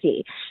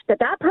 certainty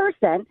that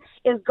person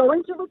is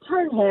going to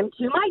return him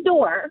to my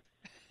door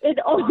in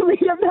only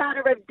a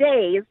matter of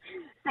days,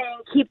 saying,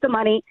 "Keep the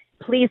money.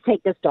 Please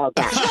take this dog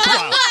back."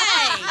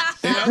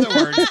 In other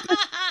words,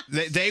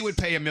 they would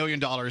pay $1 million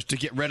to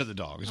get rid of the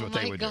dog. Is what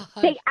they would do.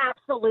 They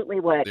absolutely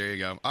would. There you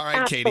go. All right,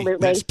 Absolutely. Katie,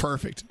 that's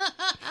perfect.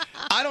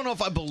 I don't know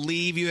if I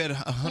believe you at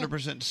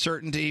 100%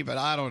 certainty, but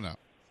I don't know.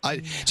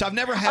 I've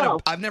never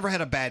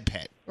had a bad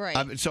pet. Right.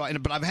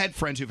 But I've had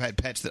friends who've had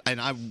pets and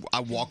I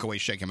walk away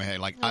shaking my head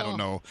like I don't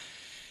know.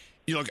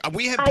 You know,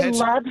 we have pets.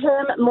 I love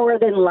him more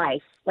than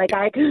life.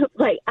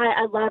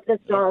 I love this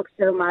dog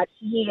so much.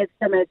 He is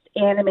the most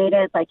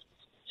animated,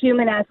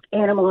 human-esque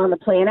animal on the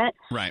planet.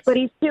 Right. But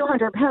he's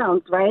 200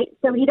 pounds, right?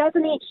 So he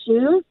doesn't eat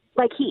shoes.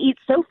 He eats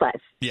sofas.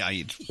 Yeah, he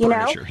eats You know?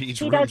 furniture. He eats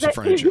He rooms of doesn't-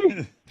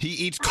 furniture. He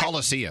eats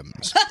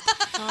coliseums.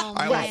 All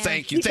right, well, man.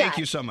 thank you. He Thank does.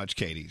 you so much,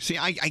 Katie. See,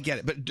 I get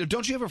it. But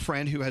don't you have a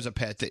friend who has a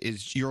pet that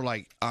is, you're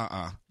like,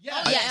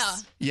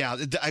 Yes. Yeah,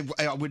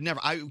 I would never,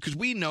 because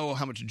we know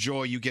how much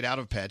joy you get out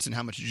of pets and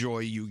how much joy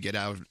you get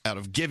out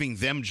of giving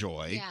them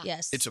joy. Yeah.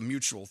 Yes. It's a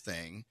mutual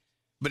thing.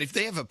 But if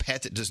they have a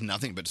pet that does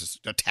nothing but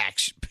just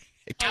attacks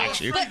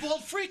you.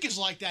 Walt Freak is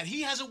like that.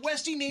 He has a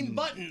Westie named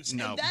Buttons.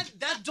 No. And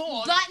that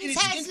dog Buttons in his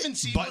has-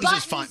 infancy. Buttons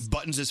is fine.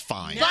 Buttons is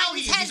fine. Now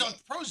he's on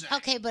Prozac.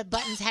 Okay, but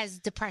Buttons has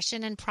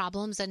depression and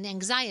problems and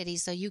anxiety,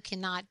 so you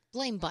cannot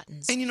blame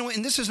Buttons. And you know what?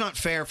 And this is not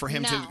fair for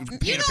him No. to You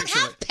paint a don't picture.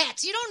 have pets.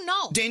 pets. You don't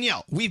know.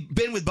 Danielle, we've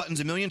been with Buttons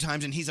a million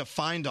times, and he's a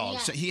fine dog. Yeah.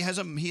 So he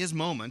has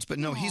moments, but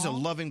no, he's a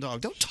loving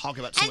dog. Don't talk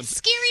about someone. And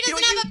Scary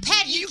doesn't have a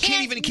pet. You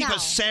can't even keep a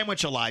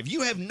sandwich alive.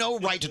 You have no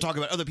right to talk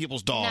about other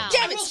people's dogs.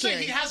 I will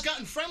say he has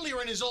gotten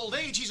friendlier in his old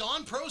age. He's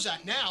on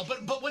Prozac now,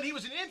 but when he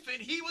was an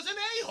infant, he was an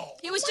a-hole.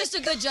 He was just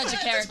a good judge of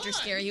character,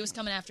 Scary. He was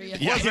coming after you.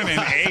 He wasn't an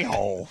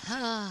a-hole.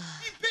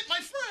 Bit my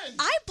friend.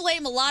 I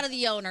blame a lot of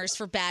the owners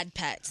for bad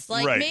pets.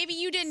 Like, Right. maybe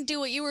you didn't do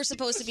what you were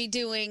supposed to be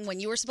doing when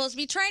you were supposed to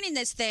be training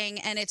this thing,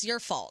 and it's your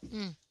fault,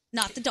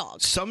 not the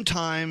dog.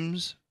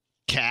 Sometimes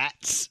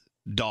cats,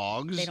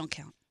 dogs. They don't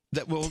count.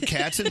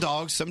 Cats and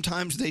dogs,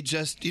 sometimes they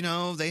just,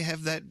 they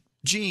have that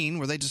gene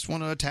where they just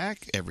want to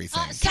attack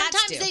everything.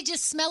 Sometimes they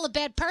just smell a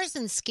bad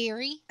person,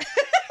 Scary.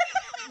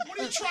 What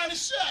are you trying to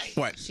say?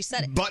 What? She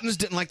said it. Buttons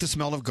didn't like the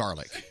smell of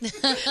garlic.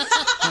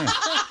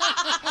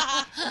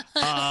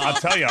 I'll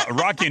tell you,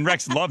 Rocky and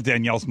Rex loved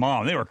Danielle's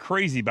mom. They were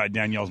crazy about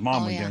Danielle's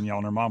mom when Danielle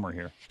and her mom were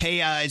here.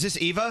 Hey, is this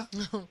Eva?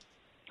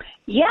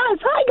 Yes.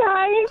 Hi,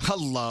 guys.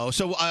 Hello.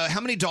 So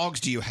how many dogs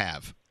do you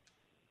have?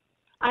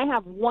 I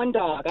have one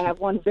dog. I have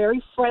one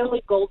very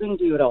friendly golden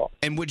doodle.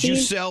 And would you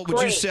He's sell,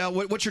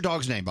 great. what's your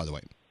dog's name, by the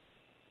way?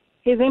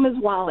 His name is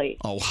Wally.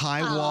 Oh,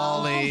 hi,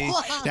 Wally.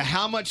 Now,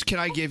 how much can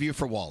I give you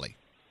for Wally?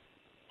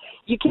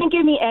 You can't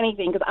give me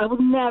anything because I would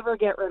never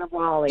get rid of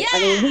Wally. I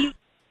mean,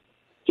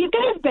 he's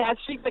got his bad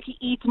streaks, like he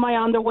eats my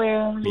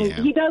underwear.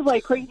 Yeah. He does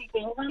like crazy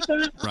things like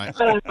that. Right.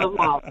 But I love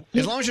Wally.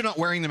 As long as you're not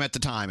wearing them at the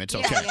time, it's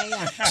okay.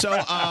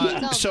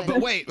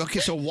 But wait.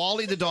 Okay, so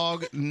Wally the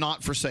dog,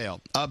 not for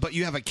sale. But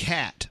you have a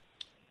cat.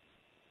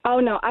 Oh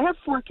no, I have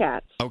 4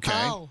 cats. Okay.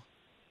 Oh.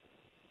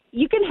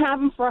 You can have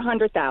them for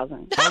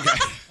 $100,000. Okay.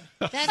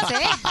 That's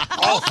it?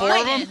 All 4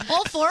 of them?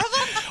 All 4 of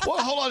them?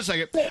 Well, hold on a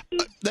second.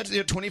 That's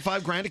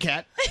 $25,000 a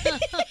cat,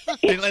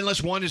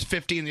 unless one is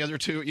 50 and the other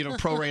 2,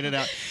 prorated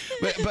out.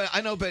 But I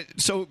know. But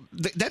so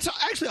that's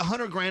actually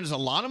 $100,000 is a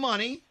lot of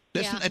money.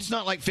 It's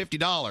not like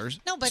 $50.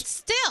 No, but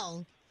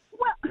still.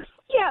 Well,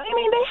 yeah, I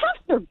mean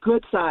they're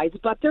good sides,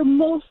 but they're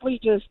mostly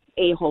just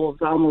a-holes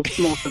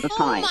most of the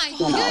time. my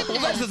you know.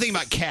 Well, that's the thing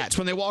about cats.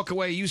 When they walk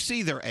away, you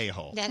see their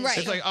a-hole. That is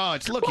It's true. like, oh,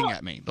 it's looking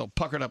at me. They'll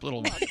puckered up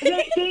little.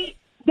 They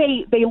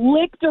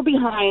lick their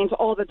behinds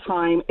all the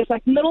time. It's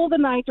like middle of the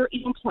night they're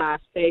eating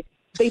plastic.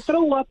 They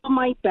throw up on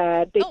my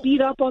bed. They beat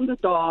up on the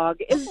dog.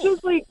 It's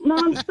just like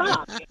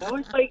nonstop.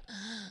 It's like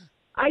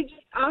I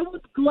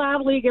would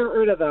gladly get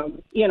rid of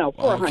them. For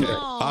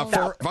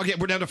 $100. Okay,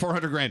 we're down to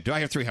 $400,000. Do I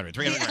have $300,000?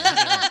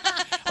 $300,000.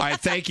 All right,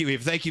 thank you,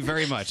 Eve. Thank you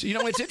very much.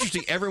 It's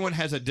interesting. Everyone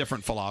has a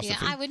different philosophy.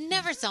 Yeah, I would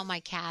never sell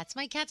my cats.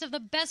 My cats have the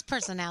best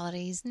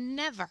personalities.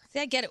 Never. See,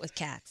 I get it with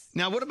cats.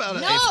 Now, what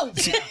about No!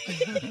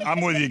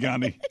 I'm with you,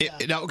 Gandhi.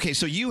 Now, okay,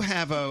 so you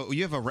have a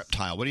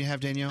reptile. What do you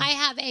have, Danielle? I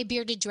have a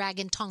bearded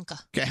dragon, Tonka.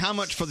 Okay, how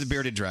much for the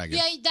bearded dragon?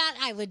 Yeah, that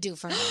I would do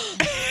for him.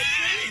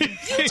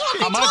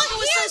 How much?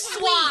 Here's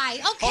why.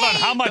 Okay. Hold on,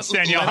 how much,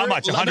 Danielle? How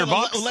much?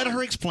 $100? Let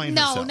her explain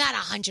No, herself. not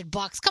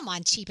 $100. Come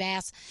on, cheap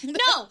ass.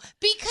 No,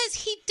 because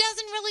he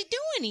doesn't really do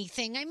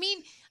anything. I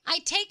mean, I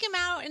take him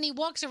out and he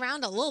walks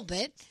around a little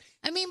bit.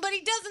 I mean, but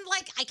he doesn't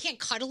I can't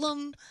cuddle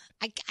him.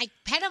 I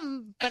pet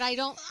him, but I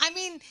don't. I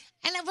mean,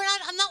 and I'm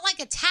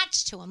not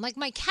attached to him. Like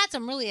my cats,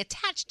 I'm really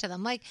attached to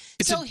them. Like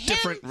It's a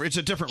different relationship. It's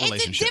a different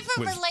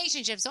with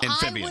relationship. So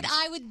amphibians.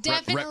 I would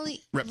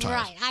definitely reptiles.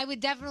 right. I would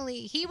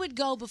definitely. He would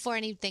go before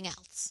anything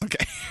else.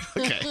 Okay.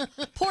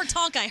 Poor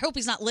Tonka. I hope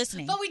he's not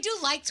listening. But we do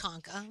like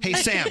Tonka. Hey,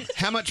 Sam,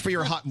 how much for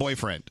your hot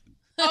boyfriend?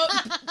 Oh,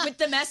 with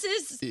the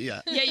messes?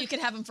 Yeah. Yeah, you could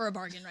have them for a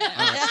bargain right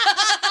now.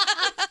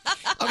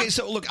 Okay,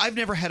 so look, I've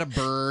never had a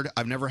bird.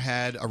 I've never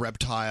had a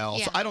reptile.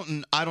 So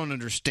Yeah. I don't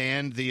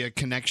understand the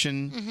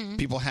connection Mhm.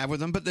 people have with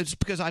them. But that's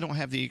because I don't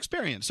have the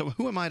experience. So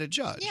who am I to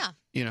judge? Yeah.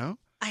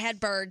 I had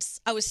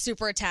birds. I was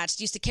super attached.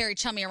 Used to carry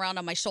Chummy around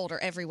on my shoulder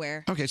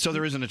everywhere. Okay, so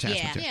there is an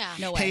attachment. Yeah. there. Yeah.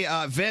 No way.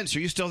 Hey, Vince, are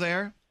you still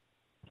there?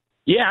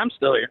 Yeah, I'm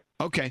still here.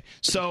 Okay,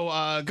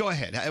 so go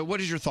ahead.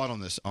 What is your thought on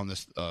this?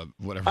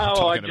 Whatever. we're Oh,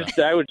 talking about.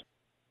 I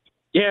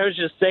was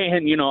just saying,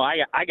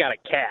 I got a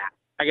cat.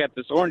 I got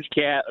this orange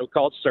cat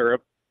called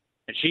Syrup,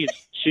 and she's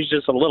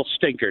just a little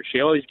stinker. She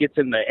always gets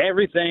into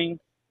everything.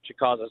 She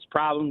causes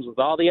problems with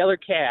all the other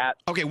cats.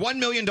 Okay, $1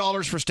 million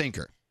for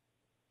Stinker.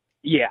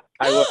 Yeah,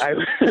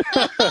 to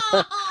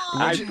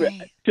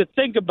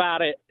think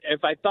about it,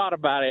 if I thought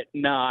about it,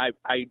 no, I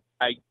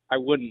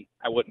wouldn't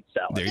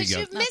sell it. There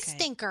you go. Miss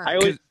Stinker.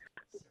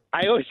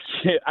 I always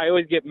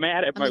get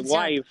mad at my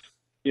wife,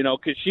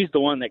 because she's the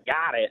one that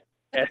got it.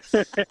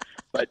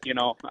 But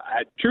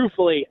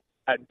truthfully,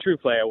 I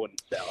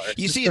wouldn't sell her.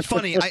 You see, it's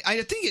funny.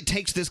 I think it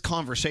takes this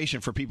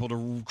conversation for people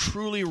to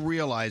truly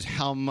realize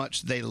how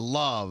much they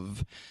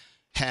love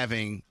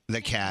having the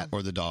cat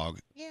or the dog,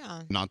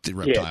 not the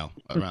reptile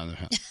around their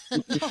house.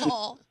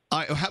 No.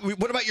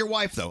 What about your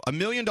wife, though? $1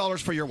 million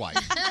for your wife.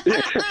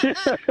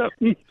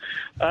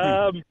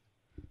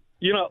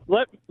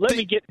 Let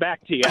me get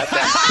back to you.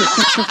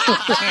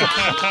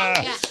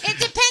 It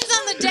depends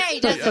on the day,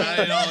 doesn't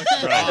it? All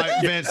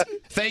right, Vince,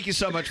 thank you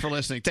so much for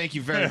listening. Thank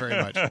you very,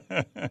 very much.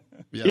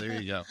 Yeah,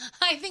 there you go.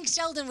 I think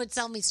Sheldon would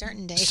sell me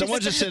certain days. Someone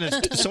just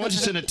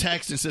sent a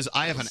text and says,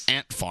 "I have an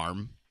ant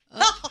farm."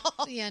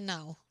 Yeah,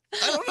 no.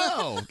 I don't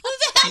know.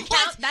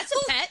 That's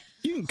a pet.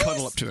 You can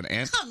cuddle up to an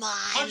ant. Come on.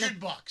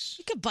 $100.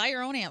 You could buy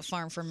your own ant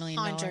farm for $1 million.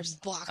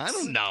 $100. I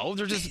don't know.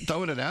 They're just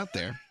throwing it out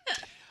there.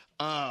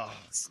 Oh,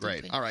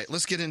 great. All right,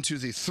 let's get into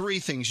the 3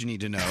 things you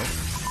need to know.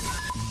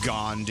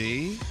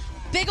 Gandhi.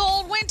 Big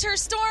old winter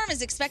storm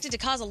is expected to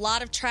cause a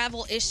lot of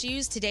travel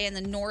issues today in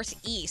the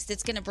Northeast.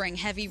 It's going to bring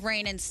heavy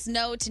rain and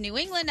snow to New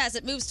England as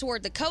it moves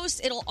toward the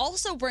coast. It'll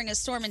also bring a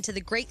storm into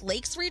the Great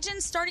Lakes region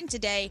starting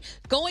today,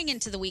 going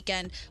into the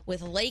weekend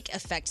with lake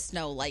effect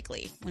snow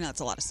likely. We know that's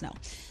a lot of snow.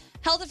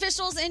 Health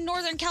officials in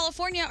Northern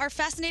California are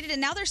fascinated, and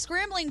now they're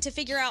scrambling to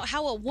figure out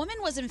how a woman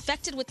was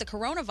infected with the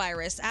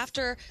coronavirus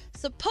after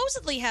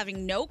supposedly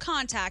having no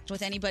contact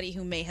with anybody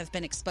who may have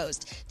been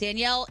exposed.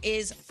 Danielle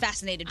is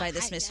fascinated by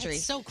this mystery.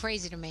 It's so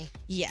crazy to me.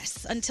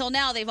 Yes. Until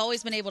now, they've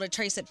always been able to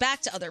trace it back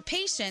to other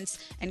patients,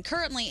 and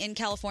currently in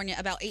California,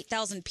 about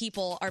 8,000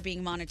 people are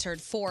being monitored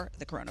for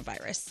the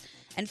coronavirus.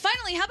 And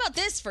finally, how about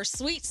this for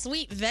sweet,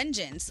 sweet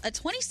vengeance? A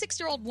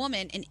 26-year-old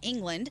woman in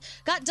England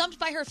got dumped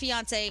by her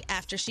fiancé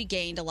after she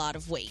gained a lot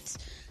of weight.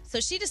 So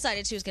she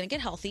decided she was going to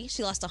get healthy.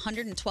 She lost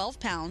 112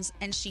 pounds,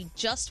 and she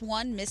just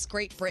won Miss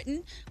Great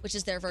Britain, which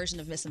is their version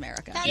of Miss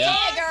America. Yeah,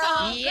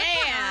 girl.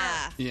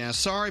 Yeah. Yeah,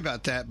 sorry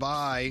about that.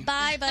 Bye.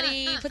 Bye,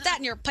 buddy. Put that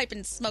in your pipe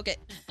and smoke it.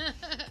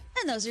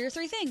 And those are your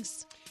 3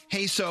 things.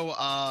 Hey, so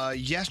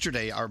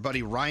yesterday, our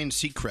buddy Ryan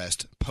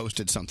Seacrest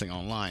posted something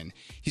online.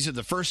 He said,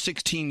 the first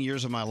 16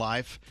 years of my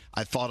life,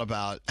 I thought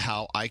about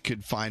how I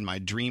could find my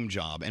dream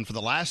job. And for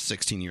the last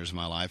 16 years of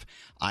my life,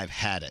 I've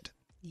had it.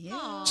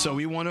 Yeah. So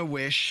we want to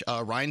wish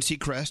Ryan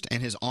Seacrest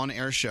and his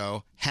on-air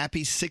show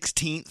happy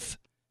 16th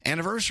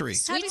anniversary.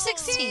 Happy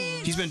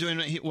 16. He's been doing,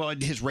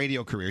 his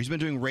radio career. He's been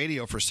doing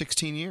radio for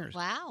 16 years.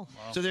 Wow.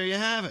 So there you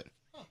have it.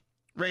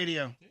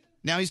 Radio.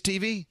 Now he's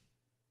TV.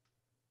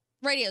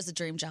 Radio's a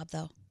dream job,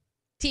 though.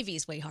 TV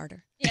is way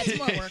harder. Yeah, it's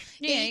more work.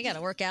 Yeah, you got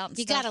to work out and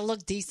You stuff. got to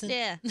look decent.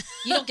 Yeah.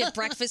 You don't get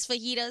breakfast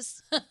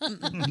fajitas.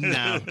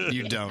 No,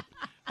 you don't.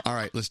 All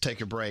right, let's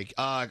take a break.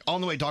 On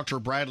the way, Dr.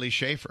 Bradley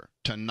Schaefer.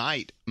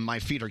 Tonight, My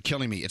Feet Are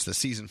Killing Me. It's the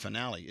season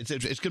finale. It's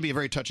going to be a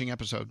very touching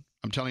episode.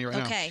 I'm telling you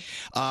right Okay.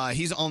 now.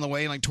 He's on the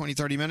way in like 20,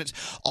 30 minutes.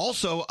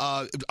 Also,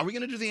 are we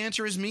going to do The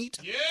Answer Is Meat?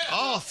 Yeah.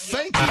 Oh,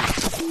 thank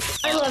you.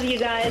 I love you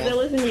guys. I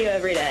listen to you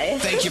every day.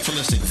 Thank you for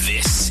listening.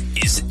 This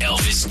is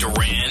Elvis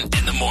Duran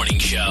and the Morning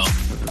Show.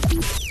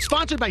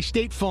 Sponsored by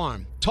State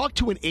Farm. Talk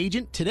to an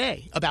agent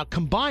today about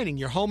combining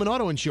your home and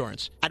auto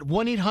insurance at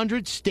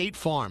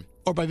 1-800-STATE-FARM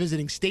or by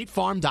visiting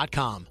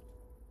statefarm.com.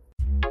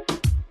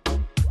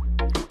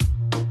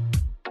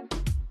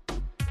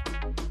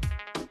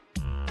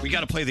 We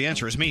got to play The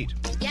Answer Is Meat.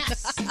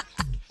 Yes.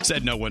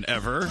 Said no one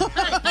ever.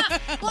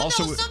 Well,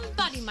 Also, no,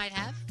 somebody might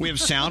have. We have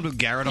sound with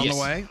Garrett on Yes.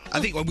 the way. I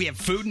think we have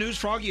food news,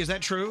 Froggy. Is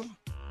that true?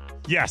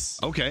 Yes.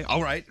 Okay.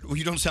 All right. Well,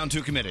 you don't sound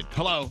too committed.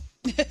 Hello.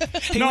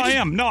 No, I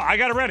am. No, I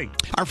got it ready.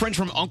 Our friends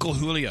from Uncle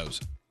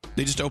Julio's.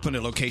 They just opened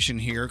a location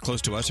here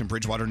close to us in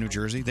Bridgewater, New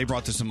Jersey. They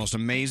brought us the most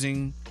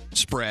amazing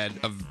spread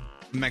of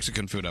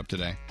Mexican food up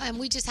today. And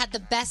we just had the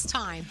best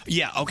time.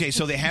 Yeah, okay,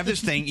 so they have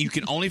this thing. You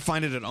can only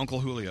find it at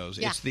Uncle Julio's.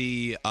 Yeah. It's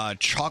the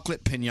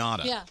chocolate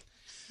piñata. Yeah.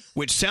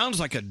 Which sounds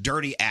like a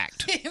dirty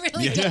act. It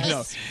really does.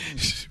 No.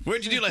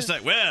 What'd you do last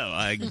night? Well,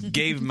 I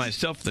gave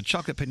myself the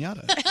chocolate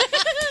piñata.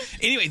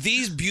 Anyway,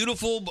 these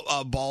beautiful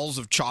balls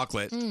of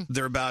chocolate,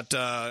 they're about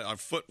a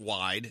foot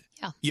wide.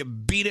 Yeah. You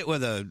beat it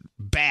with a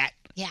bat,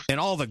 Yeah. and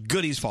all the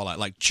goodies fall out,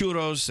 like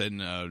churros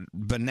and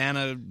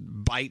banana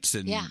bites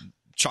and Yeah.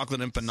 chocolate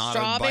empanada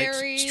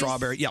Strawberries.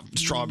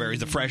 bites. Strawberries,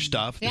 the fresh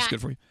stuff. Yeah. It's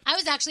good for you. I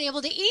was actually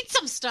able to eat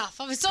some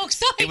stuff. I was so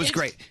excited. It was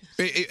great.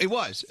 It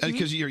was,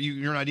 because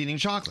you're not eating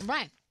chocolate.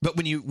 Right. But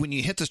when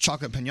you hit this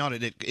chocolate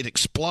piñata, it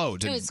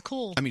explodes. It and- was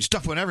cool. I mean,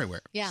 stuff went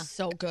everywhere. Yeah.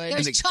 So good. There's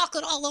And they-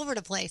 chocolate all over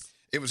the place.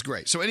 It was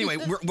great. So anyway,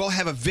 we'll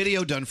have a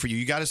video done for you.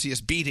 You got to see us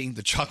beating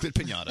the chocolate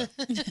piñata.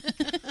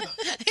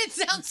 It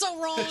sounds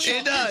so wrong.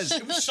 It does.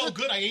 It was so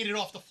good, I ate it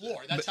off the floor.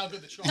 That's how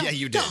good the chocolate. Yeah,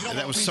 you did.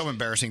 That was so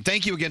embarrassing.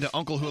 Thank you again to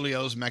Uncle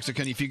Julio's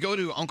Mexican. If you go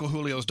to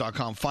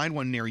UncleJulios.com, find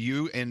one near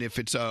you, and if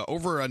it's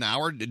over an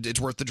hour, it's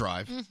worth the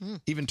drive,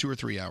 even 2 or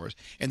 3 hours.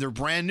 And their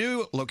brand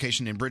new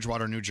location in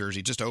Bridgewater, New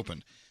Jersey, just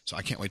opened. So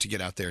I can't wait to get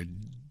out there.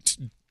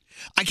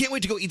 I can't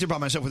wait to go eat there by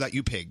myself without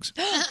you pigs.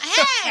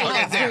 Hey!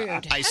 Okay, there.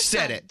 Rude. I That's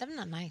said not- it. That's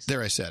not nice.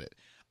 There, I said it.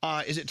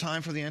 Is it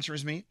time for The Answer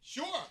Is Me?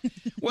 Sure.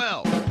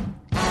 Well,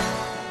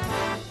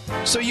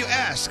 so you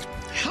ask,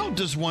 how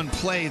does one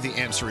play The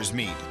Answer Is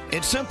Meat?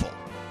 It's simple.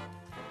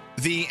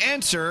 The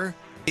answer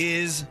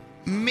is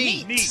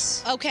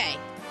meat. Okay.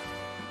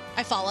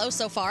 I follow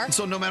so far.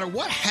 So no matter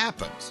what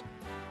happens,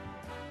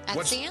 That's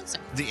what's- the answer.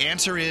 the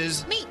answer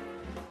is Meat.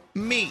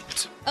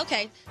 meat.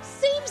 Okay.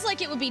 Seems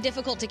like it would be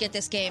difficult to get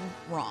this game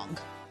wrong.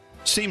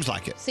 Seems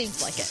like it.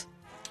 Seems like it.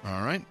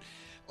 All right.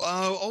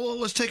 Well,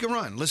 let's take a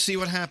run. Let's see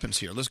what happens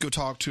here. Let's go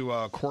talk to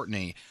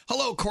Courtney.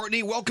 Hello,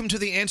 Courtney. Welcome to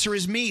The Answer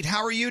Is Meat.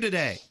 How are you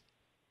today?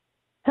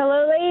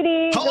 Hello,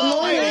 ladies. Hello, Good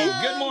morning. lady.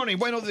 Good morning.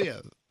 Buenos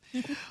dias.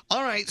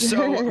 All right,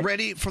 so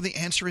ready for the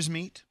answer is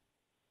meat?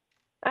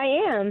 I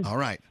am. All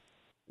right.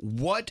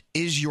 What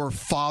is your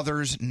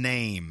father's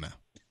name?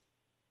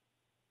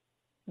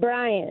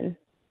 Brian.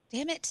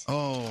 Damn it.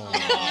 Oh.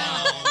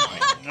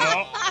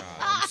 No.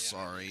 I'm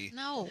sorry.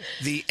 No.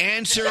 The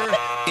answer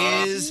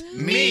is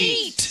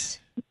meat.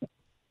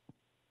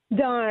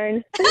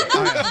 Darn.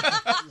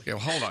 Okay, well,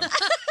 hold on.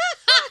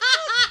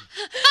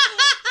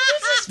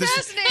 This is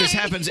fascinating. This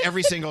happens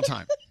every single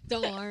time.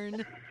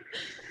 Darn.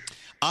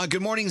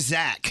 Good morning,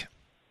 Zach.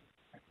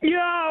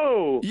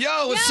 Yo!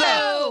 Yo, what's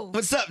Yo! up?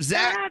 What's up,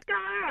 Zach?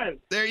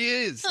 There he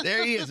is.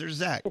 There's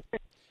Zach.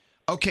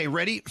 Okay,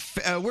 ready?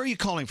 Where are you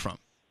calling from?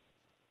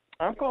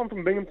 I'm calling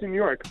from Binghamton, New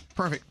York.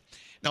 Perfect.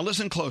 Now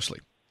listen closely.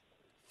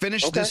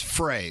 Finish this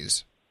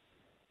phrase.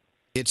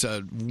 It's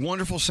a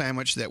wonderful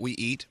sandwich that we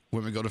eat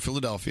when we go to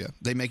Philadelphia.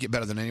 They make it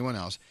better than anyone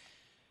else.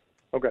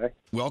 Okay.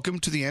 Welcome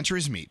to The Answer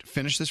is Meat.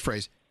 Finish this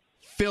phrase.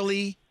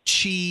 Philly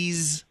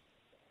cheese.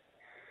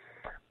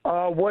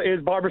 What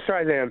is Barbra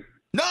Streisand?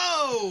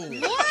 No!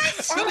 What?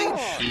 Philly.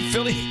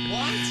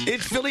 What?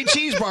 It's Philly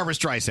cheese, Barbra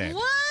Streisand.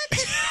 What?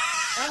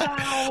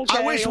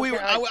 I wish we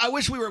were. I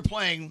wish we were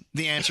playing.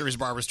 The answer is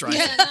Barbra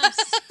Streisand.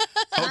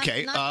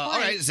 Okay. Not All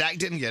quite. right. Zach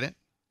didn't get it.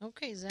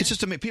 Okay, Zach. It's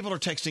just people are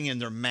texting in.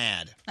 They're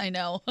mad. I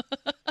know.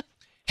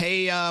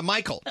 Hey,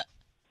 Michael.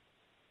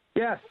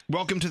 Yes.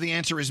 Welcome to The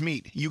Answer is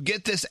Meat. You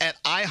get this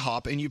at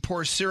IHOP and you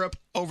pour syrup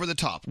over the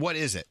top. What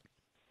is it?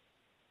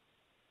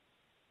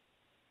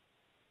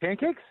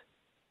 Pancakes?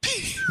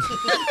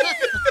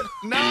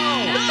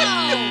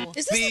 No.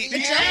 Is this The a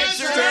joke?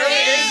 answer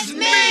is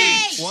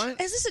meat.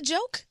 What? Is this a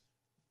joke?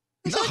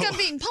 I feel like I'm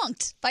being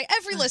punked by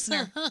every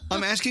listener.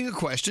 I'm asking a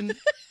question.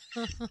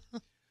 The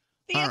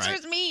All answer right.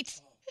 is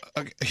meat.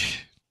 Okay.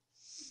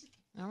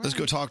 Let's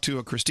go talk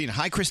to Christina.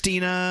 Hi,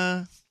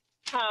 Christina.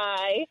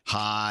 Hi.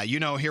 Hi. You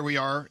know, here we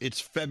are. It's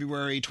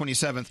February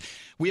 27th.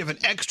 We have an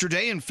extra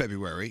day in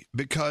February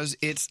because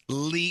it's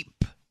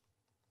leap.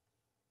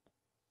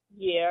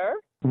 Year.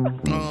 Oh,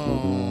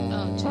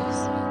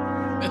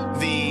 jeez.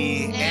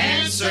 The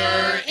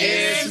answer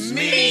is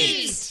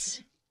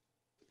meat.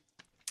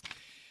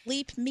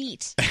 Leap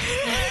meat.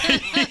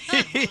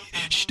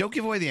 Shh, don't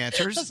give away the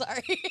answers.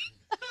 Sorry.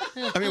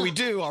 I mean, we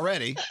do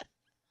already.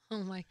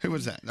 Oh, my. Who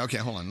was that? Okay,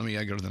 hold on. Let me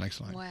go to the next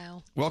line.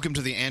 Wow. Welcome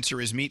to The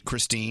Answer is Meat,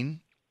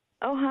 Christine.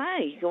 Oh,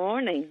 hi. Good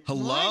morning.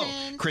 Hello.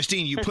 Morning.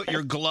 Christine, you put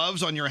your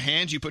gloves on your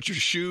hands. You put your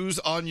shoes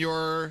on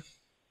your...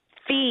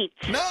 Feet.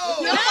 No!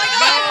 It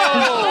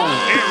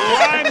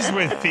rhymes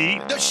with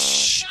feet. No,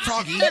 shh,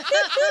 Froggy.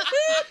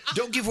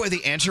 Don't give away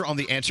the answer on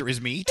The Answer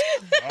is Meat.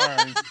 All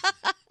right.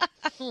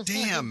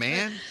 Damn,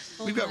 man.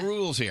 We've got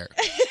rules here.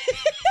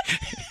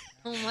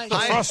 Oh, my So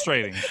God.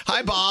 frustrating.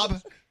 Hi,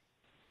 Bob.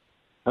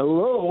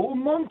 Hello,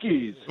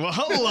 monkeys. Well,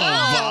 hello,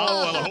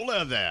 Bob. Well,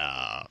 hello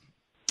there.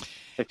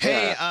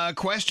 Hey,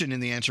 question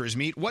in The Answer is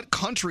Meat. What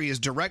country is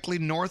directly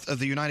north of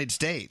the United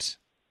States?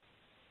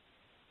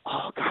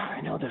 Oh, God,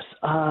 I know this.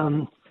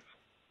 I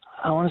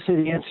want to say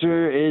the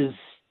answer is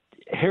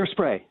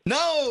hairspray.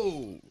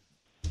 No.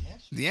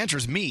 The answer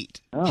is meat.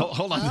 Oh.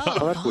 Hold on.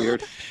 Oh, that's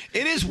weird.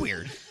 It is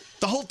weird.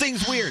 The whole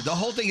thing's weird. The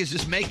whole thing is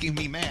just making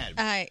me mad.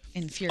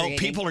 Infuriating. Oh,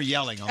 people are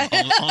yelling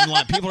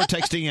online. People are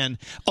texting in.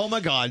 Oh, my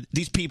God.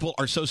 These people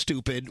are so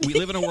stupid. We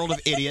live in a world of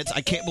idiots.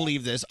 I can't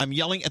believe this. I'm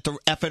yelling at the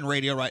effing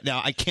radio right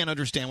now. I can't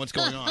understand what's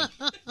going on.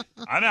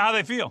 I know how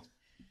they feel.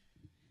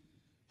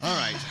 All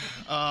right.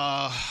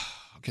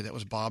 Okay, that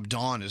was Bob.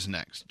 Dawn is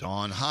next.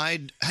 Dawn. Hi.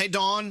 Hey,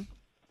 Dawn.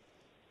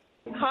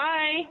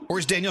 Hi. Or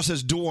as Danielle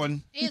says,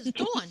 Dawn. It's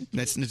Dawn.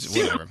 That's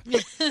whatever.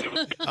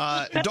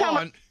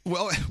 Dawn,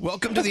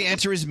 welcome to The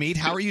Answer is Meat.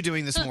 How are you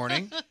doing this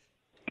morning?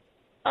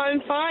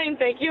 I'm fine,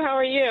 thank you. How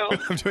are you?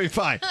 I'm doing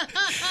fine.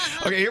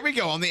 Okay, here we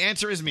go on The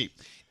Answer is Meat.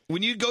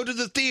 When you go to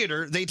the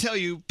theater, they tell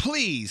you,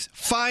 please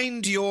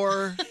find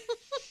your...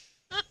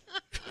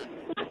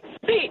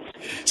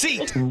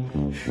 Seat.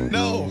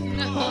 No.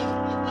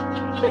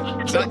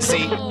 It's not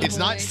seat. It's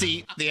not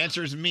seat. The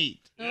answer is meat.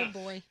 Oh,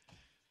 boy.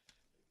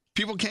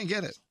 People can't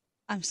get it.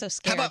 I'm so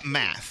scared. How about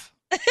math?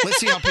 Let's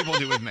see how people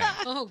do with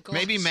math. Oh, gosh.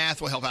 Maybe math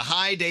will help out.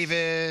 Hi,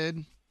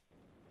 David.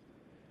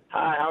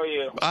 Hi, how are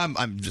you? I'm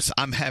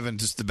having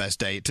just the best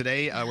day.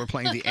 Today, we're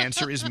playing The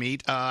Answer is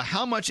Meat.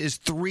 How much is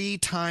 3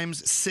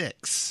 times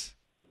 6?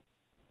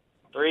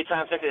 3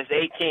 times 6 is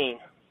 18.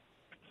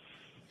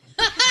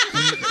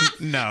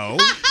 No.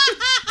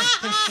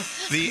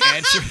 The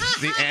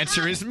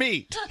answer is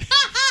meat.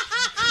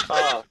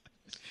 Oh.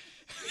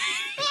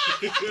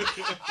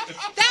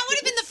 That would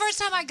have been the first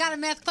time I got a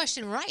math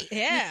question right.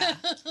 Yeah.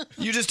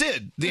 You just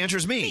did. The answer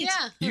is meat.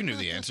 Yeah. You knew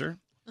the answer.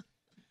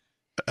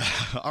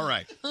 All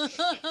right.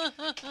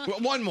 Well,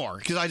 one more,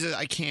 because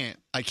I can't.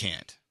 I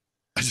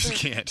just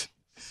can't.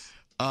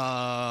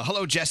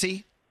 Hello,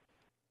 Jesse.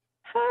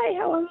 Hi,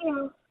 how are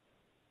you?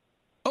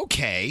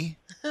 Okay.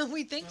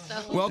 We think so.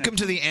 Welcome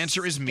to The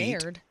Answer is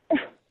Meat.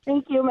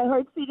 Thank you. My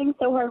heart's beating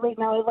so hard right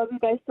now. I love you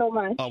guys so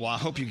much. Oh, well, I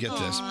hope you get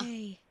this.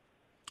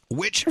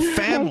 Which I've been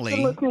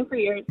family, listening for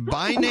years.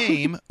 by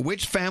name,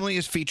 which family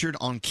is featured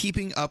on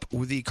Keeping Up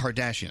with the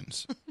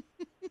Kardashians?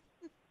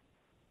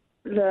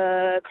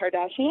 The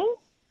Kardashians?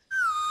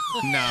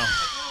 No.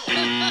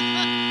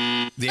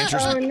 The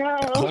answer's Oh, no.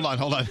 Hold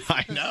on.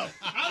 I know.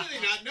 How did they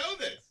not know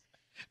this?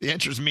 The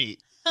answer's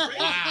meat.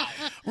 Wow.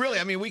 Really,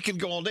 I mean, we could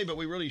go all day, but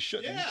we really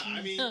shouldn't. Yeah,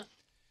 I mean,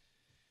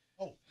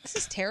 This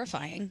is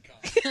terrifying.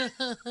 I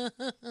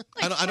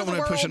don't want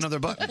to push another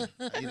button.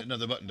 I need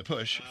another button to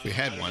push if we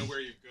had one.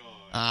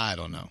 I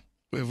don't know.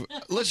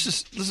 Let's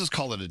just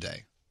call it a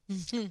day.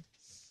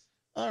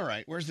 All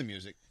right, where's the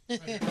music?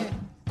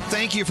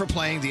 Thank you for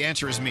playing. The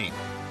answer is meat.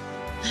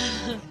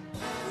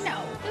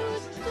 No.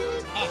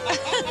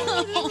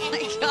 Oh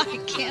my God, I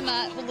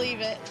cannot believe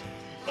it.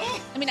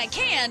 I mean, I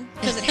can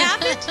because it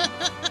happened,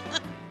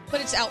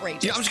 but it's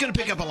outrageous. Yeah, I'm just going to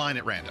pick up a line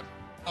at random.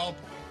 Oh,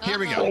 here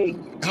we go.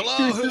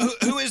 Hello,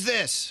 who is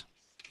this?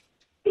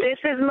 This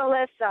is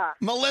Melissa.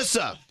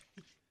 Melissa.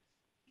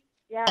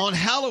 Yes. On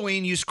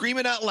Halloween, you scream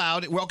it out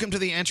loud. Welcome to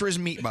The Answer is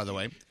Meat, by the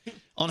way.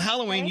 On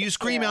Halloween, you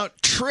scream out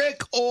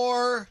trick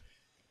or...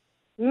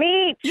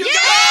 Meat. You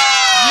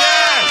Yes!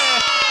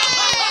 Yes!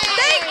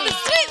 Thank you,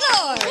 sweet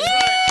Lord.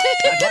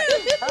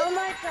 Oh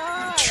my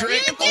God.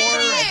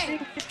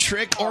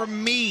 Trick or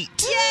meat.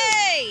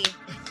 Yay!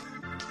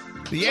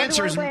 The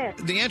answer is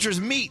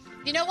meat.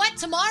 You know what?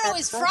 Tomorrow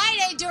is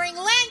Friday during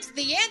Lent.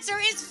 The answer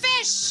is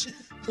fish.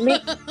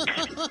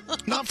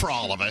 Not for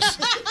all of us.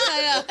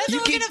 I know. That's You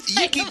what we're keep, gonna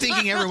play. you keep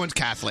thinking everyone's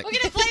Catholic. We're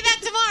gonna play that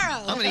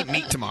tomorrow. I'm going to eat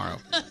meat tomorrow.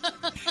 Hey,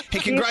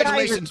 You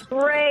congratulations. guys are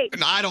great.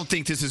 No, I don't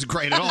think this is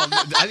great at all.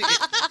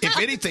 If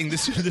anything,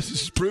 this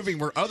is proving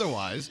we're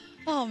otherwise.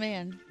 Oh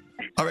man.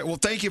 All right, well,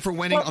 thank you for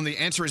winning on The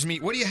Answer is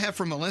Meat. What do you have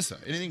for Melissa?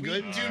 Anything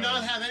good? do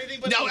not have anything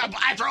but... No,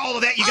 after all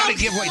of that, you got to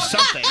give away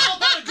something. How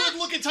about a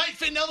good-looking,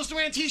 tight-fitting Elvis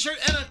Duran t-shirt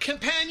and a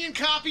companion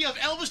copy of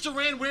Elvis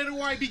Duran, Where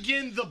Do I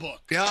Begin, the book?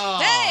 Oh,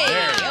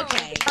 Hey,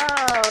 okay.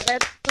 Oh,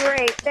 that's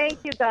great. Thank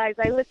you, guys.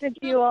 I listen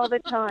to you all the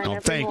time. Oh,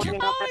 every thank you.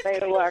 morning on my way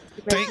to work.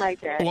 You make my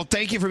day. Well,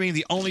 thank you for being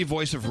the only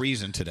voice of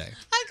reason today. I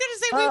was gonna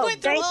say we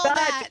went through thank all God,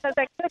 that.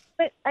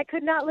 because I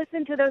could not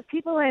listen to those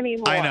people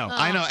anymore. I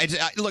know.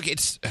 Look,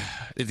 it's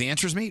the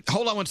answer is meat.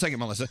 Hold on one second,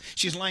 Melissa.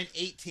 She's line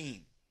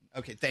 18.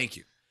 Okay, thank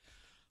you.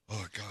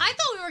 Oh, God. I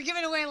thought we were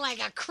giving away like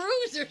a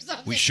cruise or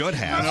something. We should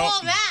have. For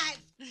all that.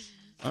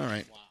 All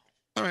right.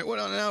 All right. What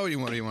do you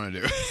want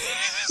to do?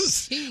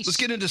 Let's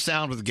get into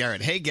sound with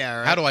Garrett. Hey,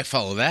 Garrett. How do I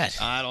follow that?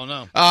 I don't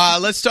know.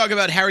 Let's talk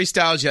about Harry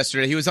Styles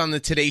yesterday. He was on the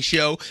Today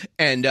Show,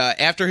 and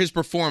after his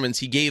performance,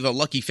 he gave a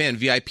lucky fan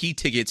VIP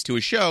tickets to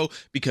a show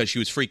because she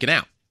was freaking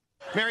out.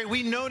 Mary,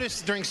 we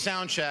noticed during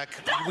sound check,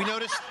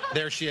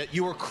 there she is,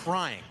 you were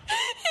crying.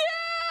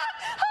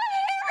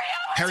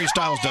 Harry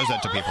Styles does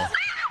that to people.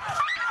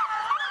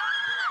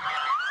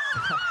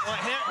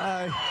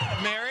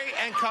 Mary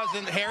and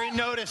cousin Harry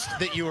noticed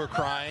that you were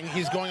crying.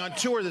 He's going on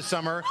tour this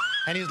summer,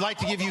 and he'd like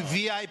to give you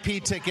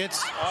VIP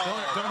tickets.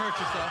 Don't hurt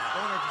yourself.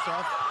 Don't hurt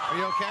yourself. Are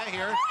you okay?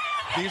 Here,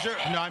 these are.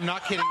 No, I'm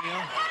not kidding you.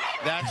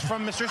 That's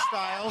from Mr.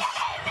 Styles.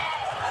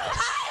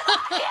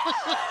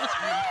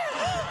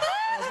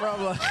 No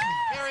problem.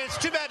 Harry, it's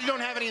too bad you don't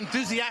have any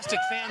enthusiastic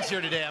fans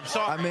here today. I'm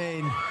sorry. I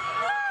mean,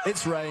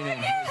 it's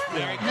raining.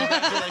 Mary,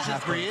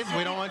 congratulations. Breathe.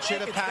 We don't want you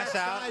to pass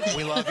out.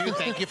 We love you.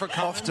 Thank you for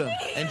coming. Often.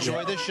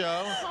 Enjoy the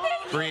show.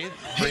 Breathe.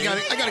 Hey,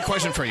 I got a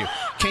question for you.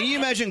 Can you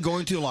imagine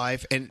going through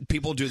life and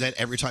people do that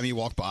every time you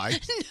walk by?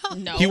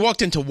 No. He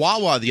walked into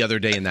Wawa the other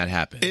day, and that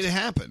happened. It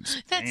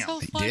happens. That's so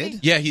He funny.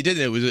 did? Yeah, he did.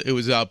 It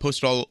was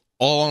posted all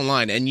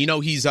online, and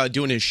he's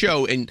doing his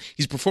show, and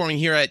he's performing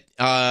here at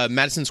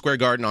Madison Square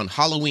Garden on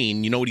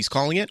Halloween. You know what he's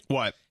calling it?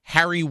 What?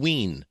 Harry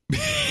Ween.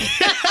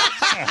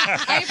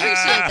 I appreciate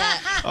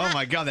that. Oh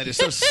my God, that is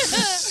so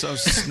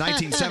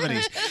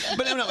 1970s.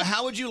 But no,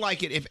 how would you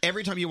like it if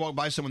every time you walk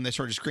by someone they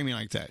started screaming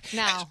like that?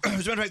 No.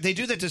 As a matter of fact, they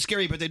do that to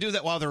scary, but they do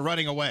that while they're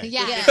running away.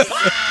 Yes.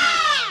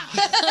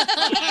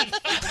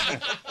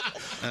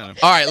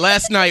 All right,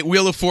 last night,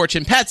 Wheel of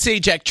Fortune, Pat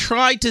Sajak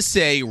tried to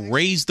say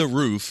raise the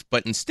roof,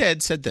 but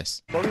instead said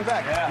this. Welcome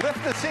back.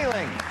 Lift the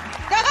ceiling.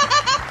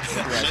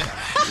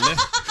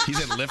 He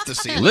said lift the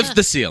ceiling. Lift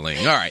the ceiling.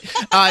 All right.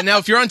 Now,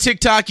 if you're on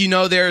TikTok, you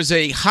know there's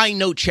a high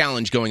note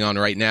challenge going on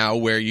right now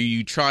where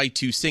you try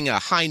to sing a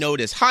high note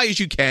as high as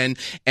you can.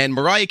 And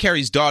Mariah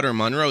Carey's daughter,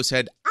 Monroe,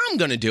 said, I'm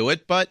going to do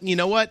it, but you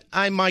know what?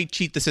 I might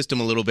cheat the system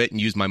a little bit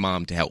and use my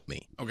mom to help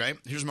me. Okay,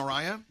 here's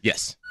Mariah.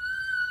 Yes.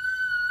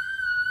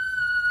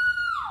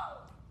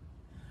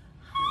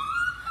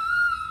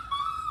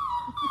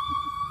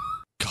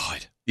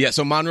 God. Yeah,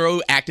 so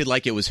Monroe acted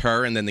like it was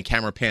her, and then the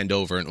camera panned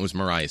over, and it was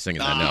Mariah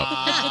singing that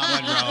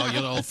note. Monroe, you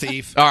little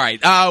thief. All right,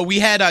 we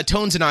had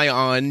Tones and I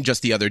on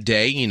just the other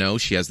day. You know,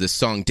 she has this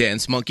song,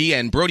 Dance Monkey,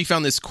 and Brody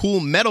found this cool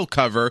metal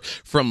cover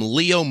from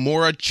Leo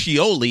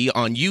Moracchioli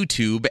on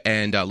YouTube,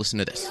 and listen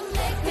to this.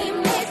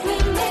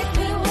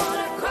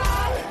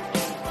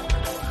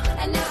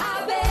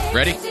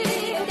 Ready?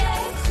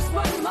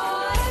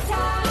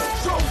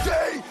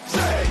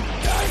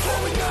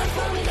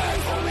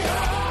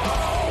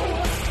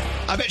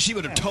 I bet she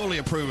would have totally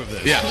approved of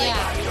this. Yeah. I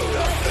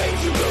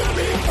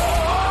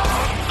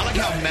like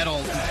how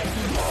metal.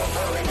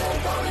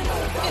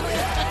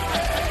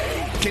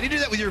 Can you do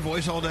that with your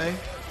voice all day?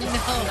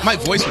 My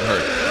voice would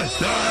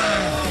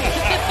hurt.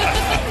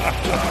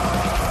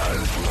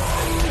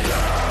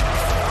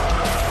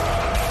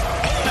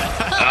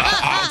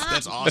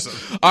 That's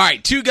awesome. All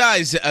right, two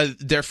guys,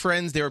 they're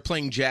friends. They were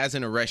playing jazz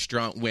in a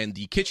restaurant when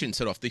the kitchen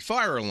set off the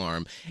fire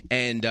alarm.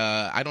 And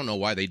I don't know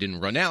why they didn't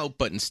run out,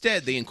 but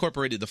instead they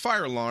incorporated the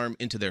fire alarm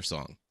into their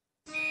song.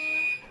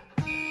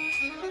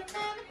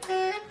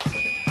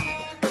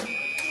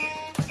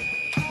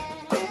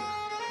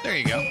 There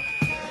you go.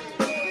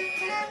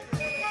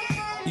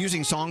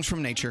 Using songs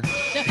from nature.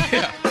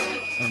 Yeah.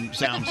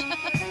 Sounds.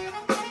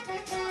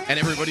 And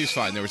everybody was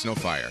fine. There was no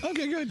fire.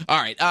 Okay, good. All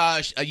right.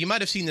 You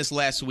might have seen this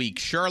last week.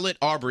 Charlotte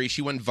Aubrey,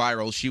 she went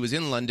viral. She was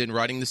in London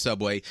riding the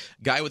subway.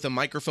 Guy with a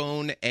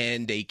microphone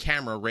and a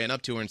camera ran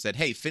up to her and said,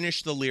 hey,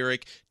 finish the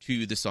lyric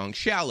to the song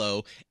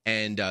Shallow.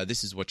 And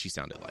this is what she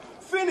sounded like.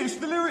 Finish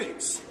the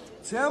lyrics.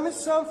 Tell me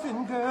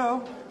something,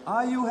 girl.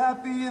 Are you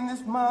happy in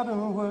this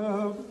modern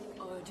world?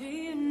 Or do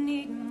you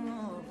need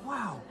more?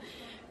 Wow.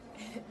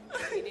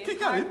 Keep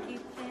going.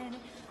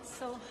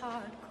 So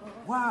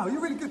hardcore. Wow,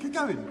 you're really good. Keep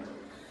going.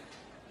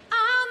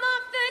 I'm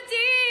off the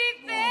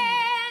deep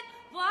end,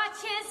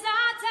 watching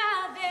stars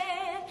out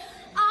there.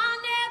 I'll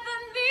never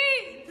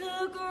meet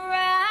the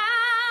ground.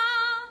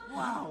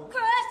 Wow.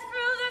 Crash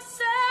through the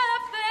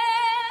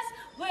surface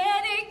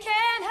where they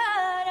can't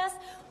hurt us.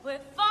 We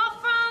fall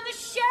from the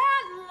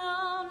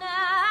shallow now.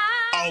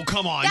 Oh,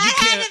 come on. That you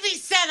had can't, to be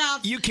set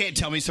up. You can't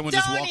tell me someone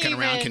just Don't walking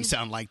around even. can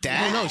sound like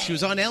that. No, she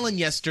was on Ellen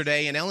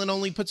yesterday, and Ellen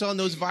only puts on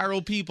those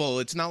viral people.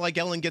 It's not like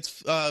Ellen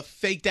gets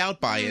faked out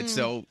by it,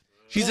 so...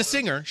 She's a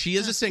singer. She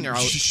is a singer.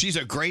 She's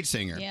a great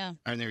singer. Yeah.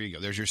 And there you go.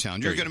 There's your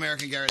sound. You're a good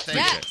American, Garrett. Thank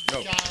Yes. you.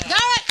 Go. Got it.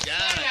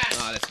 Got it.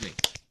 Oh, that's me.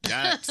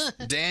 Got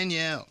it.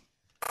 Danielle.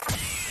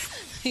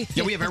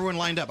 Yeah, we have everyone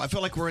lined up. I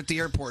feel like we're at the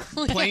airport.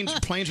 Planes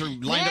are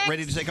lined up,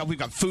 ready to take off. We've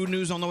got food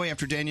news on the way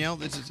after Danielle.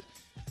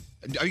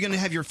 Are you going to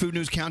have your food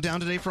news countdown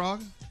today,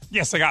 Frog?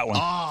 Yes, I got one.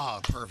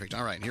 Ah, perfect.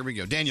 All right, here we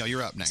go. Danielle,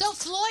 you're up next. So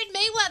Floyd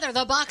Mayweather,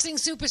 the boxing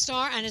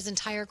superstar, and his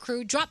entire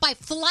crew dropped by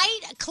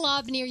Flight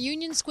Club near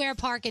Union Square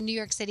Park in New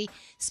York City,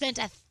 spent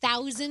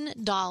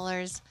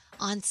 $1,000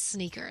 on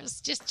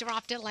sneakers. Just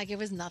dropped it like it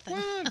was nothing.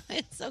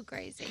 It's so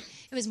crazy.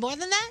 It was more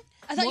than that?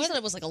 I thought More you said than-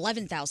 it was like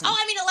 11,000. Oh,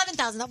 I mean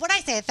 11,000. What did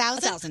I say?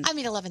 1,000? 1,000. I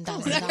mean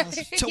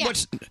 $11,000. So Yeah.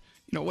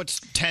 what's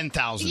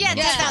 10,000? Yeah,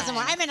 10,000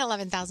 more. I meant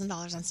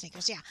 $11,000 on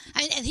sneakers. Yeah,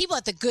 and he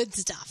bought the good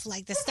stuff,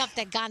 like the stuff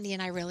that Gandhi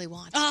and I really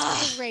want.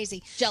 It's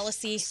crazy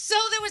jealousy. So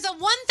there was a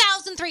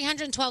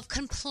 1,312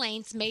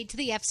 complaints made to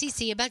the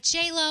FCC about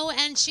J-Lo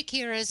and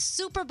Shakira's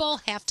Super Bowl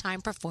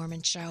halftime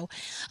performance show.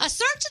 A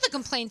search of the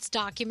complaints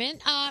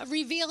document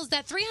reveals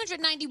that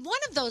 391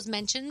 of those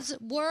mentions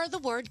were the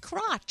word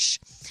crotch,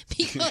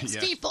 because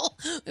Yes. people.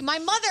 My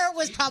mother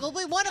was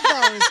probably one of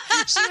those.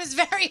 She was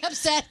very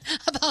upset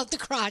about the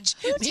crotch.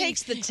 Who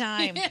takes the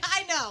time?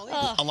 I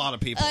know. A lot of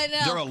people. I know.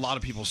 There are a lot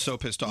of people so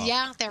pissed off.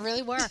 Yeah, there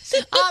really were.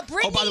 Brittany,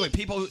 Oh, by the way,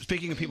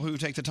 speaking of people who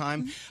take the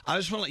time, I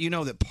just want to let you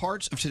know that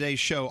parts of today's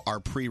show are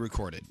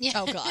pre-recorded. Yeah.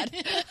 Oh, God.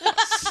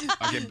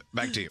 Okay,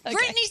 back to you.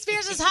 Britney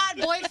Spears' hot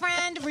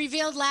boyfriend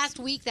revealed last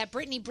week that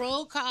Britney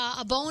broke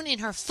a bone in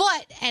her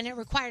foot and it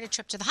required a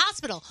trip to the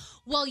hospital.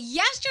 Well,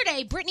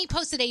 yesterday, Britney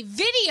posted a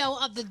video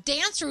of the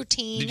dance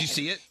routine. Did you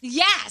see it?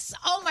 Yes.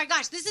 Oh, my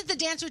gosh. This is the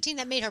dance routine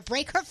that made her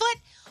break her foot.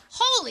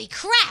 Holy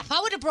crap.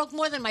 I would have broke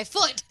more than my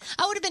foot.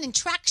 I would have been in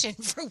traction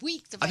for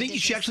weeks if I I think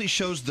did she this. actually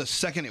shows the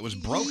second it was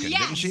broken,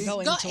 Yes. didn't she?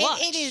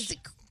 It is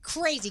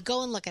crazy.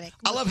 Go and look at it.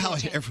 I love how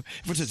everyone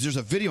says there's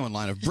a video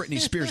online of Britney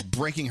Spears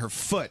breaking her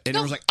foot, and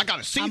everyone's like, I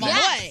gotta see that.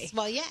 Yes.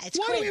 Well, yeah, it's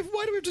Why do, crazy.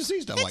 why do we have to see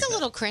stuff It's like a that?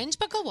 little cringe,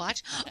 but go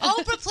watch.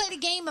 Oprah played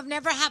a game of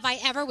Never Have I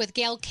Ever with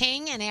Gayle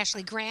King and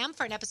Ashley Graham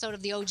for an episode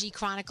of the OG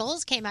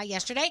Chronicles. Came out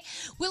yesterday.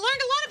 We learned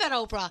a lot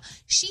about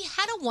Oprah. She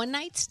had a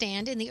one-night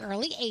stand in the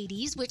early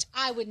 80s, which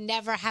I would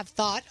never have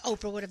thought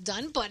Oprah would have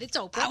done, but it's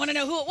Oprah. I want to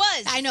know who it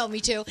was. I know,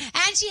 me too.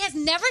 And she has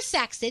never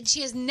sexted.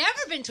 She has never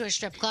been to a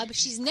strip club.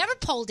 She's never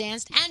pole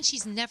danced, and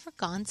she's never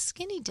gone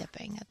skinny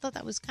dipping. I thought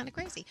that was kind of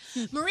crazy.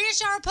 Maria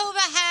Sharapova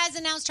has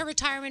announced her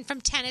retirement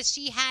from tennis.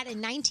 She had a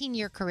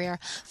 19-year career,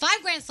 5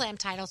 Grand Slam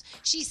titles.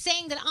 She's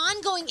saying that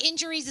ongoing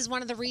injuries is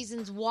one of the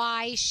reasons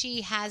why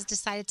she has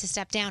decided to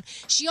step down.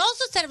 She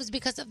also said it was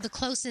because of the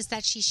closeness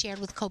that she shared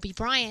with Kobe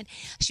Bryant.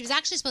 She was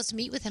actually supposed to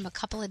meet with him a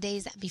couple of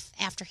days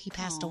after he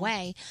passed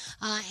away,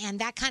 and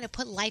that kind of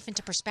put life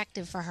into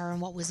perspective for her and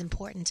what was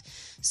important.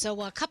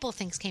 So a couple of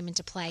things came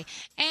into play.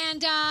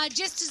 And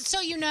just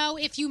so you know,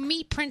 if you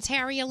meet Prince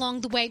Harry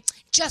along the way,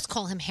 just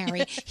call him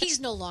Harry. He's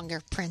no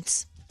longer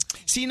Prince.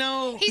 See,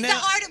 no. He's the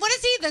artist.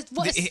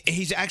 What is he?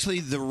 He's actually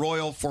the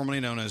royal,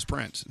 formerly known as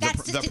Prince.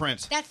 The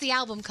Prince. That's the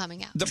album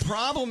coming out. The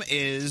problem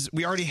is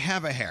we already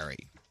have a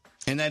Harry,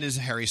 and that is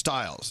Harry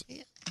Styles.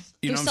 You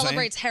Who know what I'm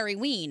celebrates Harry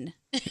Ween.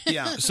 saying?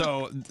 Yeah.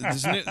 So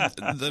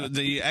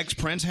the ex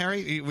Prince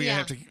Harry, we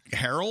have to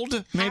Harold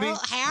maybe.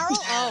 Harold?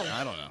 Oh.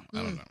 I don't know.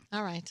 I don't know.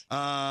 All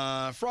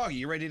right. Froggy,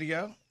 you ready to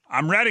go?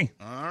 I'm ready.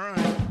 All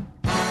right.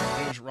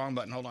 There's the wrong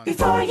button. Hold on.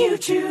 Before you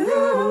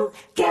chew,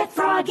 get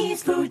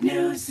Froggy's food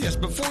news. Yes,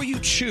 before you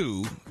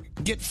chew,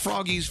 Get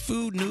Froggy's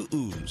food new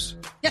ooze.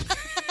 All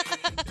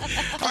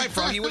right,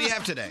 Froggy, what do you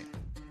have today?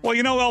 Well,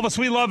 you know, Elvis,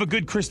 we love a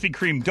good Krispy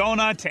Kreme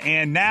donut,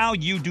 and now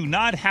you do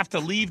not have to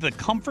leave the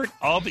comfort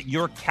of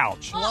your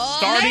couch.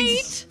 Starting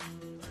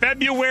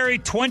February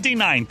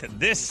 29th,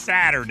 this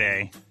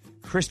Saturday,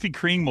 Krispy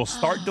Kreme will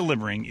start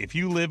delivering. If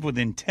you live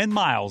within 10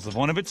 miles of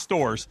one of its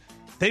stores,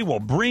 they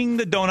will bring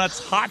the donuts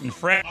hot and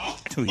fresh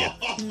to you.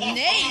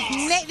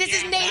 Nate,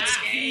 this is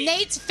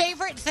Nate's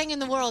favorite thing in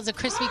the world is a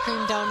Krispy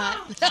Kreme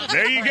donut.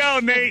 There you go,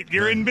 Nate.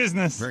 You're in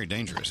business. Very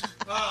dangerous.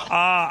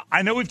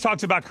 I know we've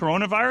talked about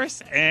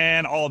coronavirus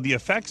and all of the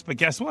effects, but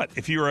guess what?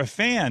 If you're a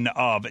fan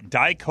of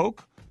Diet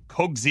Coke,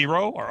 Coke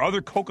Zero, or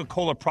other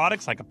Coca-Cola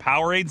products like a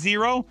Powerade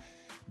Zero,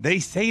 they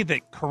say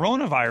that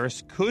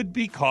coronavirus could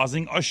be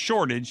causing a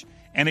shortage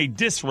and a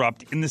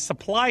disrupt in the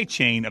supply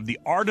chain of the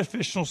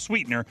artificial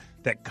sweetener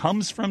that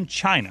comes from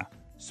China.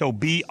 So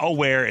be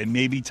aware, it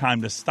may be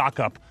time to stock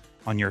up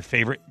on your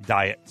favorite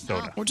diet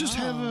soda. Or just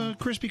have a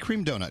Krispy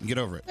Kreme donut and get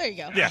over it. There you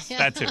go. Yes,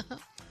 that too.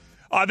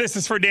 This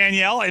is for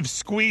Danielle. If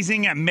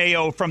squeezing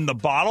mayo from the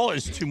bottle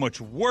is too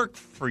much work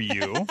for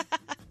you,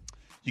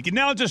 you can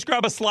now just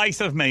grab a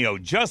slice of mayo.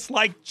 Just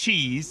like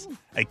cheese,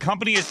 a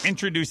company is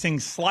introducing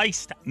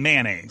sliced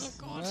mayonnaise.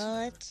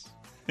 What?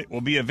 It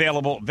will be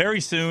available very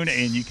soon,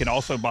 and you can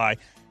also buy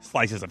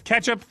slices of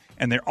ketchup,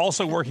 and they're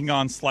also working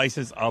on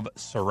slices of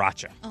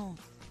sriracha. Oh.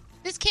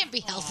 This can't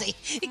be healthy.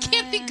 It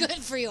can't be good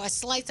for you, a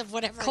slice of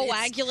whatever it is.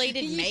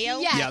 Coagulated mayo?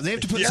 Yes. Yeah, they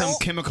have to put some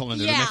chemical in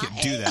there to make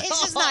it do that.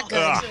 It's just not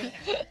good.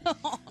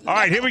 All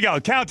right, here we go.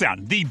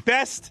 Countdown. The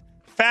best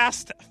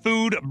fast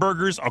food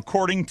burgers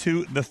according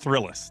to The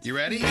Thrillist. You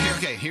ready?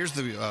 Okay, here's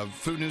the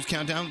food news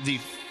countdown. The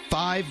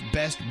 5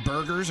 best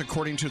burgers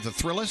according to The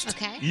Thrillist.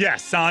 Okay.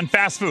 Yes, on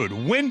fast food.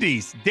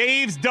 Wendy's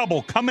Dave's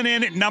Double coming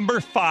in at number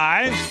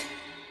 5.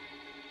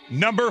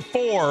 Number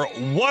 4,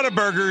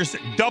 Whataburger's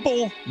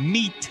Double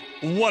Meat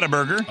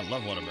Whataburger. I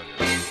love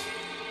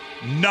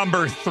Whataburger.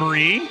 Number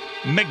 3,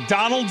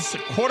 McDonald's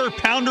Quarter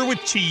Pounder with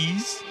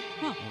Cheese.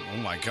 Oh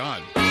my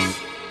God.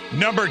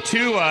 Number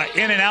 2,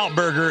 In-N-Out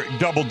Burger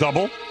Double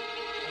Double.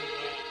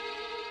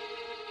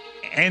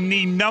 And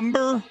the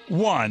number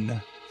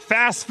 1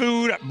 fast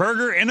food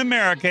burger in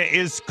America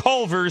is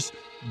Culver's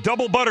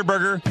Double Butter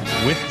Burger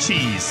with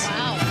cheese.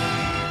 Wow.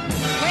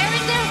 Where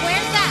is it?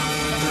 Where's that?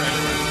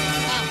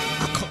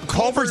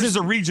 Culver's is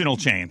a regional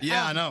chain.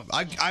 Yeah, I know.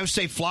 I would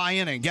say fly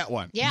in and get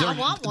one. Yeah, I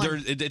want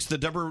one. It's the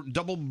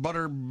double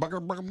butter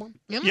burger.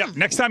 Yep.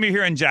 Next time you're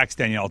here in Jack's,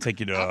 Danielle, I'll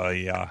take you to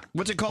a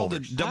What's it called?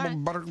 Culver's. The double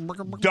butter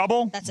burger.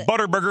 Double That's it.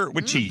 Butter Burger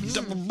with cheese.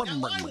 Double butter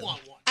burger.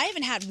 I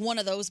haven't had one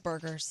of those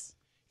burgers.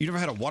 You never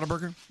had a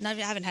Whataburger? No, I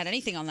haven't had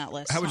anything on that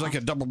list. How would you like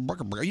a double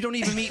burger? You don't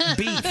even eat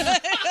beef.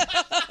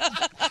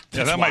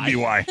 Yeah, that might be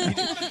why.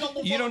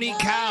 You don't eat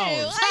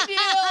cows. I do.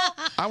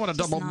 I want a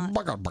double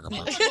burger.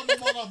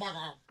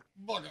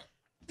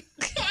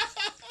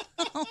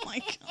 Oh, my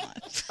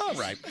God. All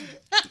right.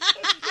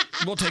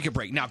 We'll take a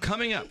break. Now,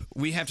 coming up,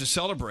 we have to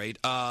celebrate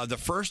the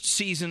first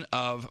season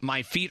of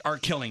My Feet Are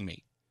Killing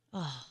Me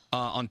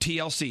on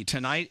TLC.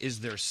 Tonight is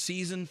their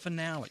season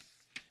finale.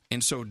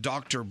 And so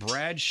Dr.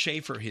 Brad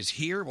Schaefer is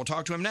here. We'll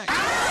talk to him next.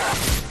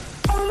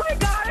 Oh my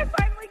God, I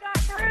finally got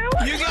through.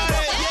 You got it!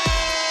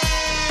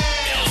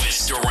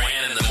 Elvis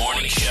Duran in the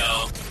Morning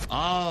Show.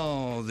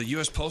 Oh, the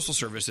U.S. Postal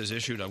Service has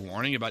issued a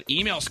warning about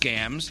email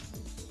scams.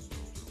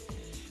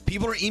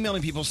 People are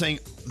emailing people saying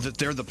that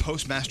they're the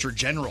Postmaster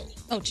General.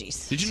 Oh,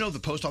 jeez. Did you know the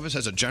post office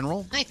has a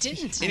general? I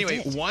didn't. Anyway,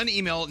 one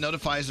email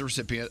notifies the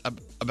recipient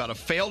about a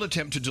failed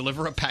attempt to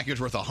deliver a package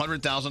worth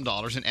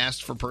 $100,000 and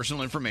asks for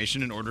personal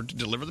information in order to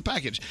deliver the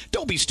package.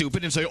 Don't be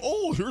stupid and say,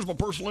 oh, here's my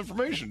personal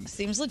information.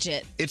 Seems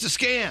legit. It's a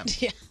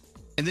scam. Yeah.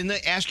 And then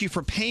they ask you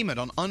for payment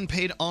on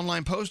unpaid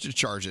online postage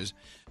charges.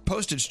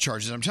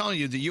 I'm telling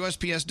you, the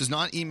USPS does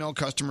not email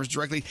customers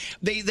directly.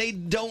 They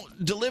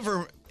don't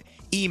deliver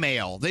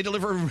email. They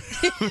deliver, you know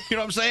what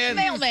I'm saying?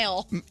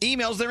 Mail.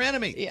 Email's their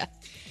enemy. Yeah.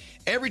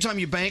 Every time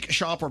you bank,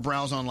 shop, or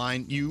browse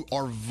online, you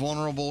are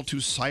vulnerable to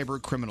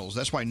cyber criminals.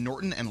 That's why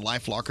Norton and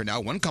LifeLock are now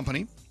one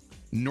company.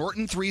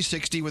 Norton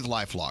 360 with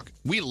LifeLock.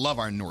 We love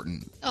our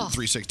Norton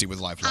 360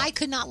 with LifeLock. I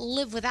could not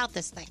live without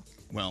this thing.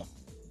 Well,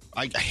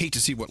 I hate to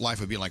see what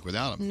life would be like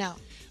without them. No.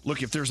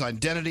 Look, if there's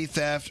identity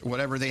theft,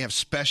 whatever, they have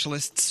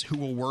specialists who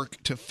will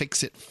work to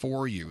fix it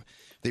for you.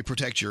 They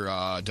protect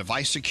your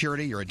device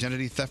security, your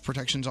identity theft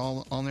protections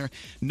all on there.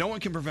 No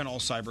one can prevent all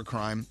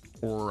cybercrime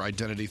or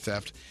identity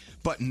theft,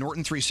 but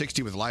Norton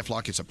 360 with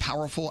LifeLock is a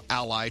powerful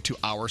ally to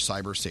our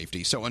cyber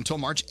safety. So until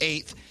March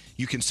 8th,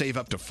 you can save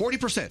up to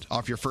 40%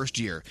 off your first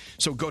year.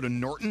 So go to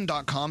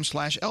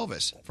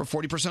norton.com/Elvis for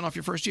 40% off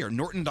your first year.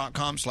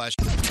 Norton.com/.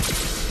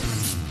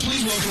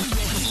 Please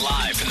welcome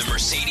live from the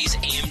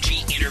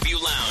Mercedes-AMG Interview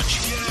Lounge.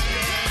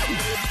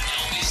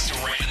 Elvis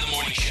Duran in the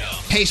Morning Show.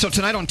 Hey, so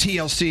tonight on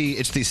TLC,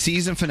 it's the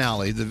season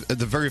finale,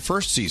 the very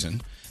first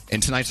season,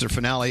 and tonight's the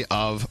finale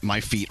of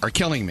My Feet Are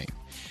Killing Me.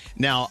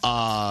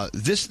 Now,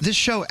 this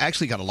show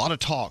actually got a lot of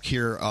talk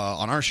here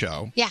on our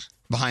show. Yeah.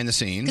 behind the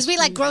scenes. Because we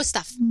like gross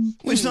stuff.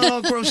 Well, it's not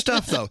all gross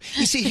stuff, though.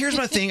 You see, here's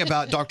my thing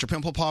about Dr.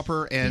 Pimple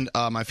Popper and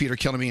My Feet Are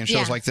Killing Me and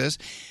shows Yeah. like this.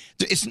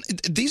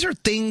 These are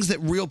things that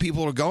real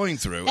people are going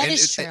through. That and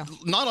is true.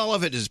 Not all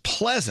of it is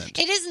pleasant.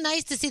 It is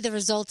nice to see the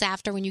results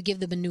after when you give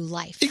them a new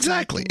life.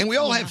 Exactly. And we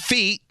all have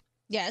feet.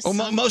 Yes.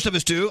 Well, most of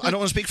us do. I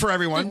don't want to speak for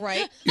everyone.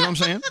 Right. You know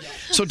what I'm saying?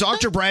 So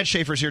Dr. Brad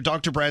Schaefer's here.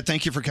 Dr. Brad,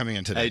 thank you for coming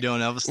in today. How you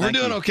doing, Elvis? We're Thank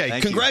doing you. okay.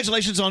 Thank you.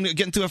 Congratulations on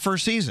getting through a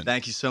first season.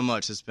 Thank you so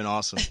much. It's been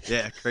awesome.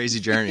 Yeah, crazy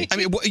journey. I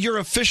mean, your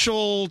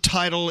official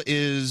title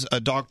is a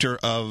doctor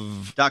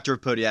of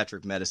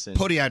podiatric medicine.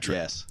 Podiatric.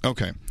 Yes.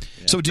 Okay.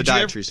 Yeah, So did you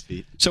ever, podiatry's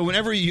feet. So when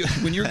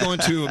you're going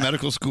to a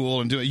medical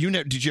school and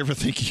did you ever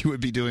think you would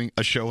be doing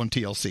a show on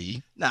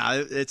TLC?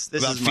 No, this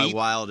About is my feet?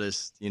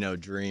 wildest,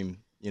 dream,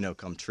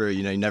 come true.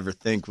 You never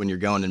think when you're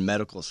going in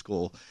medical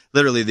school.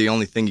 Literally, the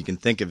only thing you can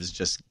think of is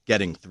just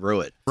getting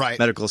through it. Right.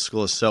 Medical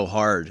school is so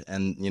hard,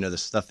 and the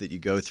stuff that you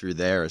go through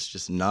there is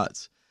just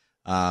nuts.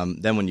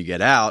 Then when you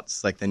get out,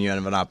 it's like then you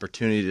have an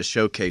opportunity to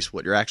showcase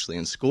what you're actually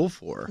in school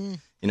for.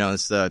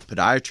 It's the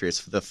podiatry,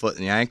 it's the foot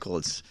and the ankle.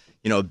 It's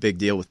a big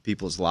deal with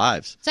people's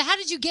lives. So how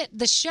did you get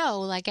the show,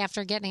 like,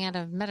 after getting out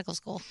of medical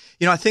school?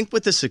 I think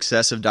with the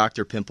success of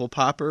Dr. Pimple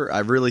Popper, I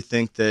really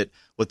think that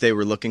what they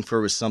were looking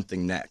for was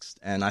something next.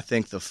 And I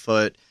think the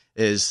foot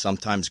is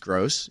sometimes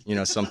gross,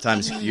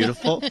 sometimes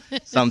beautiful.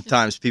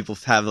 Sometimes people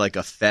have like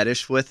a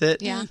fetish with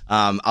it. Yeah.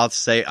 I'll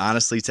say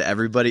honestly to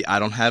everybody, I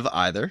don't have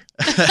either.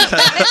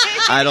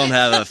 I don't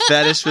have a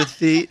fetish with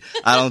feet.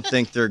 I don't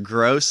think they're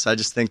gross. I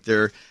just think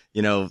they're,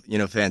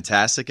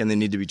 fantastic, and they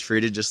need to be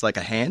treated just like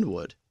a hand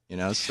would.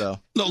 So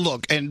No,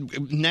 look,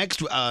 and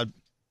next,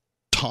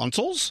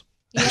 tonsils?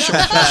 A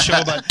show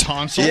about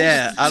tonsils?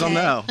 Yeah, I don't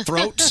know.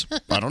 Throats?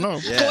 I don't know.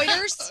 Yeah.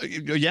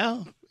 Goiters?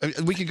 Yeah.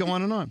 We could go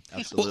on and on.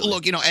 Absolutely. Well,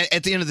 look,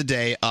 at the end of the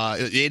day,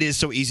 it is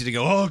so easy to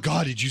go, oh,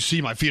 God, did you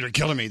see My Feet Are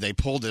Killing Me? They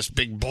pulled this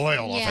big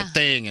boil off a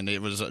thing, and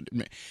it was...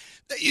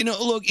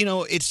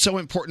 it's so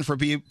important for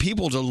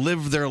people to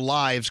live their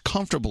lives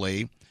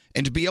comfortably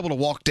and to be able to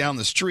walk down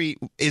the street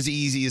as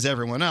easy as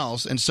everyone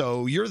else. And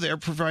so you're there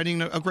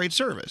providing a great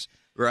service.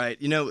 Right.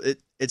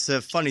 It's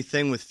a funny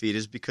thing with feet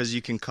is because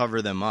you can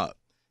cover them up.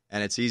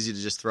 And it's easy to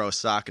just throw a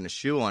sock and a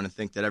shoe on and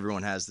think that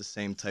everyone has the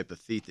same type of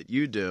feet that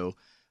you do.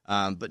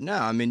 But no,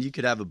 I mean, you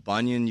could have a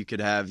bunion. You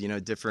could have,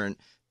 different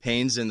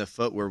pains in the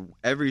foot where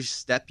every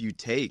step you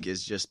take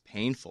is just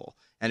painful.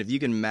 And if you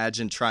can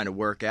imagine trying to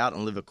work out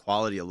and live a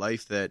quality of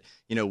life that,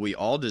 we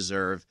all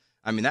deserve,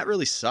 I mean, that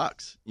really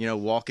sucks.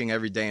 Walking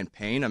every day in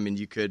pain. I mean,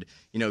 you could,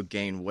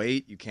 gain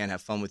weight. You can't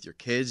have fun with your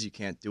kids. You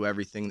can't do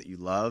everything that you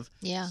love.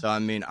 Yeah. So, I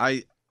mean,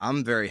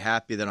 I'm very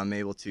happy that I'm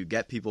able to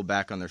get people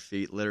back on their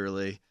feet,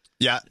 literally.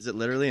 Yeah. Is it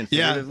literally and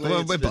Yeah,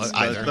 figuratively? well, It's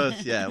either.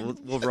 both. Yeah,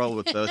 we'll roll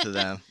with both of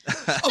them.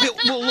 Okay,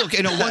 well, look,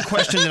 one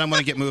question that I'm going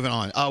to get moving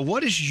on.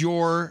 What is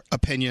your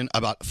opinion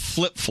about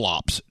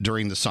flip-flops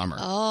during the summer?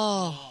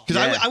 Oh.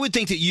 Because Yeah. I would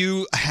think that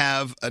you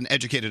have an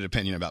educated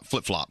opinion about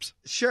flip-flops.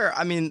 Sure.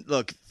 I mean,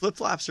 look,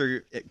 flip-flops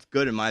are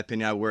good in my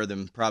opinion. I wear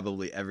them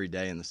probably every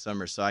day in the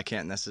summer, so I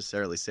can't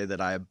necessarily say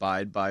that I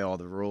abide by all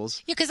the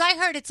rules. Yeah, because I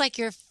heard it's like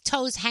your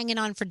toes hanging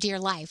on for dear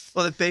life.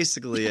 Well, it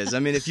basically is. I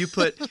mean, if you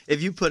put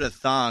a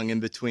thong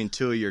in between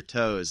two of your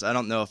toes, I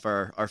don't know if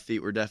our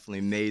feet were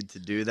definitely made to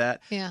do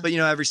that. Yeah. But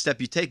every step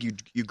you take,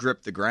 you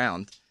grip the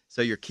ground,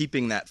 so you're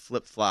keeping that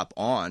flip-flop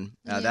on.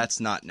 Yeah.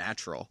 That's not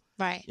natural.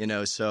 Right.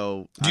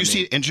 So Do you I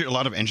see mean, a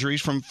lot of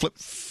injuries from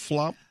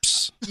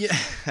flip-flops? Yeah,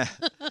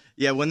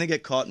 yeah. When they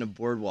get caught in a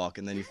boardwalk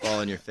and then you fall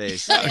on your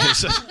face. Okay,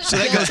 so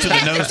that goes to the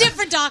That's nose. a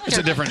different doctor. It's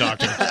a different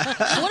doctor.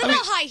 What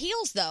about high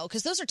heels, though?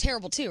 Because those are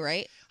terrible, too,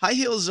 right? High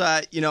heels,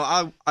 I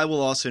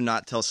will also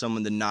not tell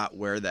someone to not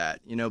wear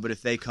that, but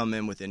if they come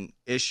in with an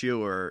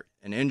issue or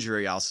an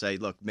injury, I'll say,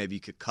 look, maybe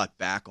you could cut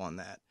back on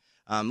that.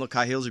 Look,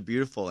 high heels are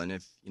beautiful, and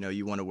if,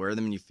 you want to wear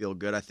them and you feel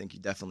good, I think you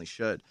definitely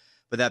should.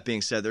 But that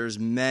being said, there's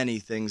many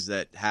things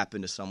that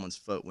happen to someone's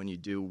foot when you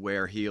do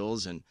wear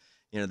heels, and,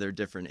 there are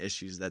different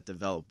issues that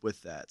develop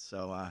with that.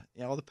 So,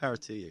 all the power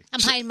to you.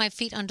 I'm hiding my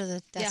feet under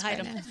the desk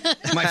right now.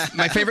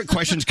 My favorite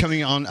questions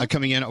coming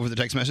in over the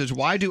text message.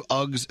 Why do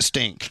Uggs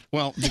stink?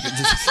 Well,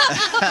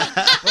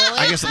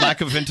 I guess lack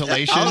of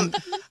ventilation.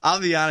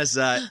 I'll be honest.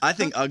 I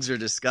think Uggs are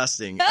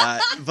disgusting,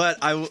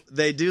 but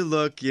they do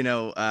look. They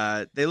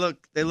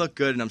look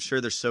good, and I'm sure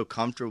they're so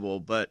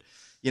comfortable. But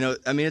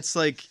I mean, it's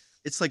like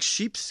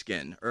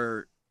sheepskin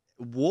or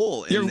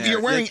wool. In there.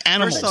 You're wearing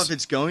animals. First off,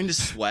 it's going to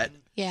sweat.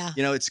 Yeah.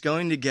 It's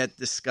going to get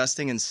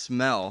disgusting and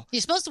smell.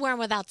 You're supposed to wear them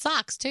without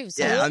socks, too.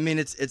 So. Yeah, I mean,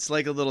 it's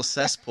like a little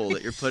cesspool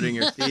that you're putting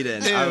your feet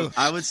in.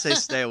 I would say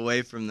stay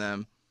away from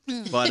them.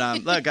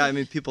 But look, I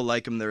mean, people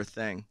like them; they're a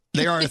thing.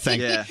 They are a thing.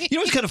 Yeah.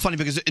 It's kind of funny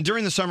because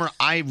during the summer,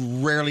 I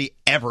rarely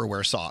ever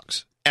wear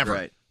socks. Ever.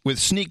 Right. With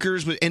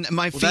sneakers, and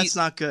my feet. Well, that's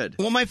not good.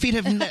 Well, my feet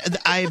have.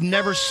 I've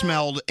never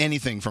smelled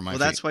anything from my feet.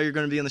 Well, that's why you're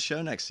going to be on the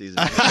show next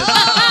season.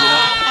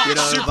 You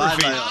don't Super abide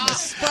feet. by all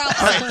this. All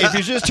right, if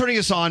you're just turning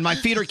us on, My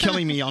Feet Are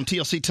Killing Me on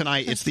TLC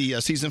tonight. It's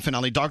the season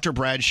finale. Dr.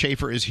 Brad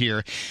Schaefer is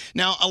here.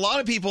 Now, a lot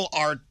of people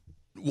are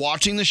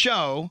watching the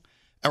show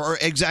or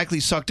exactly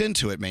sucked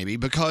into it, maybe,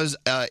 because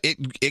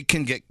it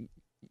can get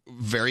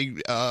very,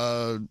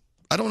 I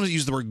don't want to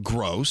use the word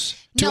gross.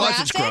 To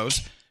us, it's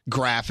gross.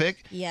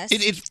 Graphic. Yes.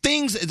 It's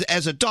things,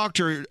 as a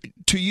doctor,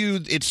 to you,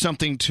 it's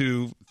something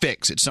to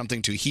fix. It's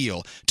something to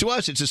heal. To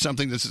us, it's just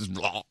something that's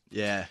blah.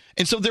 Yeah.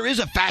 And so there is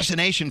a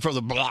fascination for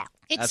the blah.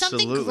 It's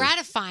something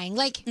gratifying.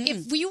 Like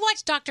if you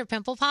watch Dr.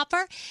 Pimple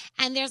Popper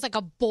and there's like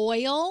a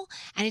boil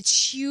and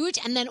it's huge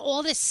and then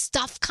all this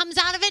stuff comes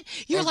out of it,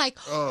 you're like,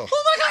 oh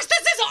my gosh,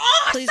 this is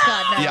awesome. Please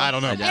God, no. Yeah, I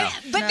don't know.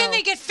 But then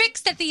they get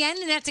fixed at the end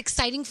and that's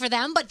exciting for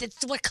them. But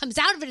it's what comes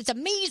out of it is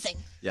amazing.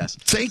 Yes.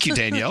 Thank you,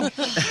 Danielle.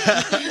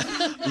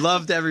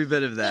 Loved every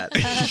bit of that.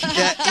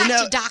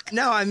 Yeah, Doc.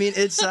 No, I mean,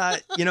 it's,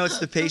 it's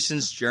the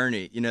patient's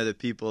journey, that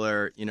people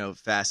are,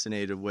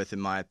 fascinated with, in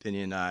my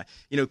opinion.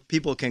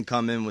 People can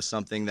come in with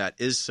something that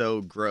is so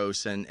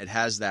gross and it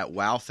has that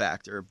wow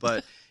factor.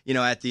 But,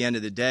 at the end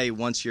of the day,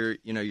 once you're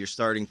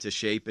starting to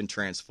shape and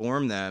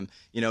transform them,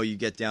 you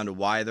get down to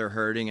why they're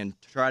hurting and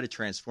try to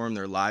transform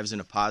their lives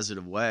in a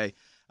positive way.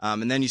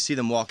 And then you see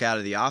them walk out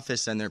of the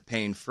office and they're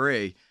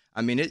pain-free.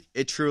 I mean,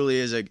 it truly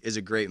is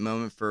a great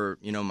moment for,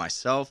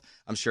 myself.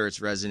 I'm sure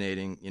it's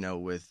resonating,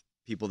 with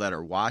people that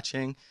are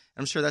watching.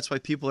 I'm sure that's why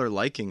people are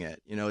liking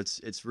it.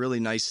 It's really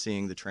nice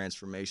seeing the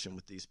transformation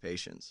with these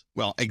patients.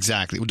 Well,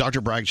 exactly. Well,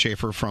 Dr. Brad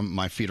Schaefer from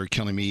My Feet Are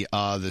Killing Me,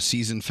 the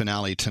season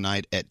finale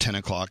tonight at 10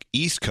 o'clock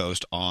East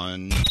Coast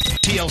on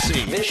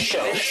TLC. This show.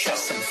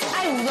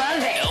 I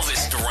love it.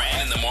 Elvis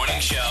Duran in the Morning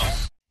Show.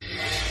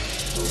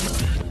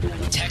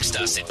 Text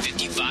us at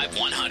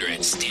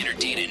 55100. Standard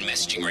data and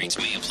messaging rates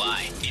may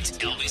apply. It's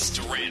Elvis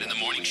Duran in the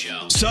Morning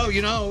Show. So,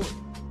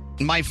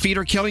 My Feet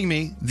Are Killing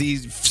Me, the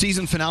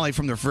season finale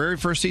from their very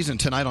first season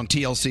tonight on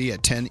TLC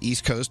at 10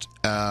 East Coast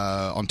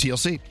on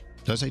TLC.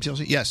 Did I say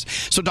TLC? Yes.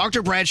 So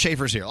Dr. Brad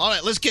Schaefer's here. All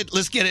right, let's get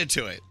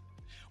into it.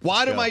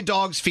 Why do my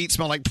dog's feet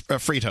smell like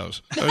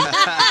Fritos?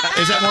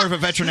 Is that more of a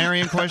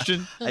veterinarian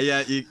question?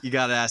 Yeah, you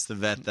got to ask the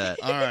vet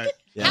that. All right.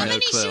 Yeah, How no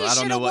many clue. shoes I don't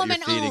should know a what you're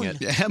woman feeding own?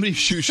 it. Yeah, how many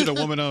shoes should a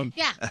woman own?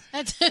 Yeah.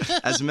 That's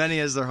As many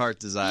as their heart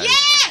desires.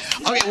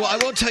 Okay, well, I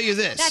will tell you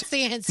this. That's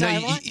the answer I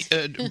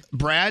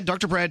want.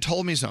 Dr. Brad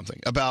told me something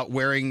about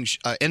wearing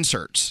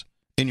inserts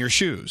in your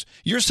shoes.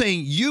 You're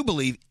saying you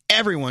believe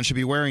everyone should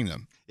be wearing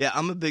them. Yeah,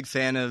 I'm a big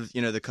fan of,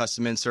 the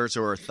custom inserts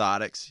or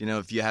orthotics.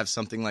 If you have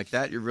something like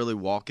that, you're really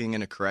walking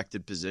in a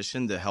corrected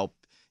position to help,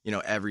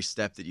 every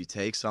step that you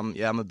take. So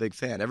I'm a big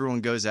fan.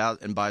 Everyone goes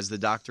out and buys the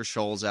Dr.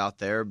 Scholl's out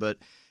there, but,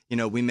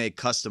 we make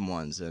custom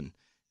ones and,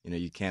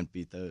 you can't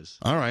beat those.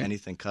 All right.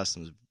 Anything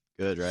custom is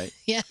good, right?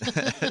 Yeah.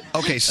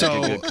 Okay, so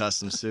like a good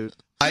custom suit.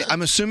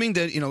 I'm assuming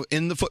that,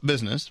 in the foot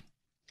business,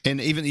 and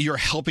even you're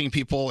helping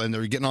people and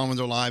they're getting on with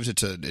their lives,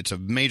 it's a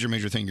major,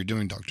 major thing you're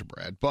doing, Dr.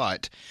 Brad.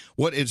 But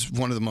what is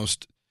one of the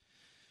most...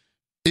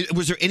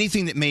 Was there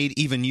anything that made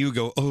even you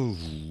go, oh,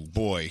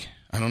 boy,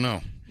 I don't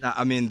know?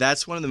 I mean,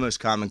 that's one of the most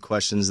common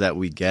questions that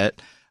we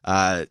get.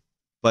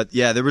 But,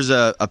 yeah, there was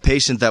a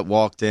patient that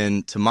walked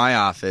into my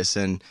office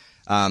and,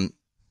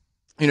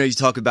 you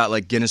talk about,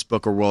 like, Guinness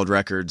Book of World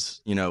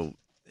Records,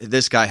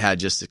 this guy had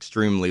just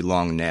extremely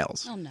long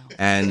nails. Oh, no.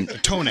 And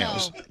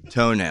toenails.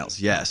 Toenails,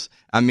 yes.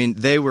 I mean,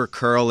 they were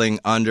curling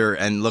under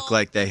and looked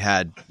like they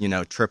had,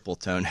 triple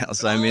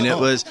toenails. I mean, it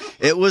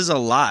was a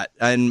lot.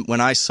 And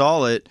when I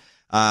saw it,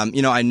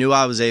 I knew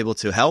I was able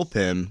to help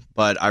him,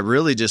 but I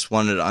really just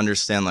wanted to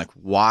understand, like,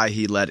 why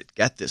he let it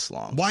get this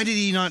long. Why did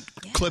he not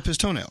clip his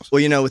toenails?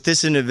 Well, with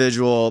this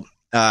individual,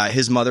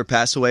 his mother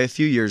passed away a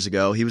few years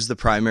ago. He was the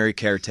primary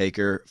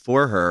caretaker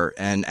for her,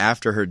 and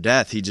after her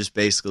death, he just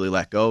basically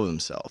let go of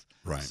himself.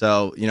 Right.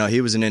 So,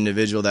 he was an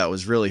individual that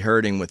was really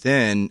hurting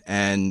within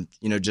and,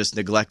 just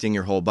neglecting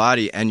your whole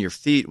body and your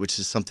feet, which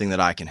is something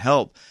that I can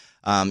help.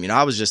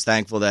 I was just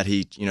thankful that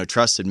he,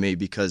 trusted me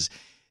because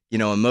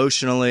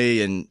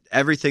emotionally and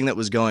everything that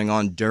was going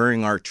on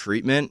during our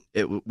treatment,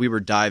 we were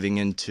diving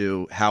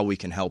into how we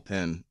can help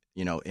him,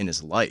 in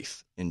his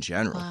life in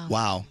general.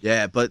 Wow.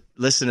 Yeah, but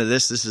listen to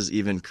this. This is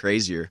even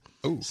crazier.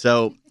 Ooh.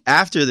 So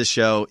after the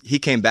show, he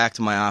came back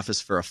to my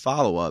office for a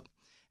follow-up.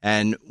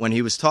 And when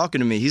he was talking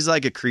to me, he's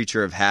like a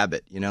creature of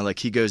habit. Like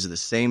he goes to the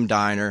same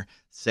diner,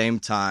 same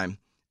time,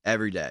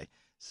 every day.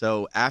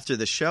 So after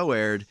the show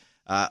aired,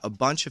 a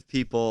bunch of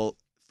people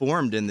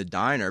formed in the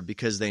diner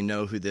because they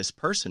know who this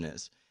person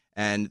is.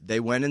 And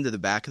they went into the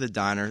back of the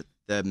diner.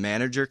 The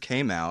manager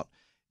came out,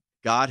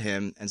 got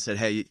him, and said,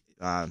 hey,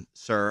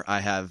 sir, I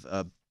have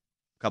a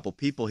couple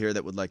people here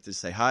that would like to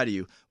say hi to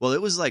you. Well,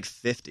 it was like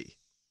 50.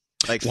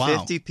 Like Wow.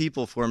 50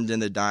 people formed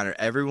in the diner.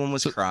 Everyone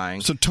was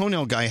crying. So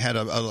Toenail Guy had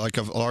a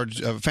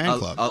large fan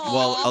club.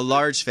 A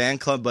large fan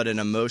club, but an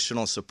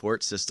emotional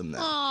support system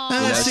then.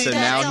 That's so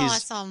now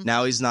awesome.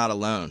 now he's not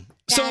alone.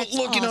 So That's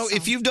look, awesome.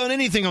 if you've done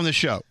anything on the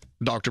show,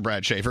 Dr.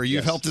 Brad Schaefer,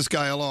 you've helped this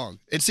guy along.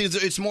 It seems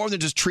it's more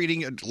than just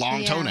treating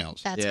long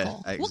toenails. That's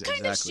cool. What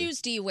kind of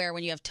shoes do you wear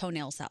when you have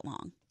toenails that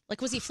long? Like,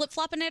 was he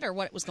flip-flopping it or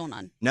what was going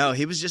on? No,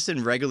 he was just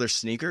in regular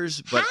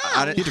sneakers. But You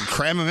had to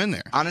cram him in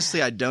there.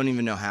 Honestly, I don't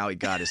even know how he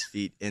got his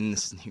feet in the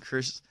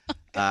sneakers.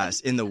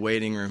 in the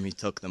waiting room, he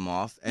took them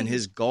off. And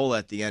his goal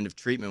at the end of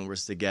treatment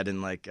was to get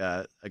in like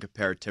a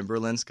pair of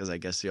Timberlands because I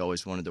guess he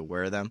always wanted to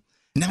wear them.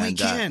 Now he And,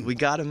 can. we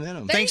got him in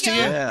them. Thanks to you.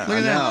 Yeah, Look at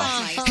I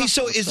that. know. Hey,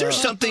 so is there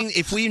So- something,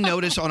 if we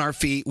notice on our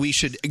feet, we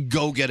should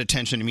go get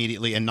attention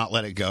immediately and not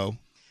let it go?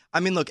 I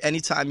mean, look,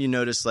 anytime you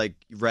notice like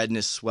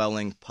redness,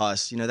 swelling,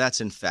 pus,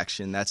 that's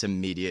infection. That's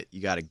immediate.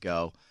 You got to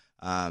go.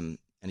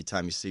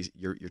 Anytime you see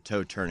your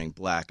toe turning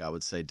black, I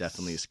would say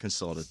definitely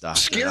consult a doctor.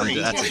 Scary.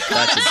 That's a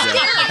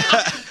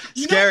joke.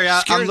 Scary.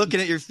 I'm looking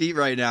at your feet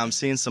right now. I'm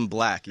seeing some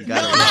black. You got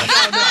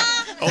to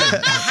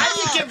How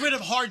do you get rid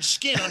of hard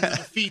skin under the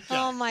feet, though?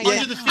 Oh, my Under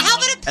God. the feet. How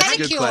about a That's a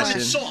good pedicure?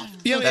 question. Soft.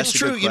 Yeah, That's it's a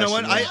true. good You know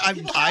what?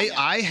 question,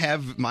 I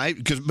have my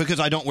because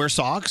I don't wear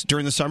socks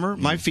during the summer.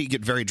 My feet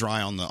get very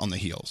dry on the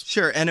heels.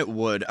 Sure, and it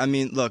would. I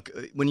mean, look,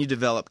 when you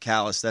develop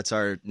callus, that's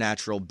our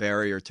natural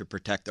barrier to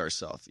protect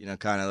ourselves.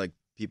 Kind of like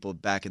people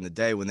back in the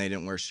day when they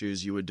didn't wear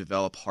shoes, you would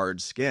develop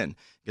hard skin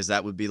because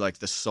that would be like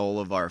the sole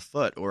of our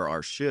foot or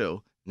our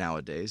shoe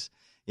nowadays.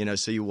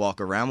 So you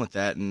walk around with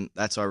that, and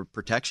that's our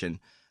protection.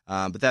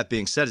 But that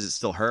being said, it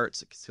still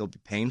hurts. It can still be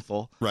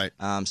painful. Right.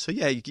 So,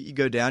 yeah, you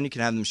go down. You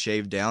can have them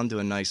shaved down to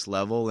a nice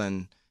level,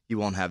 and you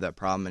won't have that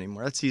problem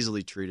anymore. That's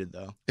easily treated,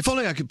 though. If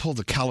only I could pull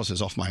the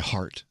calluses off my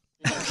heart.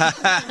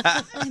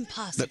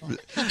 Impossible.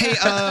 Hey,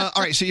 all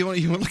right. So you want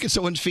to look at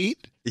someone's feet?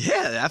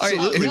 Yeah,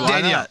 absolutely. All Why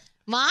right, Danielle. not?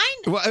 Mine?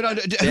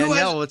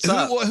 Danielle, what's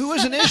up? Who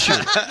has an issue?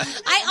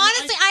 I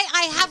honestly,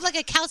 I have like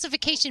a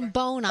calcification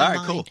bone on All right,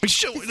 mine. cool.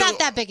 It's not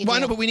that big a Why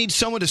deal. not? But we need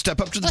someone to step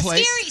up to the Well,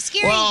 plate.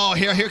 Scary. Well,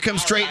 here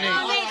comes Straight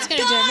Nate. Nate's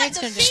gonna do it. Nate's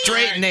gonna do it.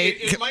 Straight Nate.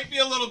 It might be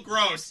a little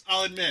gross,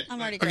 I'll admit. I'm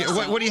already Okay,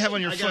 what do you have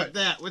on your I foot? got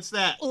that. What's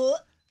that?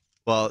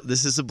 Well,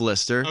 this is a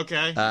blister.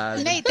 Okay.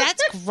 Nate,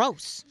 that's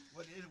gross.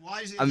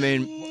 I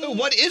mean,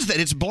 what is that?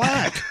 It's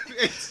black.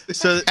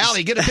 So,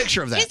 Allie, get a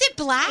picture of that. Is it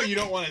black? Oh, you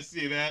don't want to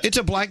see that. It's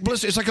a black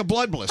blister. It's like a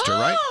blood blister,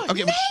 right?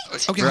 Okay,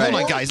 okay, Right.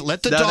 hold on, guys.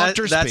 Let the No,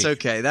 doctor That's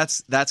speak. okay.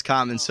 That's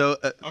common. So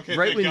Okay,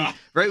 right thank when God.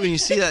 right when you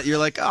see that, you're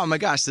like, oh my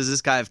gosh, does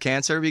this guy have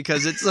cancer?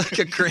 Because it's like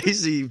a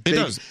crazy. Big,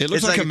 does. It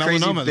looks it's like a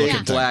crazy melanoma big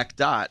looking thing. black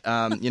dot.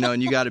 And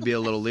you got to be a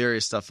little leery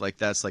of stuff like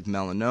that. It's like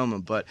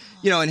melanoma, but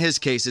in his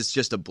case, it's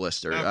just a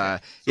blister. Okay.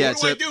 Yeah,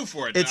 what do I do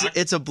for it, Doc?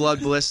 It's a blood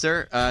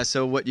blister.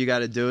 So what you got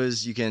to do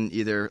is you can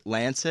either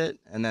lance it,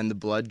 and then the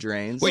blood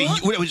drains. Wait,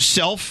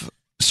 self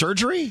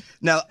surgery?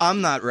 Now,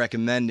 I'm not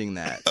recommending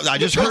that. I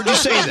just heard you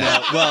say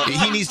that. Well,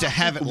 he needs to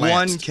have it One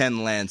lanced.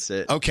 can lance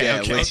it. Okay, yeah,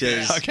 okay. Which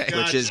is Okay.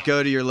 which is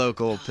go to your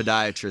local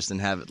podiatrist and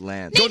have it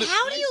lanced. Nate,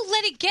 how do you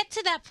let it get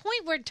to that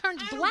point where it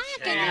turns black?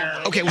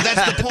 Okay, well,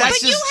 that's the point.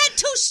 But you had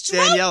 2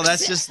 strokes. Danielle,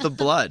 that's just the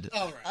blood.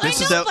 I know,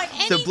 so, but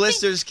so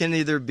blisters can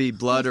either be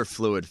blood or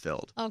fluid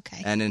filled.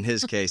 Okay. And in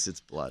his case,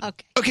 it's blood.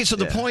 Okay, so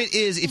the Yeah. point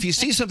is, if you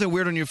see something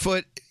weird on your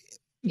foot,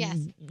 Yes.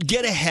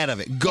 get ahead of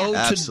it. Go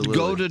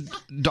Absolutely. to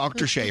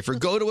Dr. Schaefer.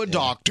 Go to a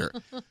doctor.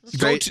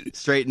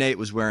 Straight Nate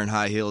was wearing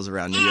high heels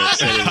around New York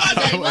City.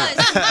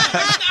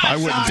 I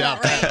wouldn't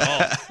doubt that at all.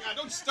 Yeah,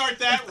 don't start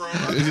that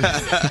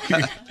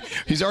rumor.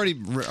 He's already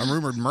a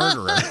rumored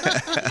murderer.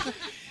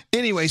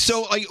 Anyway,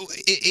 so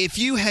if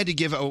you had to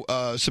give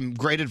some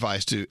great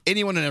advice to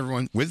anyone and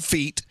everyone with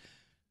feet,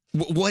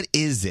 what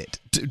is it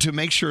to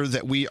make sure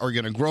that we are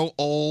going to grow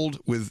old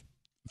with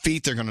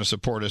feet that are going to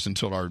support us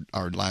until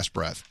our last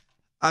breath?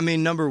 I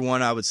mean, number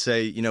one, I would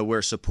say,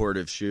 wear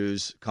supportive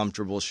shoes,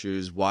 comfortable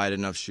shoes, wide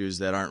enough shoes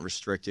that aren't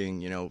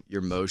restricting,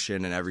 your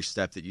motion and every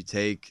step that you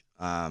take.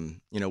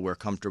 Wear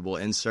comfortable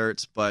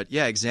inserts. But,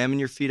 yeah, examine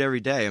your feet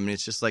every day. I mean,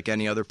 it's just like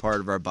any other part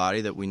of our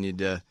body that we need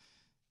to,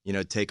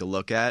 take a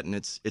look at, and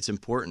it's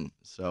important.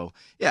 So,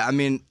 yeah, I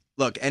mean,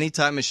 look,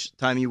 anytime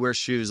you wear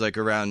shoes, like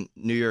around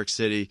New York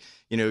City,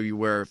 you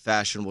wear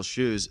fashionable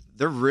shoes,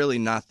 they're really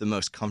not the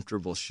most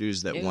comfortable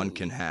shoes that one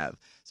can have.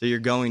 So you're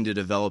going to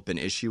develop an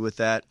issue with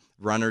that.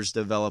 Runners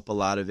develop a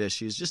lot of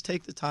issues. Just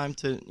take the time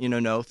to,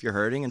 know if you're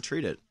hurting and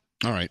treat it.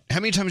 All right. How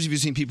many times have you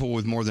seen people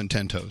with more than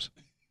 10 toes?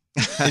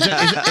 Is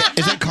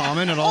that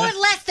common at all? Or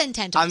less than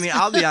 10 toes. I mean,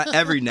 I'll be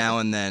every now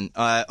and then.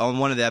 On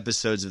one of the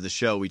episodes of the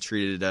show, we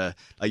treated a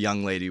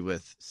young lady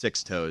with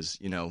 6 toes,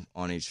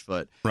 on each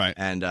foot. Right.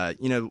 And,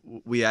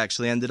 we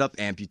actually ended up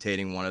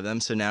amputating one of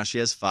them. So now she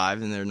has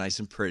 5, and they're nice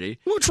and pretty.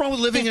 What's wrong with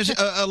living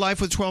a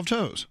life with 12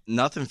 toes?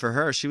 Nothing for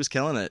her. She was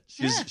killing it.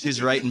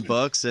 She's writing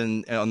books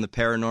and on the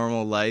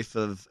paranormal life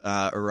of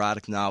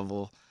erotic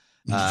novel.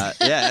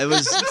 It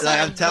was.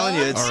 I'm telling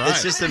you,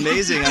 it's just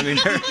amazing. I mean,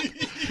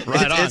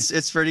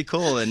 it's pretty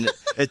cool, and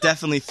it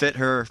definitely fit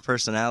her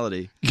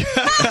personality.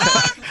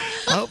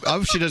 I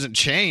hope she doesn't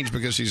change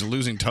because she's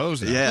losing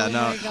toes now. Yeah,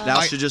 no.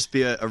 Now she'll just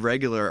be a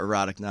regular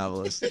erotic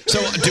novelist.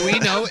 So, do we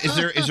know? Is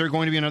there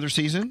going to be another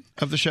season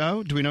of the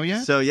show? Do we know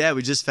yet? So yeah,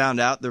 we just found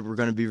out that we're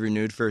going to be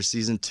renewed for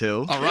season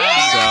 2. All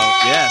right.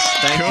 So yes,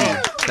 thank Cool.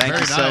 you, thank Very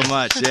you so nice.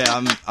 much.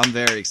 Yeah, I'm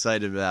very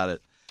excited about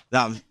it. No,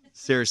 I'm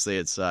seriously,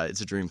 it's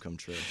a dream come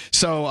true.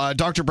 So,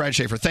 Dr. Brad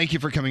Schaefer, thank you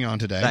for coming on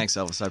today. Thanks,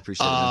 Elvis. I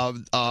appreciate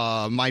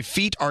it. My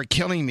feet are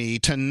killing me.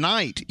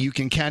 Tonight, you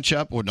can catch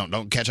up. Well,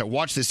 don't catch up.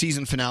 Watch the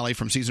season finale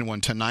from season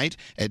 1 tonight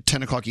at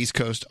 10 o'clock East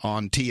Coast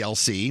on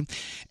TLC.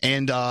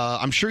 And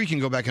I'm sure you can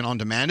go back and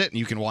on-demand it, and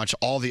you can watch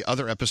all the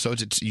other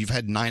episodes. You've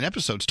had 9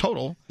 episodes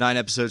total. 9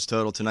 episodes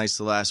total. Tonight's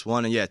the last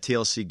one. And yeah,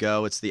 TLC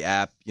Go. It's the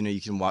app. You know,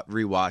 you can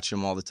rewatch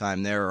them all the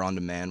time there or on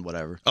demand,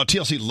 whatever. Oh,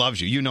 TLC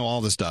loves you. You know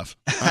all this stuff.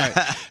 All right.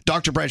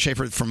 Dr. Brad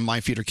Schaefer from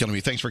My Feet Are Killing Me.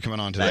 Thanks for coming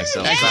on today. Thanks,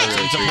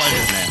 It's a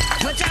pleasure, man.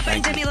 What's up,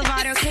 I'm Demi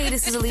Lovato. Hey,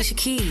 this is Alicia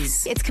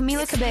Keys. It's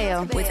Camila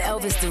Cabello with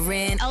Elvis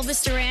Duran.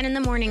 Elvis Duran in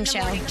the Morning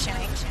Show.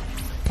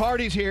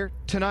 Party's here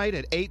tonight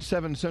at 8,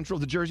 7 Central.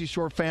 The Jersey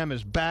Shore fam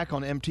is back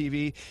on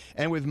MTV.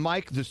 And with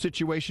Mike, the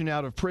situation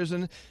out of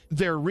prison,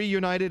 they're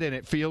reunited and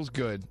it feels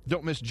good.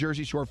 Don't miss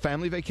Jersey Shore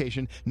Family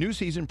Vacation. New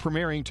season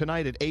premiering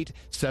tonight at 8,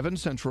 7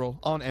 Central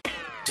on MTV.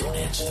 Don't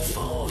answer the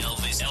phone.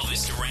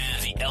 Elvis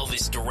Duran, the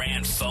Elvis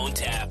Duran phone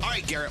tap. All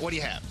right, Garrett, what do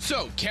you have?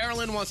 So,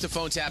 Carolyn wants to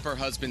phone tap her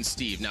husband,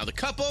 Steve. Now, the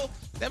couple,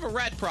 they have a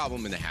rat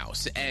problem in the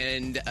house.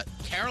 And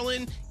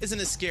Carolyn isn't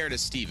as scared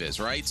as Steve is,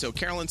 right? So,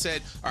 Carolyn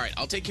said, all right,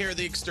 I'll take care of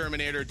the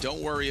exterminator.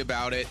 Don't worry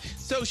about it.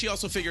 So, she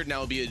also figured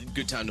now would be a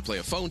good time to play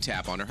a phone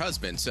tap on her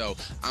husband. So,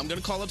 I'm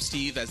going to call up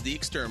Steve as the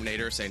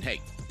exterminator saying,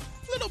 hey,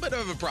 a little bit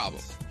of a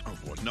problem. Oh,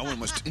 boy, no one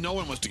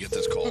wants to get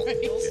this call.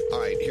 All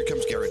right, here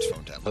comes Garrett's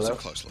phone tap. Listen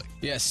closely.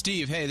 Yeah,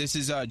 Steve, hey, this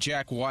is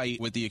Jack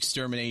White with the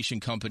Extermination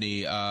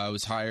Company. I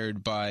was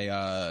hired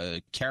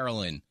by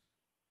Carolyn.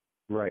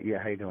 Right, yeah,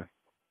 how you doing?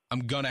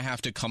 I'm going to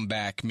have to come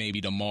back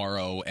maybe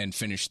tomorrow and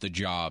finish the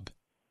job.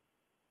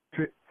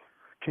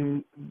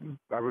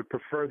 I would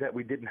prefer that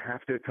we didn't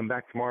have to come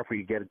back tomorrow if we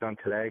could get it done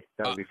today.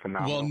 That would be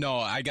phenomenal. Well, no,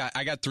 I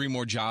got 3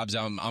 more jobs.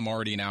 I'm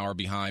already an hour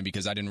behind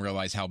because I didn't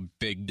realize how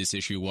big this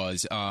issue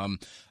was.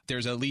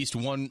 There's at least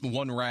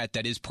one rat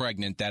that is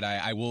pregnant that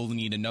I will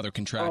need another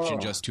contraption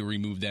just to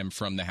remove them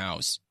from the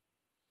house.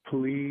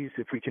 Please,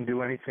 if we can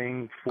do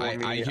anything for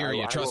me. I hear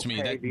you. Trust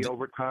me. The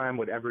overtime,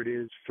 whatever it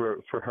is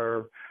for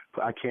her.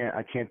 I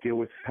can't deal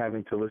with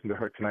having to listen to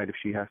her tonight if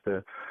she has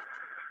to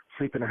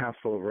sleep in a house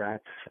full of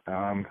rats.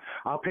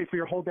 I'll pay for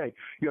your whole day.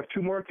 You have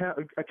 2 more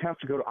accounts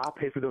to go to. I'll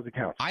pay for those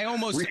accounts. I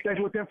almost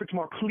reschedule with them for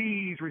tomorrow.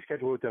 Please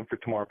reschedule with them for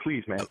tomorrow,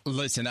 please, man.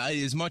 Listen,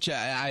 as much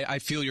I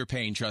feel your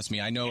pain. Trust me.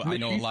 I know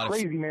a lot of.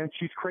 She's crazy, man.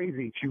 She's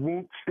crazy. She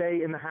won't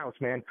stay in the house,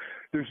 man.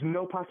 There's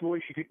no possible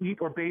way she could eat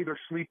or bathe or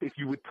sleep. If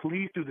you would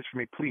please do this for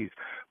me, please,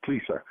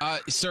 sir.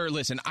 Sir,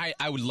 listen.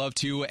 I would love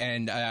to,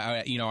 and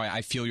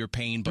I feel your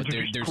pain, but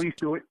there's. Please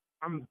do it.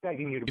 I'm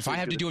begging you to. If I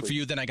have to do it for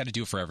you, then I got to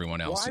do it for everyone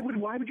else.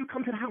 Why would you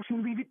come to the house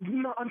and leave it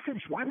not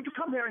unfinished? Why would you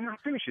come there and not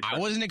finish it? I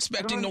wasn't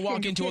expecting to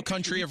walk into a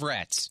country of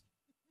rats.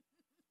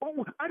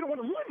 Oh, I don't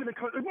want to live in a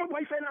country. My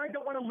wife and I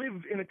don't want to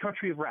live in a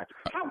country of rats.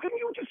 How can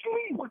you just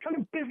leave? What kind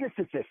of business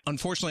is this?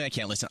 Unfortunately, I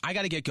can't. Listen, I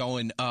got to get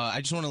going. I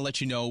just want to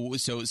let you know.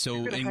 So,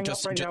 You're gonna hang up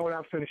right now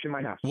without finishing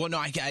my house. Well, no,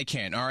 I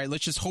can't. All right,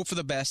 let's just hope for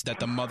the best that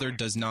the mother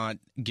does not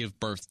give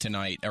birth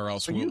tonight, or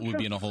else we'll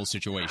be in a whole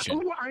situation.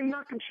 Oh, I'm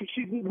not going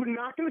to. We're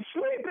not going to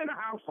sleep in a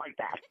house like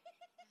that.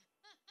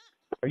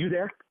 Are you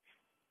there,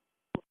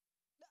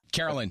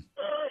 Carolyn?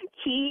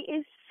 He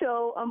is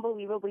so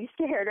unbelievably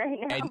scared right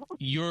now. And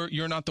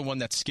you're not the one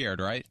that's scared,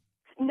 right?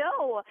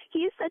 No,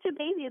 he's such a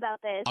baby about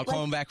this. I'll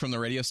call him back from the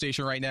radio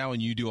station right now, and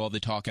you do all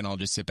the talking. I'll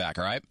just sit back,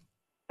 all right?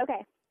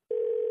 Okay.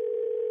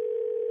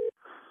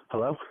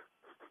 Hello?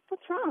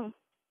 What's wrong?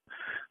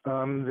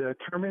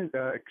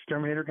 The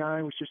exterminator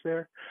guy was just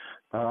there.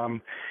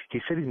 He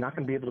said he's not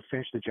going to be able to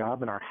finish the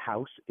job, and our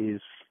house is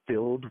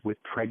filled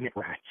with pregnant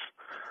rats.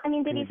 I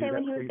mean, did he say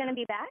when he was going to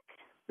be back?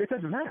 It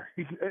doesn't matter.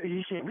 He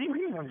said, when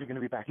he's going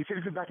to be back? He said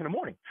he'd be back in the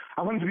morning.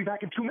 I want him to be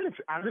back in 2 minutes,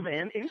 out of the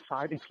van,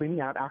 inside, and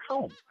cleaning out our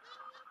home.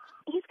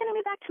 He's going to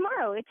be back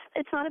tomorrow.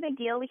 It's not a big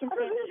deal. We can.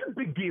 It is a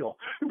big deal.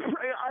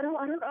 I don't.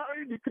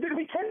 There could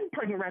be 10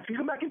 pregnant rats. You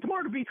come back in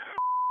tomorrow to be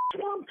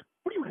swamped.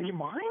 What are you out of your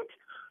mind?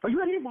 Are you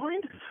out of your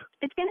mind?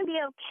 It's going to be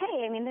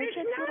okay. I mean, they're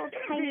just little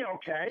tiny. It's not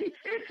okay.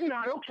 It's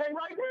not okay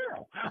right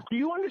now. Do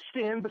you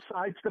understand?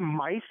 Besides the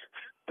mice,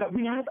 that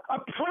we have a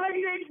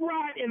pregnant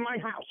rat in my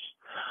house.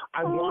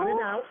 I want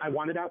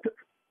it out.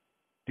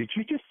 Did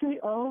you just say,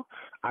 oh?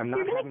 I'm not.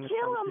 You're going to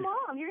kill a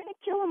mom. You're going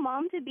to kill a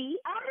mom to be?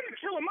 I'm going to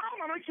kill a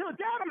mom. I'm going to kill a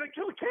dad. I'm going to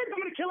kill a kid.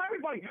 I'm going to kill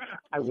everybody.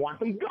 I want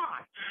them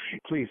gone.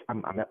 Please,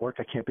 I'm at work.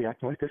 I can't be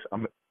acting like this.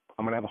 I'm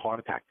going to have a heart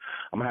attack.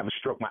 I'm going to have a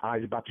stroke. My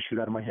eye's about to shoot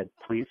out of my head.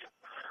 Please,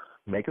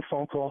 make a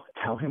phone call.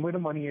 Tell him where the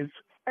money is.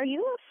 Are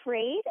you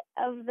afraid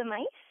of the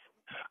mice?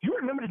 You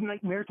remember the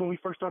nightmares when we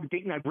first started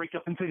dating? I'd break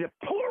up and say they're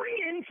pouring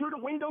in through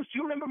the windows. Do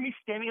you remember me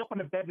standing up on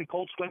the bed in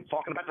cold sweat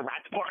talking about the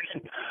rats pouring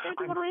in?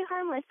 They're totally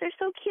harmless. They're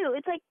so cute.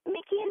 It's like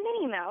Mickey and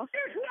Minnie Mouse.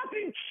 There's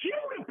nothing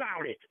cute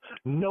about it.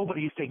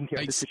 Nobody is taking care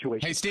of the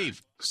situation. Hey,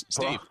 Steve.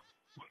 Steve.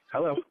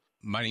 Hello.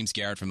 My name's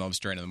Garrett from Elvis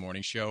Duran in the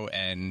Morning Show,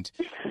 and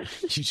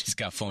you just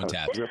got phone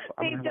tapped.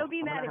 Babe, don't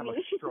be mad at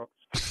me.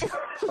 Elvis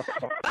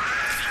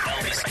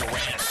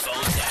Duran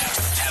phone tap.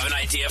 Have an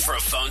idea for a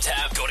phone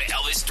tap? Go to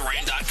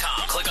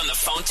ElvisDuran.com. Click on the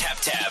phone tap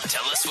tab.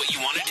 Tell us what you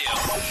want to do.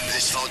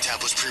 This phone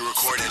tap was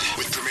pre-recorded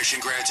with permission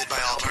granted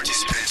by all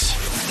participants.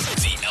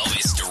 The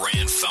Elvis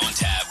Duran phone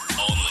tap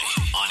only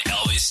on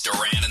Elvis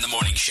Duran in the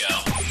Morning Show.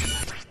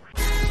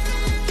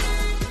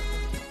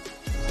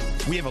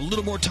 We have a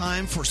little more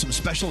time for some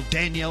special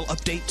Danielle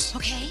updates.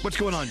 Okay. What's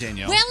going on,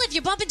 Danielle? Well, if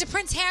you bump into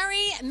Prince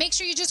Harry, make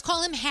sure you just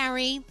call him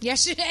Harry.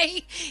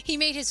 Yesterday, he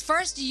made his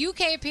first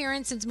UK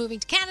appearance since moving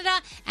to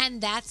Canada,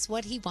 and that's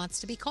what he wants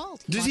to be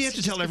called. Does he have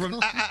to tell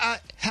everyone,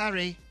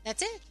 Harry?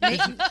 That's it.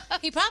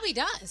 He probably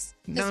does.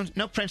 No,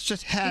 Prince,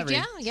 just Harry.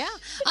 Yeah.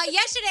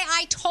 Yesterday,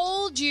 I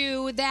told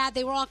you that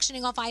they were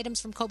auctioning off items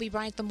from Kobe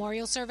Bryant's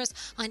memorial service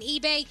on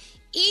eBay.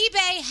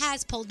 eBay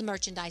has pulled the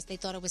merchandise. They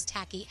thought it was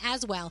tacky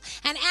as well.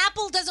 And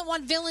Apple doesn't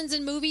want villains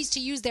in movies to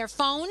use their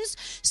phones.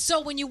 So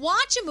when you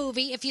watch a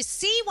movie, if you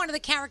see one of the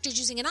characters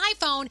using an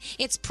iPhone,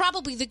 it's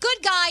probably the good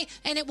guy,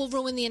 and it will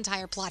ruin the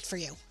entire plot for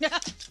you.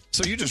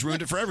 So you just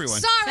ruined it for everyone.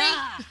 Sorry.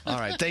 All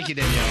right. Thank you,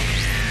 Danielle.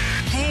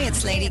 Hey,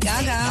 it's Lady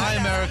Gaga. Hi,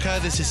 America.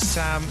 This is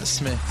Sam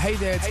Smith. Hey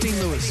there, it's Dean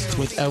Lewis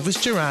with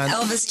Elvis Duran.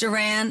 Elvis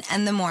Duran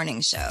and the Morning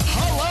Show.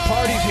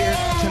 Party's here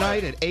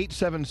tonight at 8,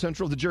 7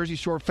 Central. The Jersey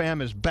Shore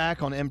fam is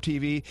back on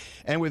MTV.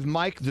 And with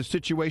Mike, the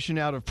situation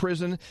out of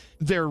prison,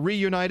 they're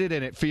reunited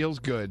and it feels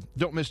good.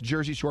 Don't miss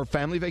Jersey Shore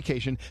Family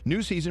Vacation.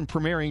 New season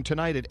premiering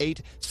tonight at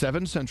 8,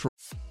 7 Central.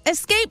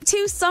 Escape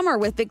to summer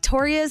with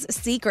Victoria's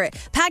Secret.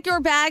 Pack your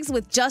bags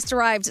with just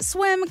arrived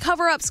swim,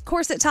 cover-ups,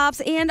 corset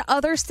tops, and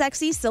other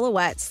sexy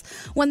silhouettes.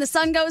 When the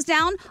sun goes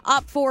down,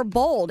 opt for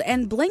bold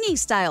and blingy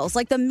styles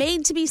like the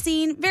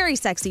made-to-be-seen, very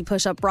sexy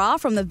push-up bra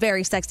from the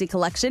Very Sexy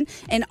collection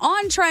and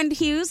on-trend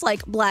hues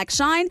like black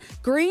shine,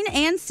 green,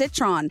 and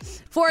citron.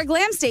 For a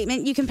glam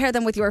statement, you can pair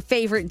them with your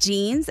favorite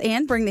jeans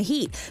and bring the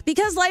heat.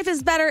 Because life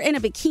is better in a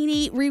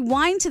bikini,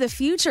 rewind to the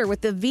future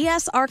with the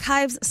VS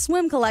Archives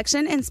swim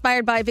collection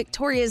inspired by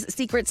Victoria's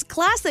Secret's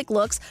classic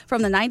looks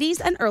from the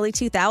 90s and early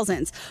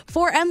 2000s.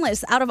 For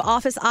endless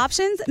out-of-office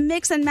options,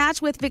 mix and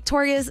match with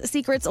Victoria's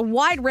Secret's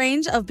wide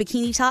range of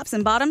bikini tops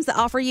and bottoms that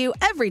offer you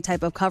every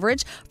type of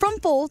coverage, from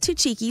full to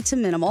cheeky to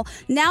minimal,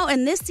 now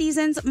in this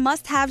season's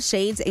must-have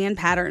shades and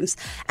patterns.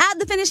 Add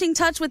the finishing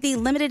touch with the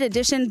limited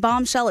edition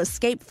Bombshell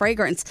Escape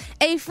fragrance,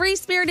 a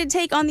free-spirited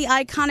take on the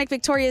iconic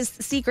Victoria's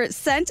Secret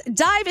scent.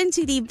 Dive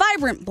into the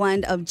vibrant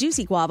blend of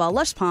juicy guava,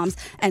 lush palms,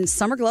 and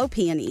summer glow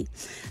peony.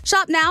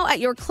 Shop now at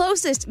your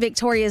closest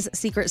Victoria's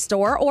Secret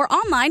store or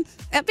online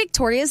at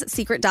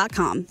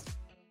victoriassecret.com.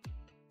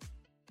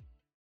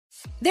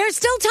 There's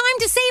still time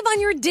to save on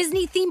your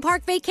Disney theme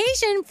park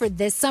vacation for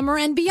this summer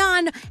and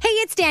beyond. Hey,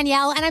 it's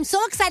Danielle, and I'm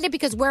so excited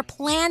because we're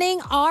planning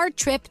our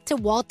trip to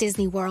Walt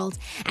Disney World,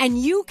 and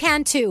you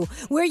can too.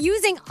 We're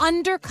using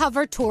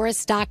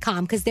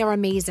undercovertourist.com because they're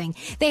amazing.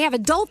 They have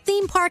adult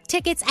theme park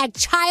tickets at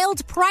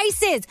child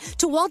prices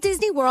to Walt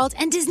Disney World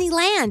and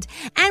Disneyland.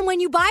 And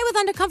when you buy with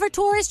Undercover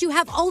Tourist, you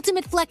have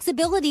ultimate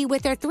flexibility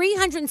with their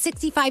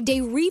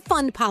 365-day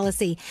refund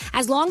policy.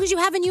 As long as you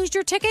haven't used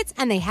your tickets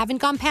and they haven't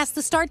gone past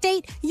the start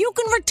date, you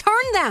can return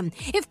them.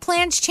 If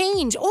plans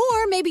change,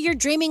 or maybe you're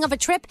dreaming of a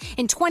trip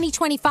in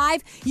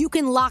 2025, you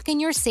can lock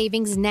in your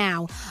savings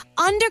now.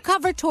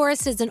 Undercover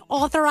Tourist is an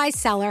authorized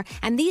seller,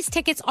 and these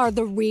tickets are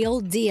the real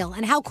deal.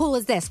 And how cool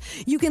is this?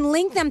 You can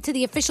link them to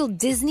the official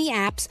Disney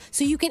apps,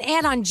 so you can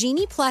add on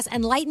Genie Plus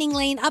and Lightning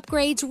Lane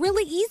upgrades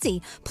really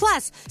easy.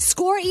 Plus,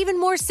 score even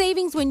more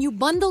savings when you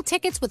bundle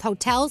tickets with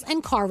hotels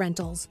and car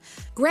rentals.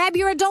 Grab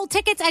your adult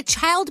tickets at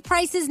child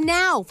prices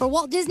now for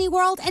Walt Disney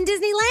World and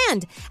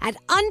Disneyland at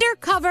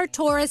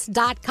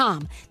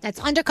undercovertourist.com. That's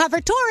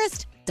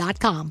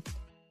undercovertourist.com.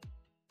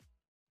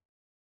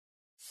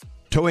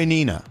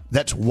 Toenina,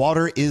 that's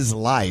water is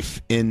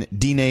life in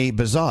Diné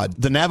Bazad,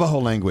 the Navajo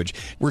language.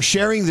 We're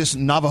sharing this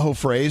Navajo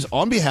phrase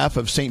on behalf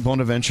of St.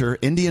 Bonaventure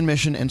Indian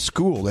Mission and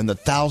School and the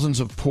thousands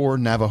of poor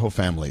Navajo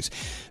families.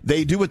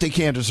 They do what they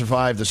can to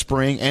survive the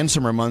spring and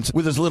summer months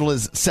with as little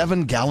as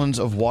 7 gallons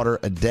of water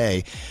a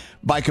day.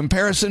 By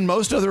comparison,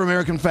 most other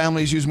American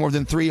families use more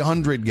than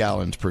 300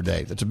 gallons per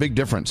day. That's a big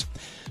difference.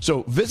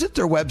 So visit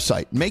their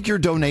website. Make your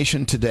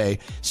donation today,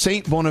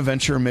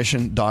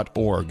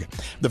 stbonaventuremission.org.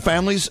 The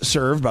families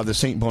served by the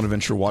St.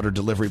 Bonaventure Water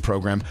Delivery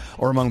Program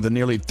are among the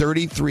nearly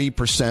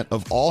 33%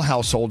 of all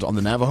households on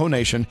the Navajo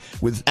Nation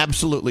with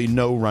absolutely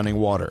no running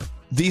water.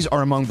 These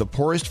are among the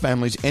poorest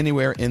families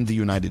anywhere in the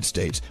United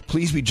States.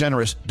 Please be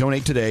generous.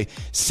 Donate today,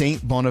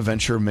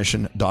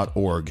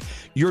 stbonaventuremission.org.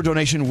 Your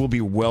donation will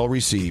be well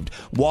received.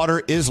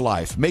 Water is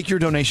life. Make your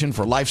donation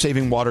for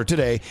life-saving water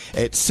today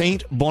at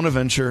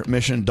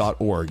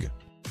stbonaventuremission.org.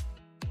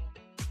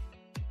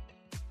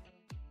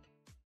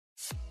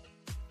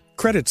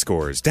 Credit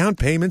scores, down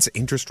payments,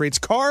 interest rates,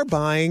 car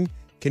buying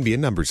can be a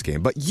numbers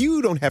game, but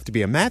you don't have to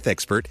be a math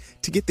expert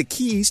to get the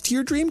keys to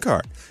your dream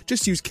car.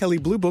 Just use Kelley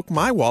Blue Book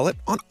My Wallet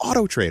on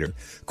AutoTrader.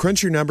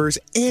 Crunch your numbers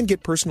and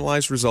get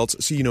personalized results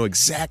so you know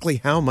exactly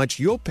how much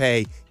you'll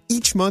pay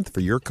each month for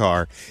your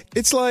car.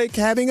 It's like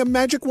having a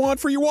magic wand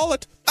for your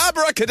wallet.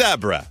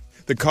 Abracadabra!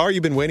 The car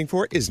you've been waiting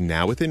for is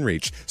now within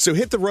reach. So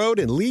hit the road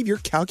and leave your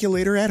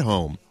calculator at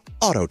home.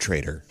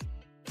 AutoTrader.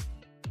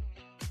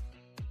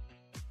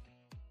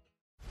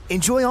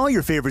 Enjoy all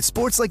your favorite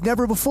sports like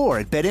never before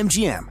at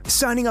BetMGM.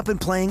 Signing up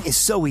and playing is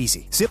so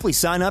easy. Simply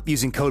sign up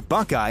using code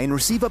Buckeye and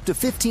receive up to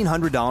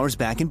 $1,500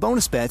 back in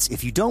bonus bets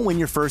if you don't win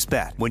your first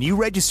bet. When you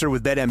register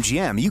with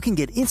BetMGM, you can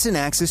get instant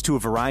access to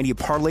a variety of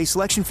parlay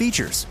selection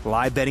features,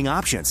 live betting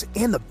options,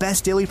 and the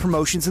best daily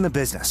promotions in the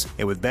business.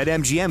 And with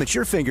BetMGM at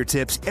your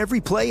fingertips, every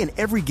play and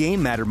every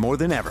game matter more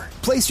than ever.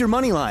 Place your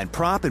moneyline,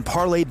 prop, and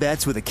parlay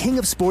bets with the king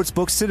of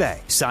sportsbooks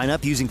today. Sign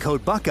up using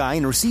code Buckeye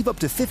and receive up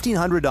to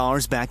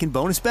 $1,500 back in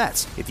bonus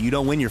bets if you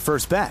don't win your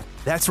first bet.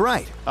 That's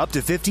right, up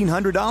to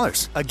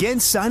 $1,500. Again,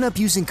 sign up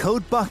using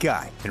code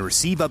Buckeye and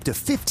receive up to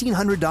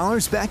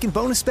 $1,500 back in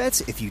bonus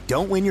bets if you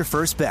don't win your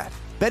first bet.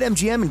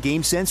 BetMGM and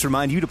GameSense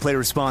remind you to play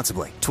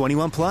responsibly.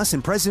 21 plus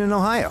and present in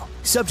Ohio.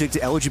 Subject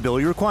to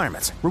eligibility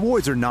requirements.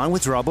 Rewards are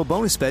non-withdrawable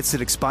bonus bets that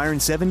expire in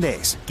 7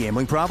 days.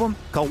 Gambling problem?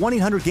 Call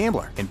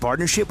 1-800-GAMBLER in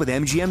partnership with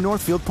MGM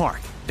Northfield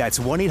Park. That's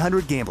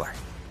 1-800-GAMBLER.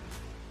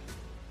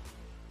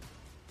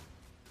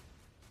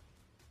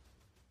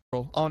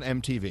 On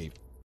MTV.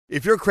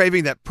 If you're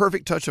craving that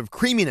perfect touch of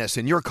creaminess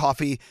in your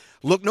coffee,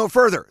 look no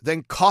further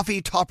than Coffee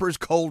Topper's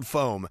Cold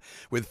Foam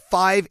with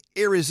 5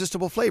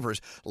 irresistible flavors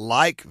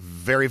like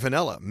Very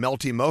Vanilla,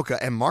 Melty Mocha,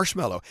 and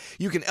Marshmallow.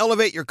 You can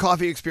elevate your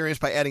coffee experience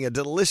by adding a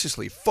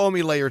deliciously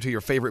foamy layer to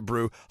your favorite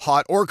brew,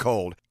 hot or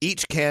cold.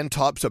 Each can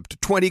tops up to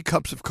 20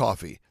 cups of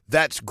coffee.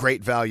 That's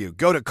great value.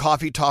 Go to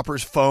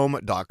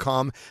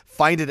coffeetoppersfoam.com,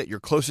 find it at your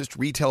closest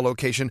retail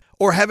location,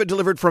 or have it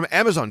delivered from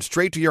Amazon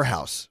straight to your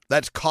house.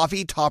 That's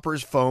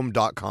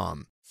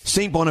coffeetoppersfoam.com.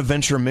 St.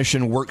 Bonaventure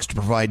Mission works to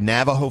provide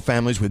Navajo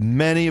families with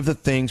many of the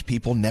things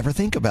people never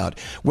think about.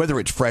 Whether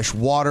it's fresh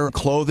water,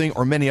 clothing,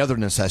 or many other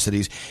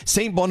necessities,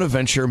 St.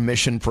 Bonaventure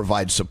Mission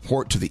provides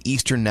support to the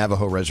Eastern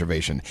Navajo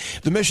Reservation.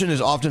 The mission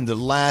is often the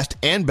last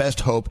and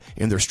best hope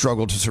in their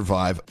struggle to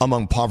survive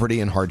among poverty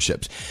and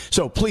hardships.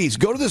 So please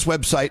go to this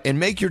website and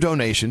make your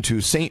donation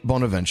to St.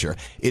 Bonaventure.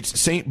 It's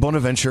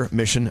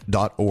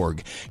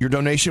stbonaventuremission.org. Your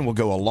donation will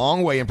go a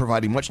long way in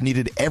providing much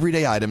needed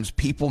everyday items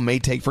people may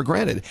take for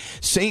granted.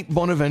 St.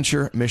 Bonaventuremission.org.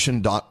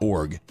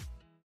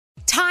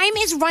 Time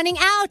is running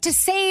out to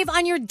save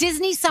on your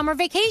Disney summer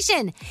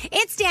vacation.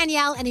 It's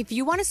Danielle, and if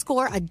you want to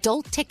score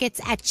adult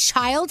tickets at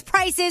child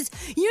prices,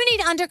 you need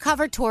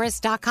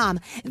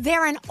UndercoverTourist.com.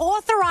 They're an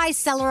authorized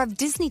seller of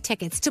Disney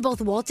tickets to both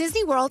Walt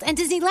Disney World and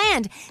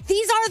Disneyland.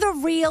 These are the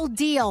real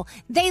deal.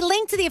 They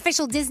link to the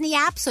official Disney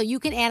app so you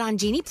can add on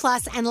Genie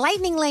Plus and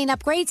Lightning Lane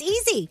upgrades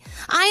easy.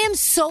 I am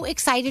so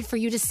excited for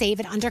you to save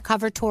at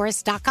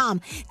UndercoverTourist.com.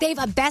 They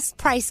have a best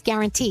price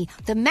guarantee.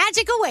 The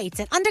magic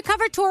awaits at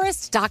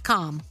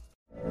UndercoverTourist.com.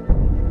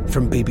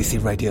 From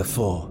BBC Radio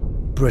 4,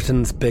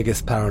 Britain's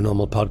biggest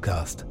paranormal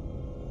podcast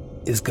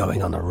is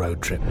going on a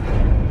road trip.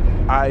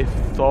 I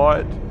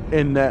thought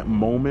in that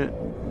moment,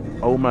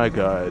 oh my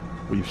God,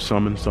 we've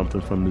summoned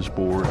something from this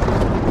board.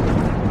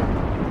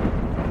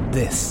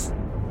 This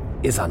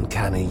is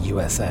Uncanny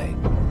USA.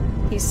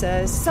 He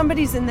says,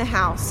 somebody's in the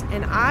house,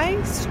 and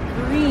I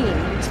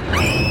screamed.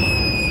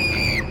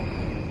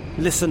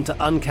 Listen to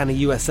Uncanny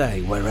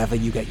USA wherever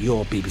you get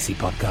your BBC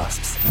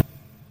podcasts,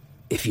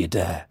 if you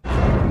dare.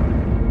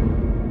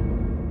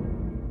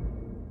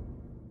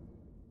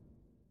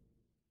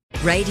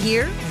 Right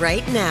here,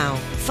 right now.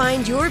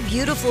 Find your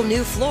beautiful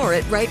new floor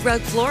at Rite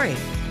Rug Flooring.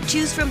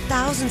 Choose from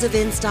thousands of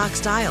in-stock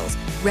styles,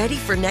 ready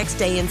for next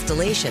day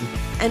installation,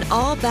 and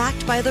all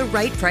backed by the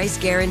right price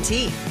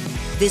guarantee.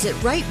 Visit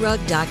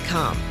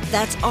riterug.com.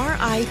 That's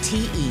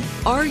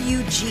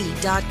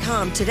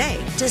RITERUG.com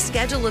today to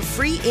schedule a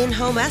free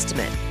in-home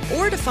estimate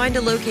or to find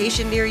a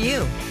location near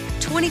you.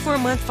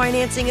 24-month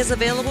financing is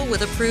available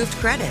with approved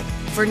credit.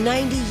 For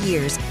 90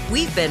 years,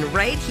 we've been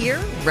right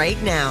here,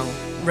 right now.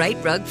 Rite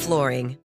Rug Flooring.